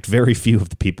fact, very few of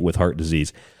the people with heart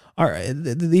disease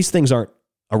these things aren't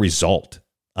a result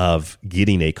of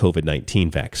getting a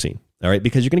COVID-19 vaccine. All right,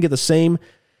 because you're going to get the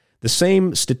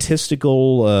same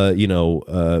statistical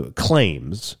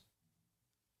claims.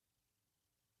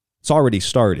 It's already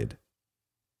started,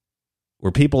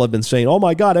 where people have been saying, "Oh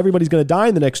my God, everybody's going to die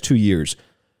in the next 2 years."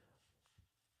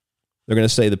 They're going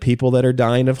to say the people that are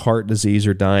dying of heart disease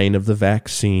are dying of the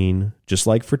vaccine. Just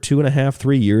like for 2.5,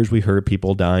 3 years, we heard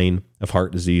people dying of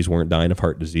heart disease weren't dying of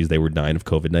heart disease. They were dying of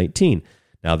COVID-19.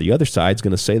 Now the other side's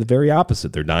going to say the very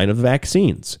opposite. They're dying of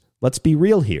vaccines. Let's be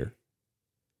real here.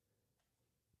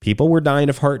 People were dying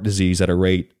of heart disease at a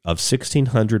rate of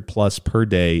 1,600 plus per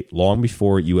day long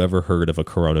before you ever heard of a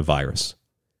coronavirus.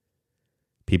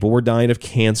 People were dying of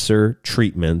cancer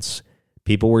treatments.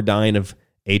 People were dying of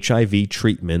HIV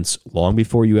treatments long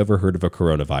before you ever heard of a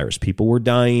coronavirus. People were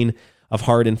dying of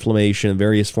heart inflammation and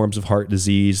various forms of heart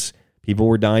disease. People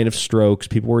were dying of strokes.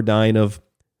 People were dying of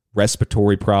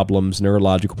respiratory problems,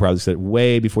 neurological problems,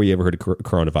 way before you ever heard of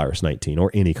coronavirus 19 or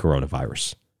any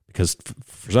coronavirus. Because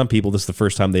for some people, this is the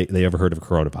first time they ever heard of a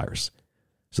coronavirus.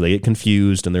 So they get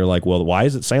confused and they're like, well, why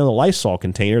is it saying on the Lysol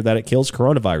container that it kills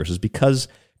coronaviruses? Because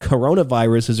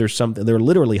coronaviruses are something, there are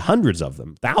literally hundreds of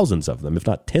them, thousands of them, if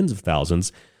not tens of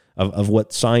thousands of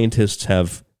what scientists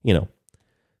have,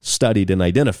 studied and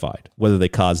identified. Whether they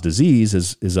cause disease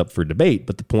is up for debate,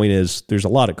 but the point is there's a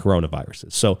lot of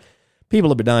coronaviruses. So people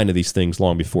have been dying of these things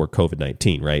long before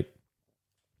COVID-19, right?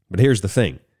 But here's the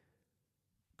thing.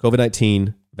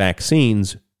 COVID-19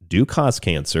 vaccines do cause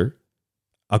cancer,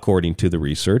 according to the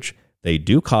research. They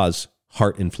do cause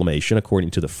heart inflammation, according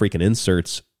to the freaking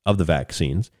inserts of the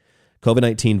vaccines.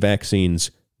 COVID-19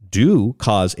 vaccines do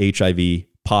cause HIV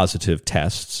positive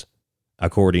tests,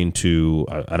 according to,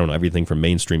 everything from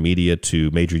mainstream media to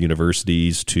major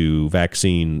universities to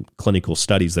vaccine clinical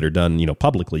studies that are done,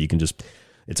 publicly. You can just,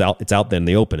 it's out there in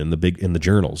the open in the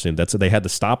journals. And they had to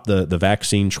stop the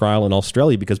vaccine trial in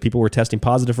Australia because people were testing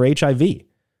positive for HIV.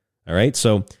 All right.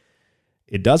 So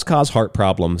it does cause heart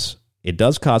problems. It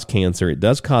does cause cancer. It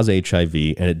does cause HIV.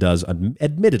 And it does,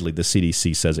 admittedly, the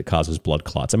CDC says it causes blood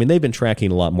clots. I mean, they've been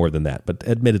tracking a lot more than that, but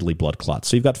admittedly blood clots.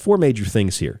 So you've got four major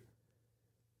things here.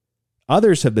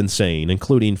 Others have been saying,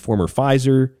 including former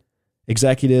Pfizer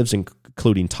executives,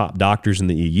 including top doctors in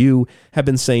the EU, have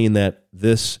been saying that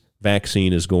this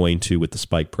vaccine is going to, with the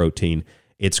spike protein,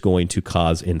 it's going to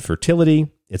cause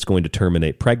infertility. It's going to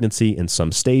terminate pregnancy in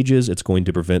some stages. It's going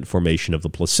to prevent formation of the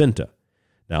placenta.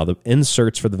 Now, the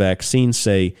inserts for the vaccine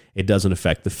say it doesn't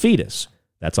affect the fetus.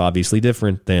 That's obviously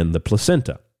different than the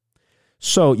placenta.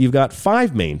 So you've got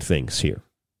five main things here.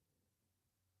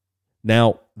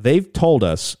 Now, they've told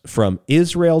us from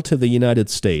Israel to the United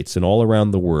States and all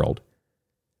around the world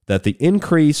that the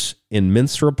increase in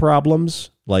menstrual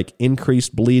problems, like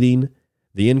increased bleeding,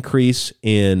 the increase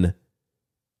in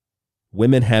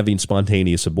women having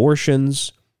spontaneous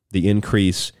abortions, the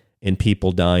increase in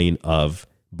people dying of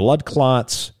blood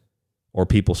clots or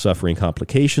people suffering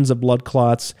complications of blood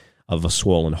clots, of a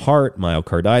swollen heart,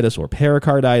 myocarditis or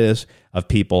pericarditis, of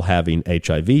people having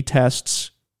HIV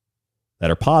tests that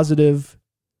are positive.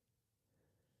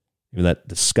 Even that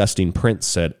disgusting print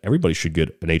said everybody should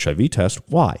get an HIV test.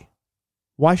 Why?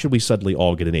 Why should we suddenly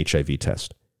all get an HIV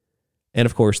test? And,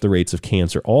 of course, the rates of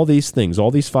cancer. All these things,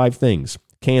 all these 5 things,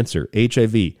 cancer,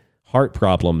 HIV, heart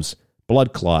problems,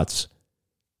 blood clots,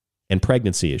 and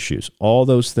pregnancy issues, all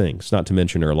those things, not to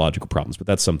mention neurological problems, but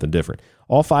that's something different.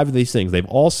 All 5 of these things, they've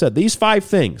all said, these 5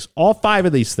 things, all 5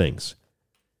 of these things,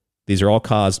 these are all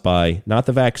caused by not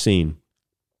the vaccine.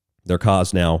 They're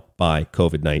caused now by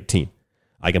COVID-19.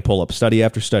 I can pull up study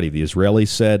after study. The Israelis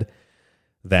said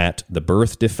that the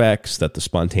birth defects, that the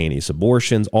spontaneous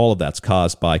abortions, all of that's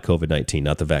caused by COVID-19,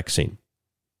 not the vaccine.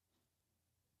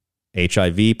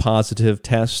 HIV positive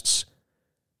tests,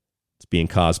 it's being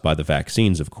caused by the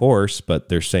vaccines, of course, but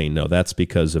they're saying, no, that's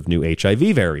because of new HIV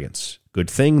variants. Good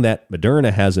thing that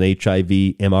Moderna has an HIV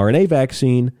mRNA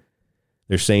vaccine.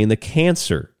 They're saying the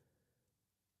cancer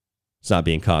is not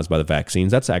being caused by the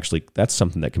vaccines. That's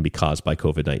something that can be caused by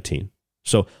COVID-19.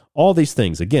 So all these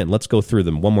things, again, let's go through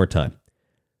them one more time.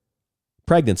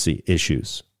 Pregnancy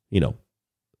issues,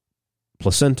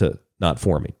 placenta not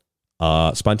forming,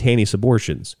 spontaneous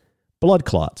abortions, blood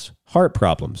clots, heart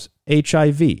problems,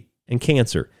 HIV, and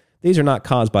cancer. These are not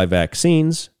caused by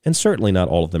vaccines, and certainly not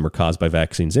all of them are caused by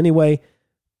vaccines anyway,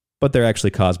 but they're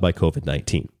actually caused by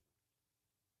COVID-19.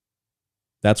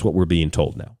 That's what we're being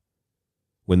told now.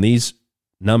 When these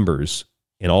numbers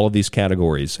in all of these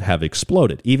categories have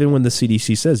exploded, even when the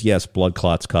CDC says, yes, blood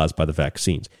clots caused by the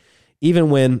vaccines,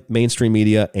 even when mainstream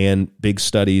media and big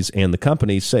studies and the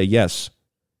companies say, yes,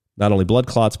 not only blood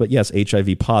clots, but yes,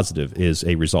 HIV positive is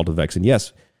a result of the vaccine.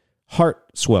 Yes, heart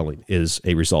swelling is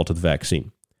a result of the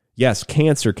vaccine. Yes,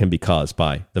 cancer can be caused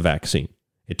by the vaccine.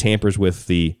 It tampers with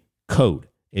the code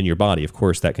in your body. Of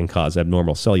course, that can cause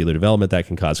abnormal cellular development. That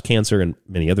can cause cancer and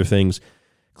many other things,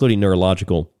 including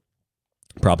neurological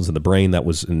problems in the brain. That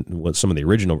was in some of the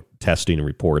original testing and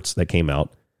reports that came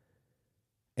out.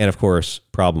 And, of course,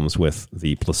 problems with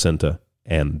the placenta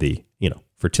and the,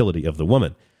 fertility of the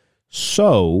woman.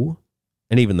 So,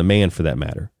 and even the man for that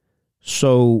matter.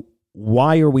 So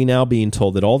why are we now being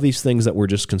told that all these things that were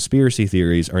just conspiracy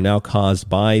theories are now caused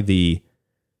by the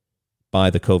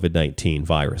COVID-19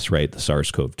 virus, right? The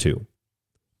SARS-CoV-2.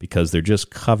 Because they're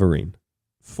just covering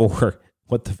for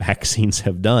what the vaccines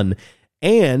have done.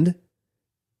 And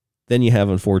then you have,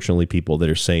 unfortunately, people that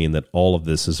are saying that all of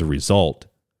this is a result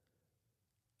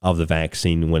of the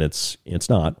vaccine when it's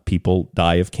not. People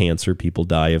die of cancer. People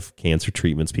die of cancer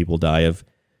treatments. People die of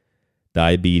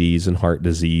diabetes and heart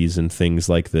disease and things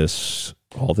like this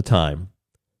all the time.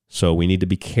 So we need to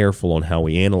be careful on how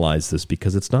we analyze this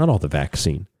because it's not all the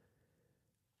vaccine.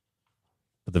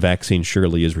 But the vaccine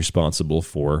surely is responsible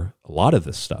for a lot of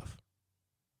this stuff.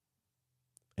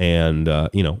 And,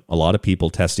 a lot of people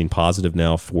testing positive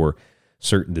now for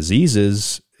certain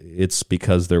diseases, it's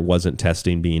because there wasn't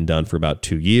testing being done for about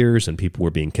 2 years and people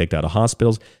were being kicked out of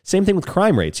hospitals. Same thing with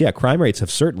crime rates. Yeah, crime rates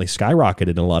have certainly skyrocketed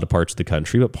in a lot of parts of the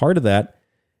country, but part of that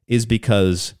is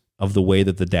because of the way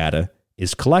that the data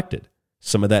is collected.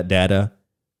 Some of that data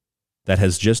that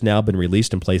has just now been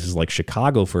released in places like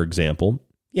Chicago, for example,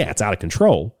 yeah, it's out of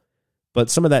control, but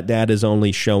some of that data is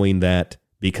only showing that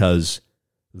because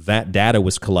that data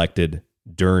was collected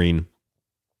during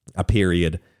a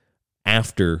period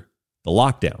after the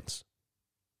lockdowns.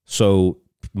 So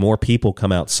more people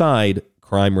come outside,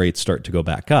 crime rates start to go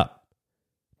back up.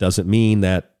 Doesn't mean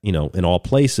that, in all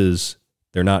places,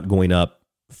 they're not going up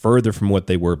further from what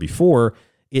they were before.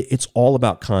 It's all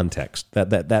about context.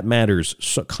 That matters.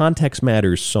 So context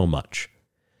matters so much.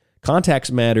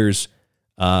 Context matters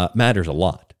a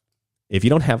lot. If you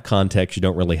don't have context, you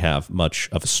don't really have much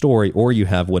of a story, or you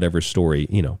have whatever story,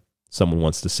 someone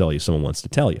wants to sell you, someone wants to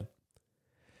tell you.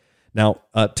 Now,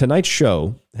 tonight's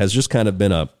show has just kind of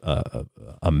been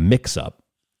a mix-up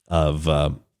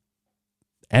of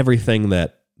everything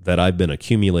that I've been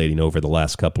accumulating over the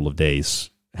last couple of days,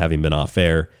 having been off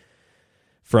air.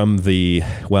 From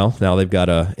now they've got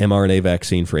a mRNA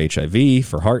vaccine for HIV,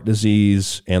 for heart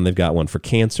disease, and they've got one for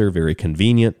cancer, very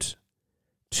convenient,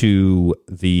 to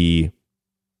the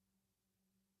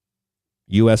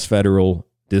U.S. federal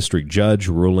district judge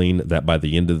ruling that by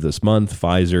the end of this month,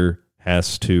 Pfizer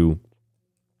has to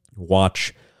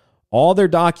watch all their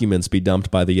documents be dumped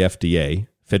by the FDA,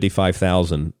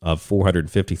 55,000 of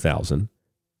 450,000,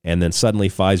 and then suddenly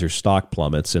Pfizer's stock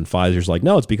plummets, and Pfizer's like,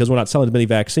 no, it's because we're not selling as many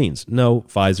vaccines. No,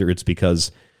 Pfizer, it's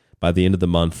because by the end of the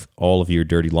month, all of your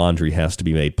dirty laundry has to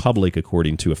be made public,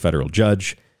 according to a federal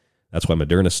judge. That's why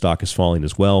Moderna stock is falling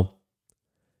as well.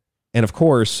 And of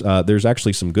course, there's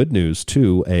actually some good news,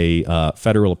 too. A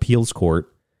federal appeals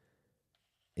court,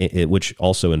 which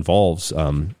also involves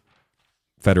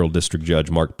federal district judge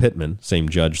Mark Pittman, same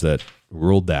judge that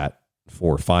ruled that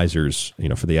for Pfizer's,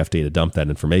 for the FDA to dump that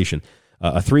information.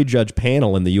 A 3-judge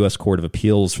panel in the U.S. Court of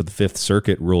Appeals for the Fifth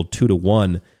Circuit ruled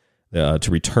 2-1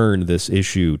 to return this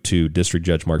issue to District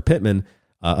Judge Mark Pittman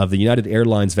of the United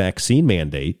Airlines vaccine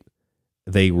mandate.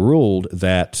 They ruled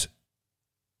that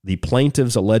the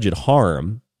plaintiff's alleged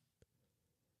harm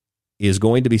is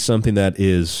going to be something that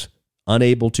is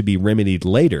unable to be remedied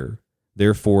later.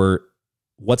 Therefore,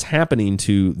 what's happening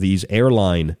to these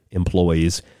airline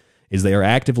employees is they are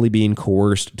actively being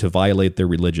coerced to violate their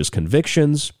religious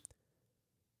convictions.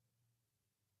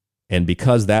 And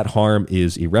because that harm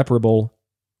is irreparable,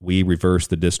 we reverse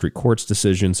the district court's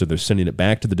decision, so they're sending it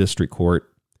back to the district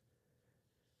court.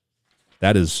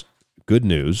 That is good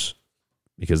news,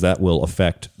 because that will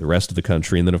affect the rest of the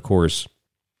country. And then, of course,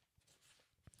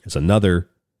 there's another.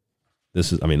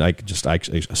 This is, I mean, I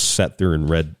sat through and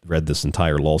read this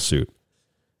entire lawsuit.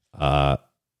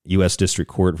 U.S. District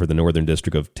Court for the Northern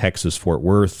District of Texas, Fort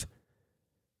Worth.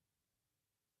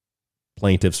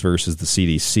 Plaintiffs versus the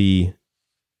CDC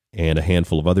and a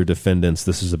handful of other defendants.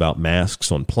 This is about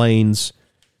masks on planes.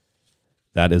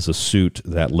 That is a suit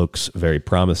that looks very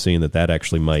promising, that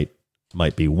actually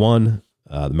might be won.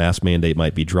 The mask mandate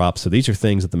might be dropped. So these are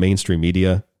things that the mainstream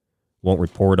media won't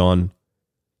report on.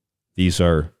 These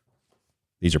are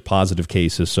positive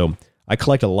cases. So I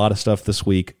collected a lot of stuff this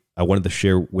week. I wanted to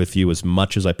share with you as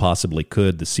much as I possibly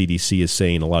could. The CDC is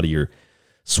saying a lot of your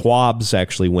swabs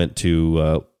actually went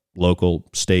to local,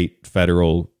 state,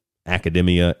 federal,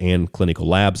 academia, and clinical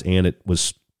labs, and it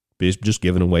was just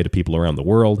given away to people around the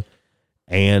world.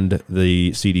 And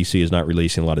the CDC is not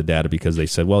releasing a lot of data because they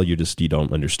said, well, you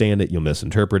don't understand it, you'll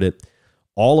misinterpret it.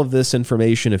 All of this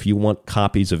information, if you want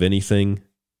copies of anything,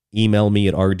 email me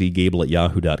at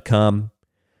rdgable@yahoo.com.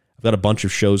 I've got a bunch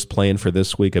of shows planned for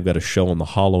this week. I've got a show on the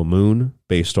Hollow Moon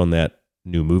based on that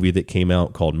new movie that came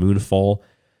out called Moonfall.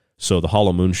 So the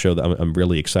Hollow Moon show, I'm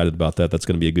really excited about that. That's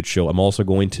going to be a good show. I'm also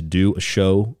going to do a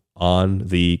show on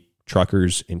the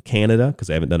truckers in Canada because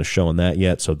I haven't done a show on that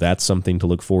yet. So that's something to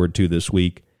look forward to this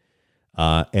week.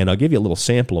 And I'll give you a little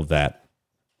sample of that.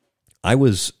 I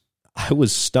was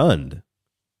stunned,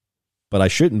 but I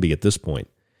shouldn't be at this point,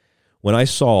 when I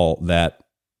saw that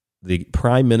the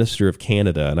Prime Minister of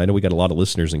Canada, and I know we got a lot of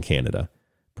listeners in Canada,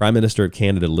 Prime Minister of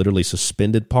Canada literally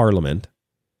suspended Parliament,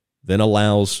 then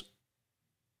allows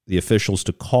the officials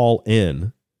to call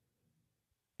in,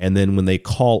 and then when they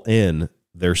call in,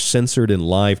 they're censored in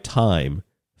live time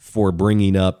for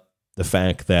bringing up the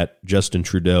fact that Justin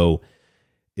Trudeau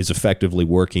is effectively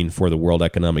working for the World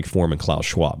Economic Forum and Klaus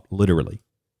Schwab. Literally,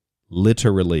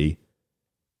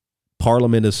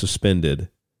 Parliament is suspended.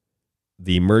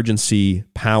 The emergency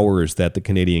powers that the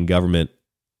Canadian government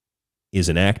is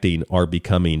enacting are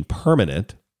becoming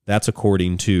permanent. That's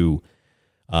according to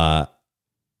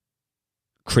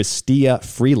Chrystia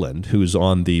Freeland, who's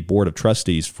on the board of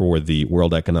trustees for the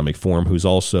World Economic Forum, who's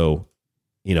also,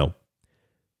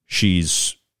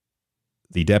 she's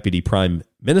the deputy prime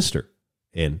minister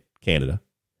in Canada.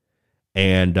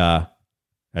 And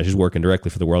she's working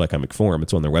directly for the World Economic Forum.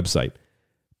 It's on their website.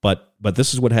 But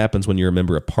this is what happens when you're a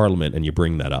member of Parliament and you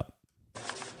bring that up.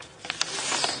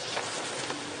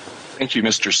 Thank you,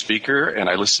 Mr. Speaker. And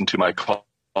I listened to my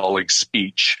colleague's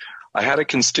speech. I had a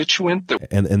constituent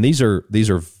that... And these are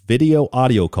video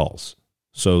audio calls.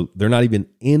 So they're not even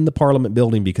in the Parliament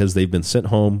building because they've been sent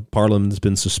home. Parliament's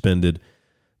been suspended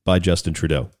by Justin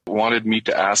Trudeau. Wanted me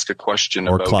to ask a question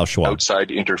about outside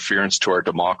interference to our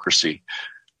democracy.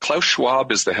 Klaus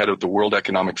Schwab is the head of the World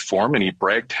Economic Forum, and he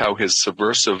bragged how his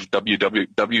subversive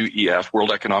WEF,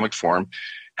 World Economic Forum,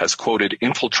 has, quoted,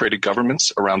 infiltrated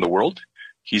governments around the world.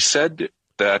 He said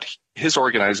that his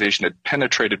organization had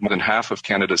penetrated more than half of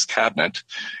Canada's cabinet.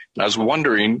 And I was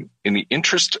wondering, in the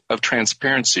interest of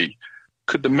transparency,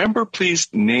 could the member please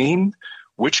name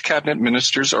which cabinet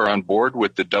ministers are on board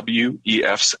with the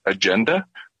WEF's agenda?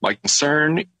 My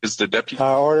concern is the deputy.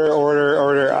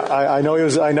 Order. I know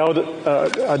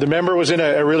the member was in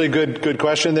a really good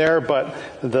question there, but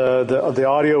the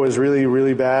audio is really,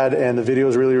 really bad, and the video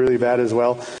is really, really bad as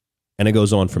well. And it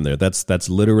goes on from there. That's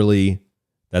literally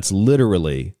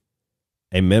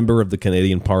a member of the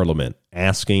Canadian Parliament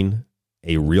asking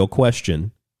a real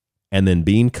question and then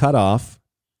being cut off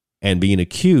and being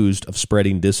accused of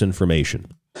spreading disinformation.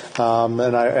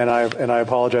 And I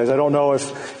apologize. I don't know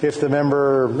if the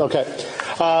member. Okay,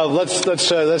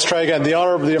 let's try again. The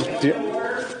honorable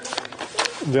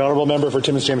member for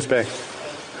Timmins James Bay.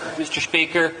 Mr.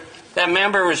 Speaker, that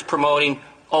member is promoting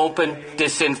open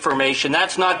disinformation.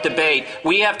 That's not debate.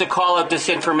 We have to call out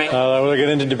disinformation. We'll get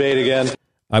into debate again.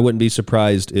 I wouldn't be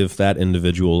surprised if that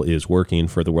individual is working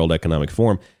for the World Economic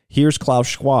Forum. Here's Klaus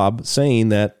Schwab saying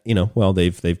that,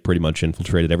 they've pretty much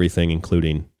infiltrated everything,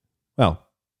 including,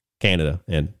 Canada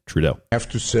and Trudeau. I have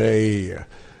to say,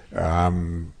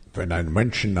 when I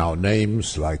mention now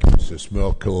names like Mrs.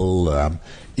 Merkel,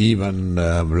 even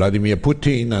Vladimir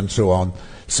Putin and so on,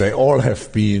 they all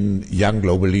have been young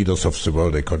global leaders of the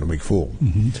World Economic Forum.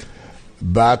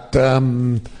 Mm-hmm. But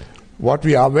what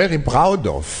we are very proud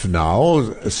of now,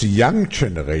 the young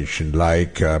generation,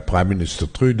 like Prime Minister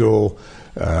Trudeau,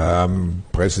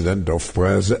 President of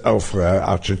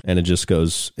Argentina, and it just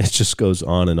goes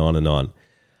on and on and on.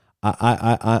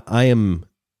 I am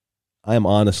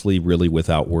honestly really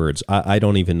without words. I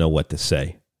don't even know what to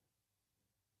say.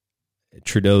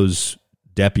 Trudeau's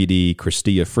deputy,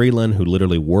 Chrystia Freeland, who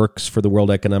literally works for the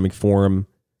World Economic Forum,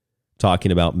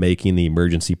 talking about making the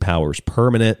emergency powers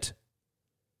permanent,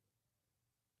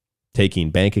 taking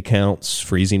bank accounts,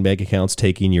 freezing bank accounts,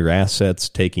 taking your assets,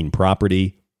 taking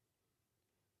property.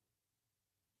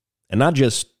 And not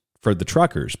just for the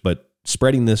truckers, but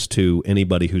spreading this to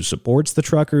anybody who supports the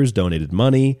truckers, donated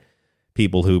money,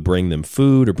 people who bring them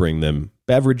food or bring them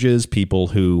beverages, people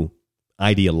who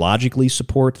ideologically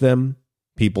support them,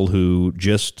 people who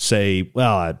just say,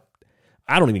 well,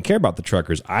 I don't even care about the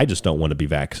truckers. I just don't want to be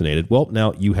vaccinated. Well,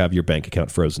 now you have your bank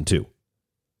account frozen too.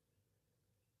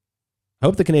 I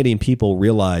hope the Canadian people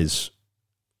realize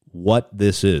what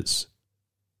this is.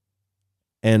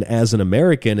 And as an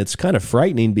American, it's kind of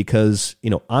frightening because,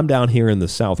 I'm down here in the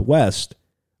Southwest.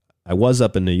 I was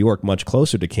up in New York, much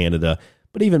closer to Canada,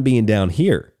 but even being down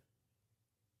here,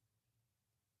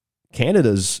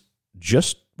 Canada's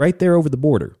just right there over the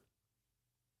border.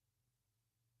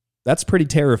 That's pretty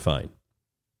terrifying.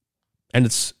 And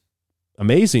it's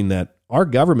amazing that our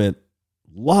government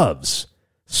loves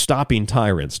stopping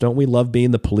tyrants. Don't we love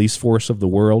being the police force of the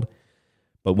world?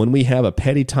 But when we have a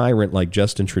petty tyrant like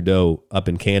Justin Trudeau up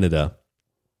in Canada,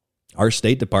 our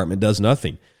State Department does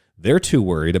nothing. They're too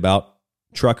worried about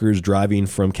truckers driving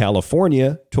from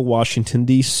California to Washington,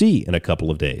 D.C. in a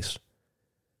couple of days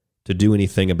to do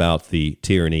anything about the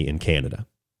tyranny in Canada.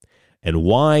 And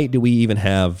why do we even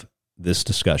have this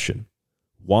discussion?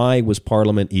 Why was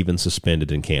Parliament even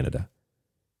suspended in Canada?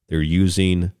 They're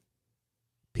using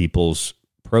people's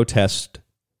protest.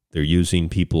 They're using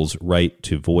people's right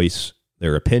to voice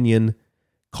their opinion,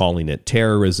 calling it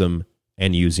terrorism,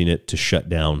 and using it to shut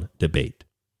down debate.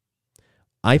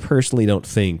 I personally don't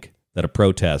think that a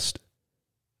protest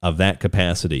of that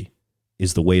capacity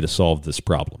is the way to solve this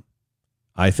problem.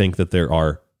 I think that there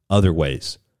are other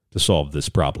ways to solve this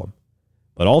problem.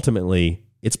 But ultimately,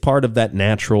 it's part of that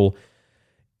natural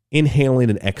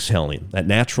inhaling and exhaling, that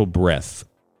natural breath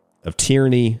of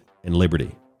tyranny and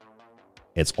liberty.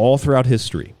 It's all throughout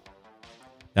history.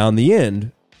 Now, in the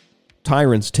end,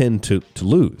 tyrants tend to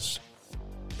lose.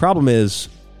 Problem is,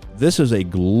 this is a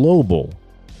global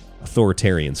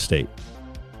authoritarian state.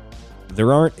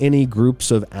 There aren't any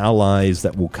groups of allies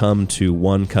that will come to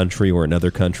one country or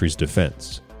another country's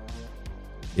defense.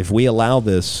 If we allow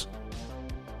this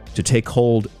to take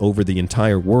hold over the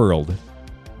entire world,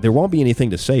 there won't be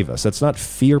anything to save us. That's not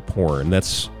fear porn.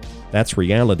 That's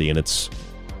reality, and it's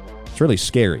really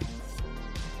scary.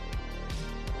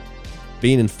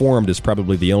 Being informed is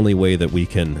probably the only way that we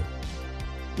can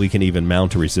even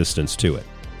mount a resistance to it.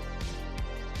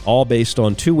 All based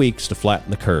on 2 weeks to flatten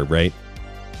the curve, right?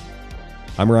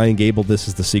 I'm Ryan Gable. This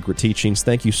is The Secret Teachings.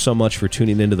 Thank you so much for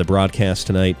tuning into the broadcast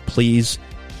tonight. Please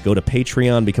go to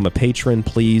Patreon, become a patron.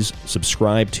 Please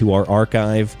subscribe to our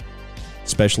archive,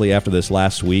 especially after this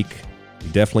last week. We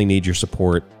definitely need your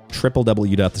support.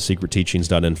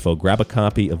 www.thesecretteachings.info. Grab a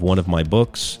copy of one of my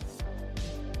books.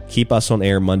 Keep us on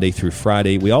air Monday through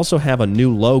Friday. We also have a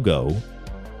new logo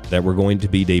that we're going to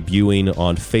be debuting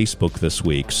on Facebook this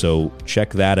week, so check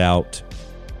that out.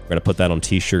 We're going to put that on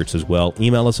t-shirts as well.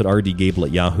 Email us at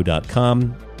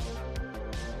rdgable@yahoo.com.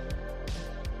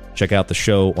 Check out the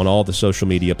show on all the social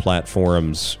media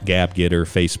platforms, Gab, Getter,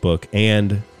 Facebook,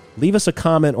 and leave us a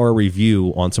comment or a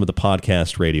review on some of the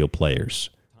podcast radio players.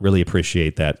 Really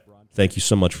appreciate that. Thank you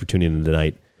so much for tuning in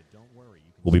tonight.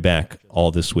 We'll be back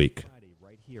all this week.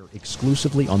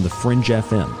 Exclusively on the Fringe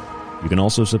FM. You can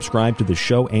also subscribe to the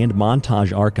show and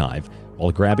montage archive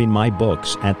while grabbing my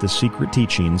books at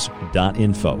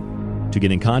thesecretteachings.info. To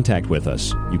get in contact with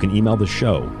us, you can email the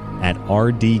show at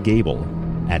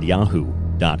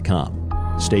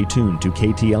rdgable@yahoo.com. Stay tuned to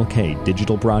KTLK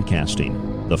Digital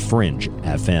Broadcasting, the Fringe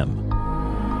FM.